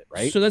crappiest part of it,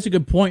 right? So that's a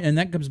good point, and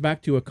that comes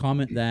back to a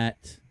comment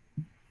that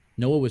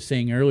Noah was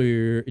saying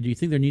earlier. Do you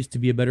think there needs to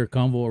be a better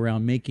convo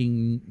around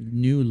making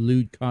new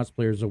lewd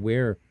cosplayers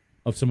aware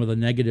of some of the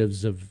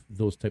negatives of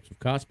those types of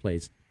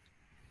cosplays?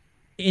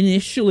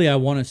 Initially, I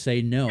want to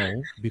say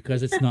no,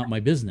 because it's not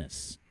my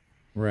business,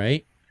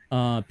 right?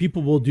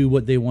 People will do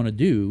what they want to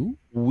do.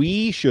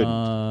 We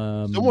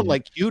shouldn't. Someone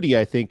like Cutie,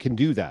 I think, can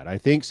do that. I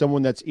think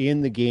someone that's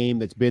in the game,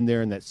 that's been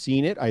there and that's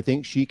seen it, I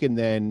think she can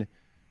then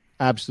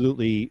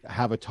absolutely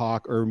have a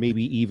talk, or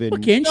maybe even.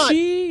 Well, can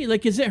she?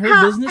 Like, is it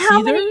her business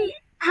either?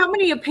 How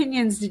many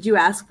opinions did you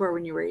ask for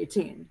when you were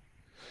 18?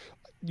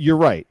 You're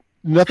right.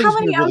 Nothing's How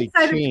many really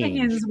outside changed.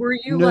 opinions were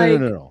you I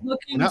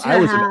looking to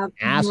have? was an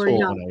asshole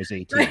when I was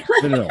 18.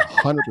 No,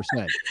 100%.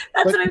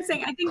 That's what I'm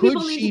saying. I think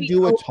people need to be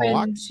do a open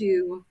talk?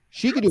 to.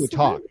 She could do a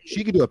talk.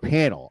 She could do a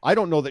panel. I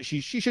don't know that she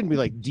shouldn't be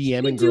like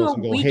DMing girls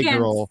and go, "Hey,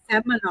 girl."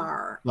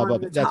 Seminar. Blah, blah,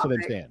 on the that's topic.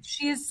 what I'm saying.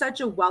 She is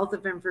such a wealth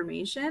of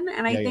information,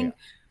 and I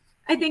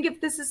think if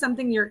this is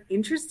something you're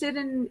interested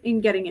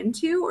in getting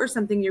into, or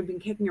something you've been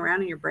kicking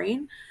around in your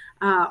brain,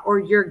 or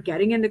you're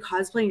getting into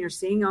cosplay and you're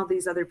seeing all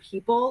these other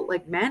people,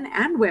 like men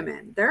and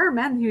women. There are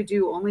men who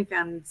do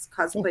OnlyFans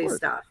cosplay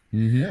stuff,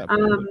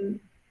 and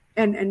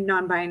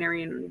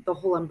non-binary and the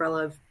whole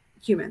umbrella of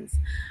humans.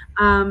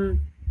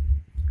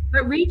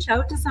 But reach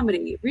out to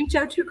somebody. Reach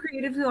out to a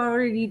creative who's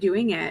already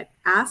doing it.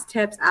 Ask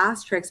tips,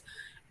 ask tricks.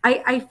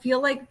 I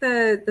feel like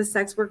the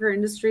sex worker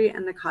industry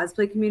and the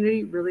cosplay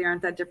community really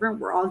aren't that different.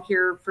 We're all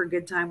here for a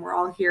good time. We're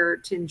all here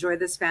to enjoy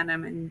this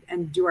fandom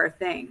and do our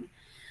thing.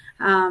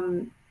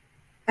 And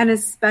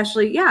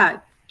especially,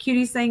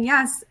 Cutie's saying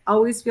yes,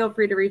 always feel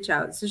free to reach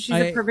out. So she's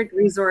a perfect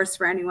resource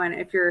for anyone.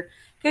 If you're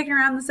kicking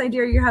around this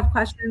idea, you have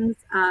questions,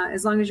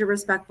 as long as you're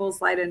respectful,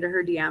 slide into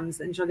her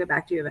DMs and she'll get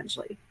back to you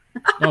eventually.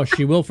 Oh,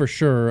 she will for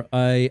sure.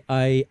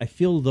 I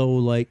feel though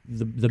like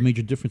the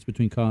major difference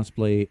between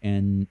cosplay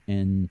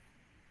and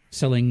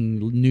selling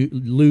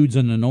lewds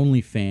on an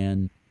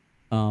OnlyFan,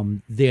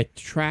 they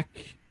attract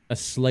a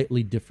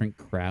slightly different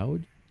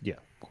crowd. Yeah,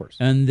 of course.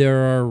 And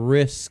there are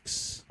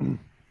risks,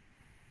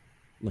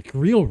 like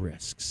real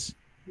risks.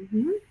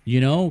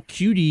 Mm-hmm.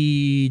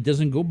 Cutie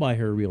doesn't go by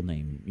her real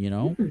name.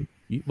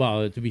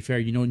 Well, to be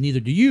fair,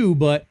 neither do you,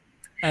 but.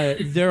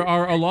 There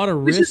are a lot of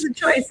risks. Which is a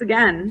choice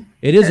again.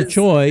 It is a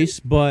choice,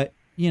 but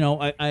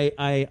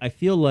I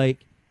feel like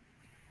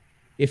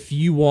if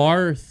you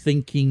are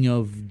thinking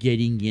of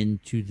getting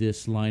into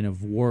this line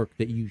of work,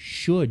 that you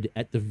should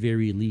at the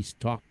very least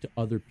talk to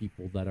other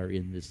people that are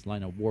in this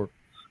line of work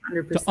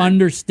 100%. To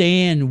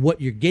understand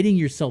what you're getting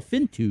yourself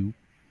into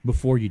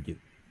before you do.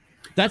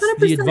 That's 100%.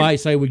 The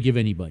advice I would give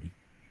anybody.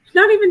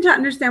 Not even to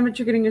understand what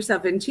you're getting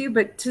yourself into,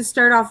 but to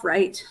start off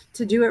right,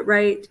 to do it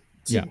right.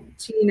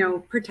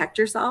 To protect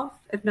yourself,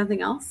 if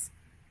nothing else,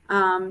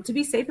 to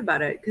be safe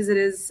about it, because it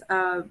is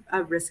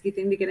a risky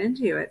thing to get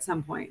into at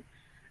some point.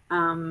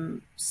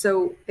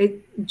 So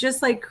it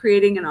just like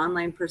creating an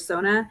online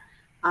persona,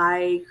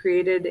 I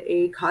created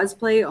a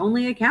cosplay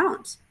only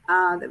account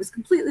that was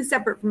completely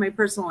separate from my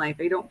personal life.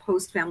 I don't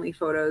post family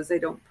photos. I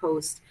don't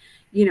post,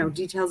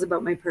 details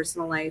about my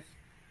personal life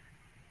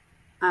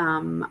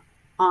on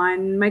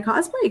my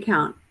cosplay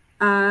account.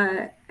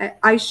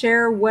 I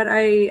share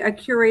a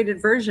curated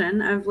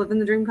version of Livin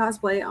the Dream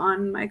Cosplay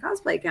on my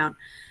cosplay account.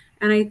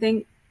 And I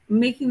think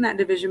making that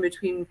division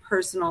between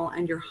personal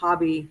and your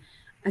hobby,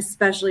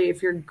 especially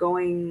if you're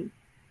going,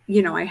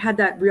 I had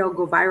that reel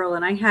go viral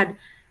and I had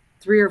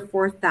 3,000 or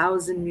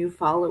 4,000 new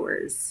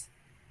followers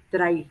that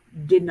I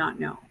did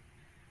not know.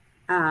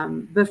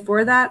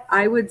 Before that,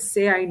 I would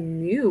say I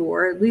knew,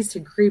 or at least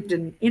had creeped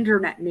and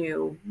internet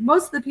knew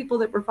most of the people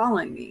that were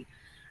following me.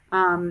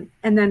 And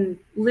then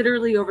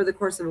literally over the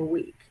course of a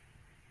week,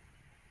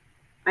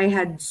 I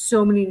had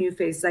so many new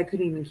faces, I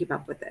couldn't even keep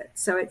up with it.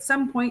 So at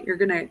some point you're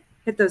going to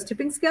hit those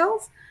tipping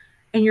scales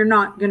and you're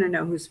not going to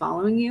know who's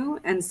following you.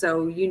 And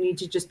so you need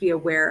to just be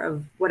aware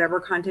of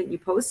whatever content you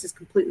post is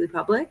completely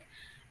public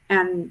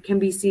and can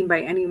be seen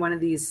by any one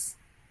of these,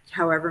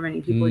 however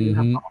many people you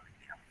have following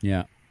you.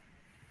 Yeah.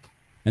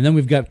 And then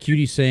we've got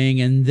Cutie saying,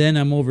 and then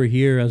I'm over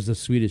here as the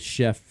Swedish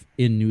chef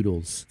in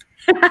noodles.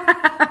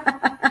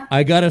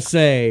 I gotta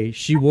say,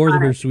 she wore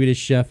her Swedish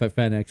chef at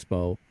Fan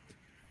Expo,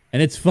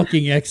 and it's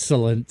fucking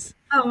excellent.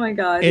 Oh my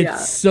god,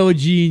 it's so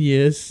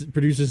genius.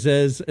 Producer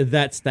says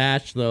that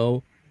stash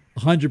though,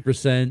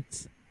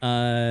 100%.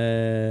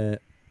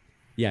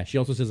 She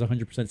also says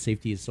 100%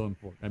 safety is so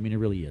important. I mean, it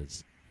really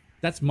is.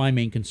 That's my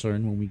main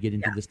concern when we get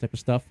into this type of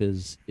stuff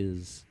is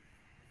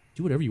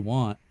do whatever you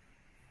want,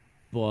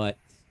 but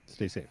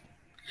stay safe.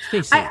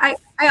 I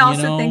I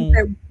also think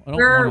that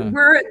wanna...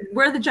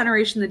 we're the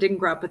generation that didn't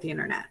grow up with the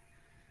internet.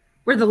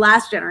 We're the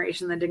last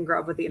generation that didn't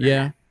grow up with the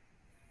internet.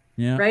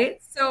 Yeah.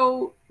 Right.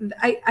 So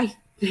I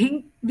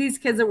think these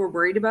kids that we're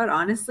worried about,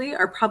 honestly,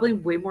 are probably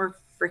way more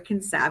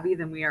freaking savvy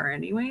than we are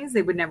anyways.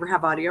 They would never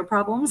have audio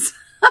problems.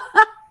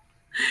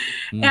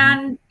 Mm-hmm.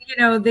 And, you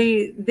know,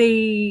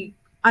 they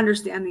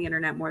understand the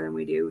internet more than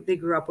we do. They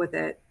grew up with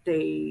it.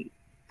 They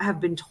have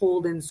been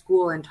told in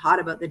school and taught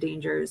about the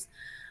dangers.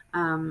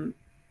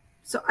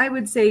 So I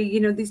would say, you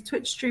know, these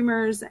Twitch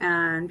streamers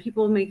and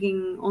people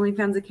making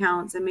OnlyFans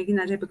accounts and making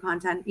that type of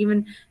content,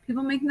 even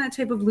people making that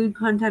type of lewd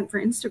content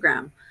for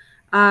Instagram,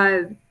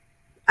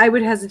 I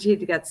would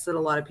hesitate to guess that a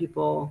lot of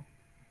people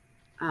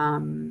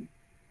are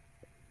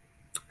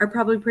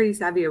probably pretty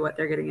savvy at what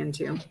they're getting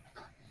into.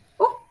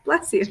 Oh,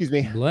 bless you. Excuse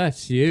me.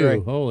 Bless you.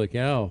 Sorry. Holy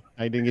cow.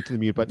 I didn't get to the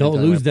mute button.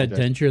 Don't lose that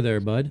denture there,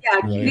 bud.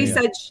 Yeah, Katie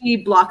said she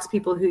blocks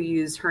people who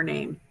use her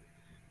name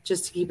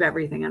just to keep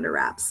everything under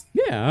wraps.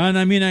 Yeah, and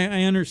I mean,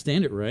 I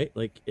understand it, right?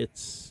 Like,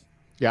 it's...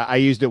 Yeah, I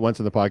used it once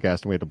in the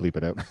podcast, and we had to bleep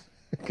it out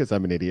because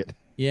I'm an idiot.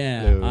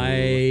 Yeah,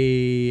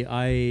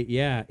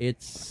 yeah,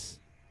 it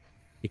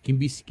can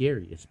be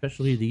scary,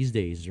 especially these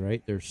days,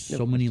 right? There's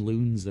so many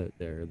loons out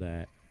there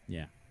that,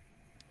 yeah,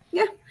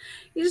 you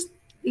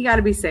got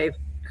to be safe.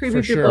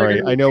 Creepy people.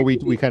 Sure. I know we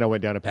kind of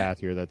went down a path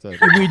here.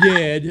 We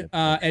did,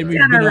 and we've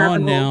been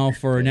on now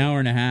for an hour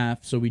and a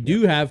half, so we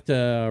do have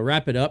to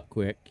wrap it up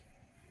quick.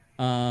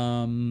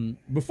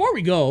 Before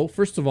we go,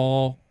 first of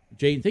all,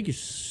 Jane, thank you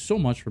so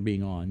much for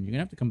being on. You're gonna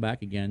have to come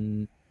back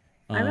again.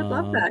 I would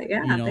love that.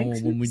 Yeah, you know,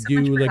 thanks when we so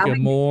do like a me.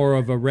 more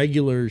of a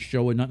regular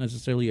show and not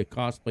necessarily a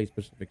cosplay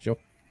specific show,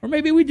 or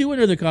maybe we do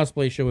another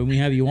cosplay show and we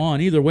have you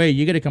on. Either way,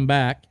 you got to come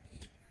back.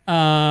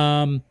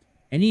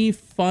 Any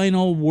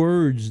final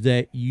words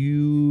that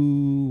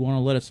you want to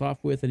let us off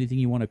with? Anything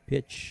you want to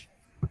pitch?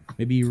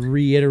 Maybe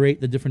reiterate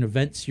the different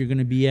events you're going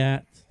to be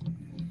at.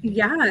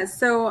 Yeah,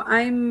 so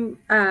I'm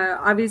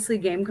obviously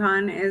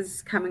GameCon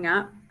is coming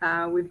up.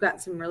 We've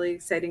got some really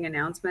exciting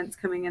announcements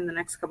coming in the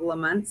next couple of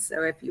months.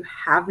 So if you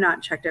have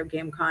not checked out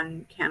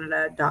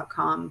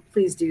GameConCanada.com,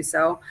 please do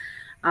so.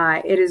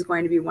 It is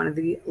going to be one of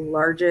the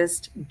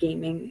largest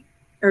gaming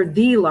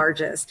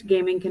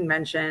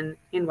convention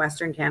in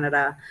Western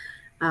Canada.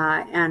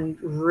 And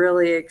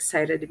really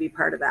excited to be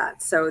part of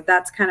that. So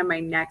that's kind of my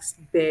next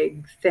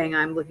big thing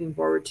I'm looking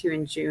forward to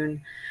in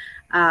June.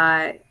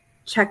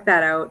 Check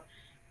that out.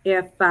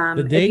 If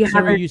the date,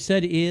 sorry, you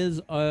said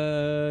is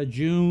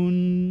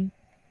June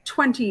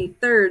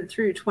 23rd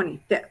through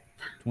 25th.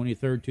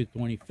 23rd to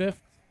 25th.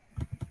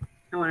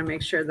 I want to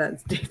make sure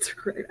that dates are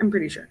correct. I'm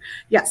pretty sure.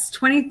 Yes,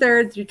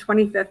 23rd through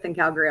 25th in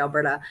Calgary,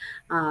 Alberta.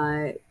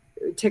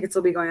 Tickets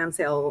will be going on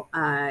sale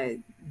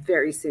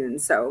very soon,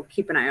 so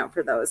keep an eye out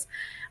for those.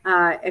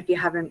 If you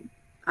haven't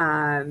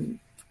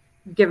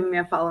given me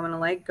a follow and a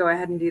like, go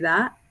ahead and do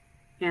that.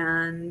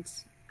 And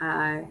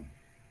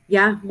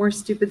more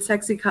stupid,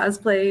 sexy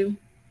cosplay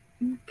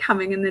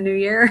coming in the new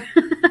year.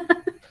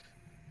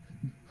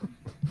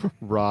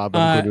 Rob,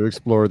 I'm going to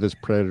explore this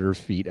Predator's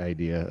feet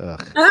idea.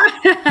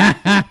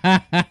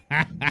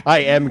 I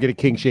am going to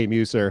kink shame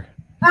you, sir.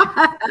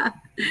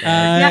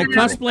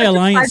 Cosplay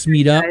Alliance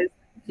meetup.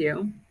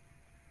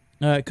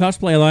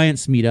 Cosplay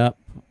Alliance meetup.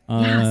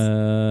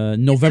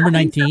 November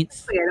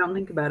 19th. I don't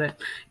think about it.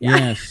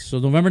 Yes, so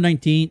November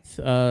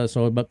 19th.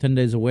 So about 10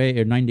 days away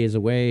or 9 days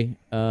away.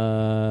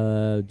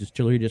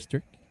 Distillery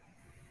District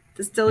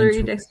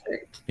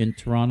in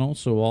Toronto.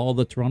 So all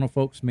the Toronto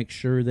folks, make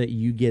sure that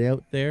you get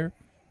out there.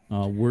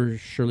 We're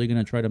surely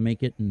going to try to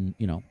make it, and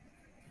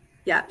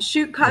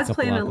shoot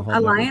Cosplay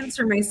Alliance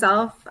or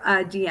myself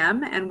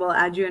DM, and we'll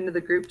add you into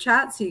the group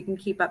chat so you can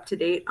keep up to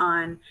date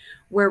on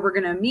where we're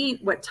going to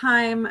meet, what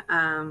time,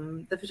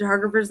 the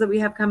photographers that we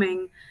have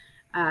coming.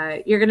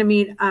 You're going to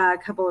meet a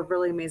couple of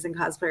really amazing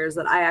cosplayers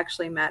that I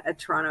actually met at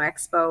Toronto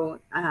Expo.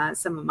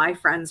 Some of my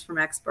friends from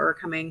Expo are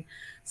coming,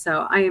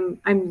 so I'm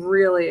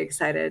really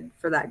excited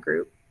for that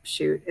group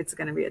shoot. It's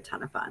going to be a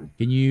ton of fun.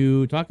 Can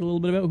you talk a little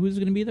bit about who's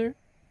going to be there?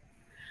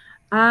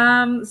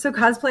 So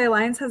Cosplay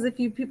Alliance has a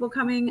few people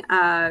coming.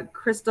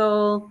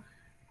 Crystal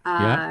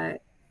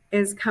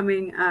is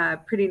coming.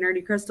 Pretty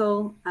Nerdy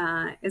Crystal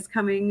is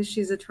coming.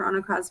 She's a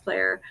Toronto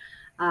cosplayer.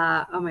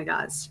 Oh my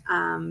gosh.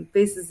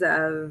 Faces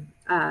of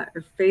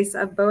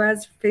Boaz.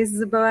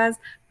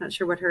 Not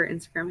sure what her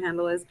Instagram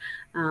handle is.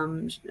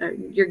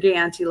 Your gay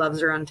auntie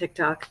loves her on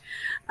TikTok.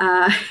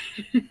 And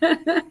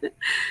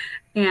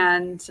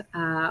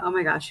oh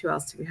my gosh, who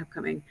else do we have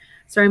coming?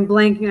 Sorry, I'm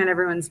blanking on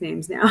everyone's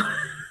names now.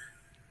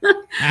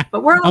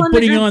 But we're all I'm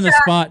putting you on the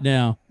spot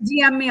now.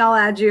 DM me, I'll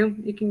add you.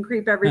 You can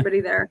creep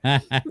everybody there.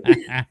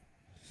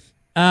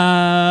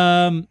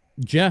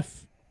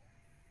 Jeff,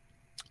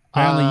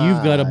 apparently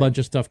you've got a bunch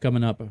of stuff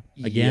coming up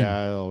again.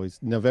 Yeah, always.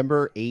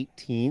 November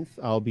 18th,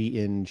 I'll be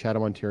in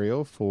Chatham,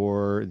 Ontario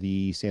for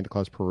the Santa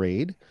Claus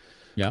Parade.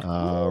 Yeah,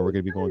 we're going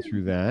to be going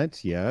through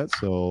that. Yeah,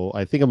 so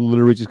I think I'm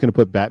literally just going to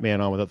put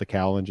Batman on without the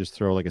cowl and just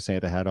throw like a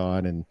Santa hat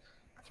on and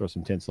throw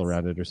some tinsel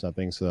around it or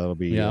something. So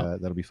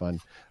that'll be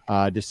fun.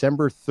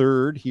 December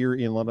 3rd here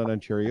in London,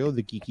 Ontario,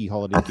 the Geeky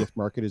Holiday Gift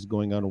Market is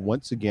going on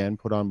once again,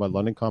 put on by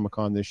London Comic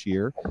Con this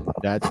year.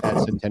 That's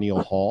at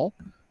Centennial Hall.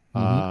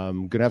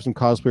 Gonna have some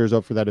cosplayers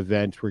out for that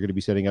event. We're gonna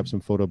be setting up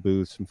some photo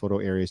booths, some photo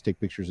areas, take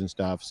pictures and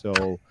stuff.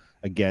 So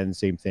again,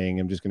 same thing.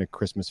 I'm just gonna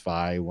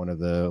Christmasify one of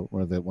the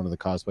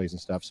cosplays and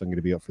stuff. So I'm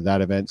gonna be out for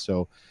that event.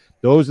 So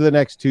those are the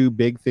next two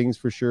big things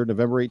for sure.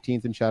 November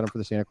 18th in Chatham for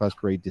the Santa Claus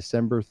Parade.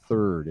 December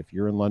 3rd, if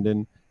you're in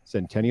London,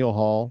 Centennial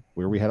Hall,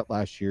 where we had it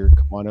last year.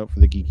 Come on out for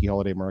the Geeky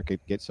Holiday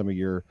Market. Get some of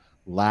your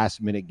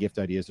last minute gift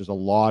ideas. There's a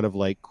lot of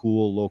like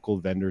cool local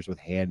vendors with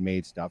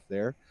handmade stuff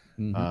there.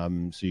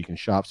 So you can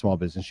shop small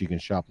business, you can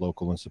shop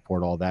local and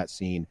support all that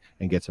scene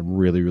and get some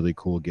really, really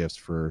cool gifts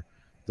for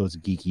those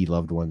geeky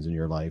loved ones in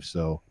your life.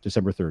 So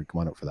December 3rd,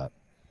 come on out for that.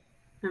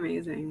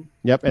 Amazing.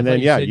 Yep. And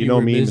then, you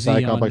know me,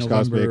 Messiah Complex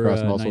Cosplay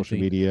across all 19th. social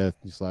media.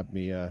 You slap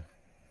me.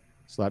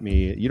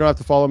 You don't have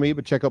to follow me,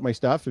 but check out my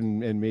stuff.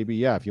 And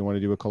maybe, if you want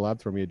to do a collab,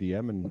 throw me a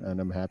DM and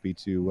I'm happy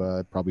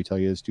to probably tell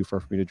you it's too far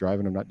for me to drive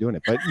and I'm not doing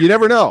it. But you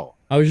never know.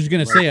 I was just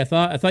gonna say, I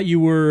thought you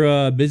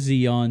were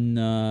busy on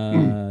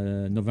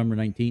November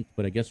 19th,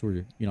 but I guess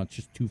it's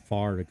just too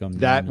far to come.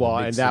 That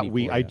that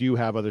week, I do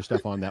have other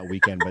stuff on that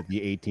weekend, but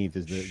the 18th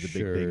is the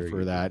big thing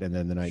for that, and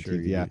then the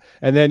 19th,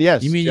 and then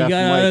you mean Jeff, you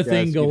got another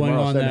thing going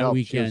on that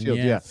weekend?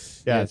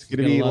 Yes. It's going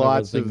to be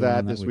lots of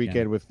that this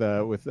weekend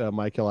with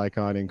Michael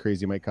Icon and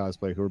Crazy Mike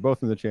Cosplay, who are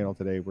both in the channel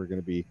today. We're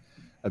going to be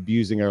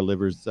abusing our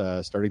livers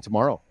starting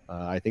tomorrow.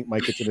 I think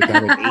Mike gets into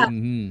town at 8,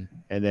 and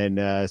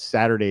then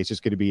Saturday it's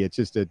just going to be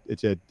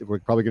we're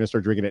probably going to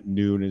start drinking at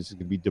noon, and it's going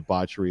to be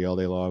debauchery all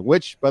day long.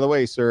 Which, by the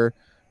way, sir,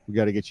 we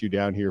got to get you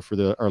down here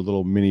for our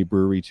little mini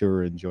brewery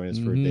tour and join us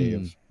for a day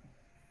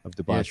of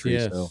debauchery.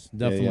 Yes, so,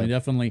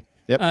 definitely.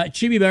 Yep.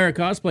 Chibi Bear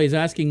Cosplay is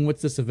asking,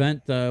 what's this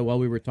event? While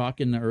we were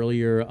talking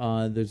earlier,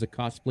 there's a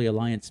Cosplay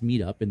Alliance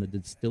meetup in the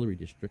Distillery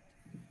District,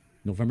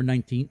 November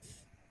 19th.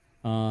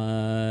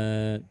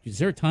 Is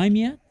there a time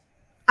yet?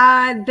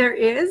 There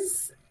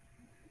is.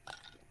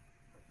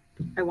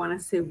 I want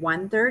to say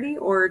 1:30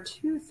 or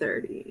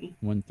 2:30.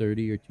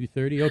 1:30 or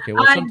 2:30. Okay,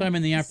 well, sometime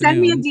in the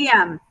afternoon. Send me a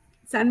DM.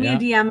 Send me a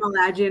DM. I'll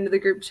add you into the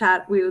group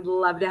chat. We would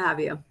love to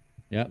have you.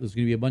 Yeah, there's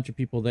going to be a bunch of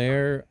people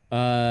there.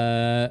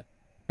 Are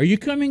you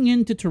coming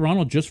into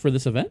Toronto just for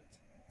this event?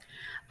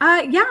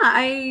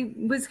 I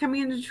was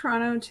coming into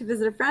Toronto to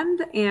visit a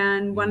friend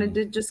and wanted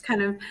to just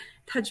kind of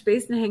touch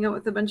base and hang out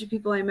with a bunch of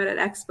people I met at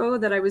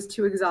Expo that I was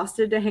too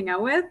exhausted to hang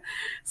out with.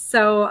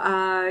 So,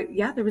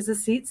 there was a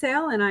seat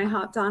sale and I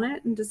hopped on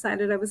it and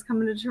decided I was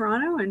coming to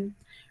Toronto and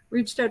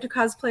reached out to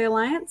Cosplay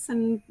Alliance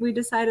and we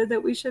decided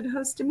that we should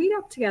host a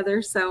meetup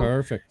together. So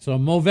perfect. So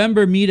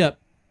Movember meetup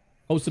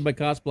hosted by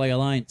Cosplay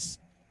Alliance.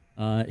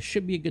 It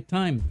should be a good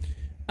time.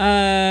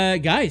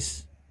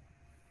 Guys,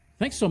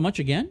 thanks so much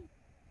again.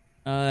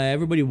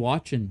 Everybody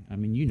watching, I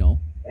mean,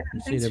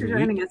 thanks for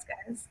joining us,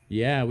 guys.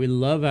 Yeah, we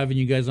love having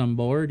you guys on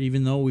board,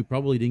 even though we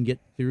probably didn't get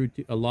through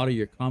to a lot of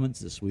your comments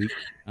this week.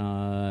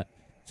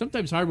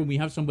 Sometimes hard when we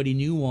have somebody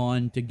new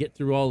on to get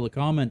through all the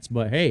comments,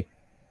 but hey,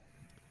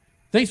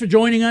 thanks for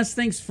joining us.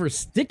 Thanks for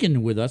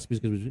sticking with us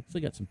because we've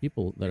still got some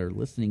people that are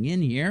listening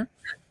in here.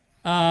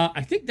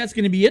 I think that's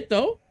going to be it,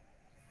 though.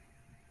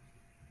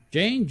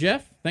 Jane,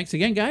 Jeff, thanks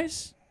again,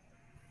 guys.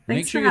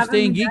 Make sure you're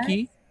staying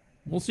geeky.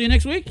 We'll see you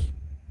next week.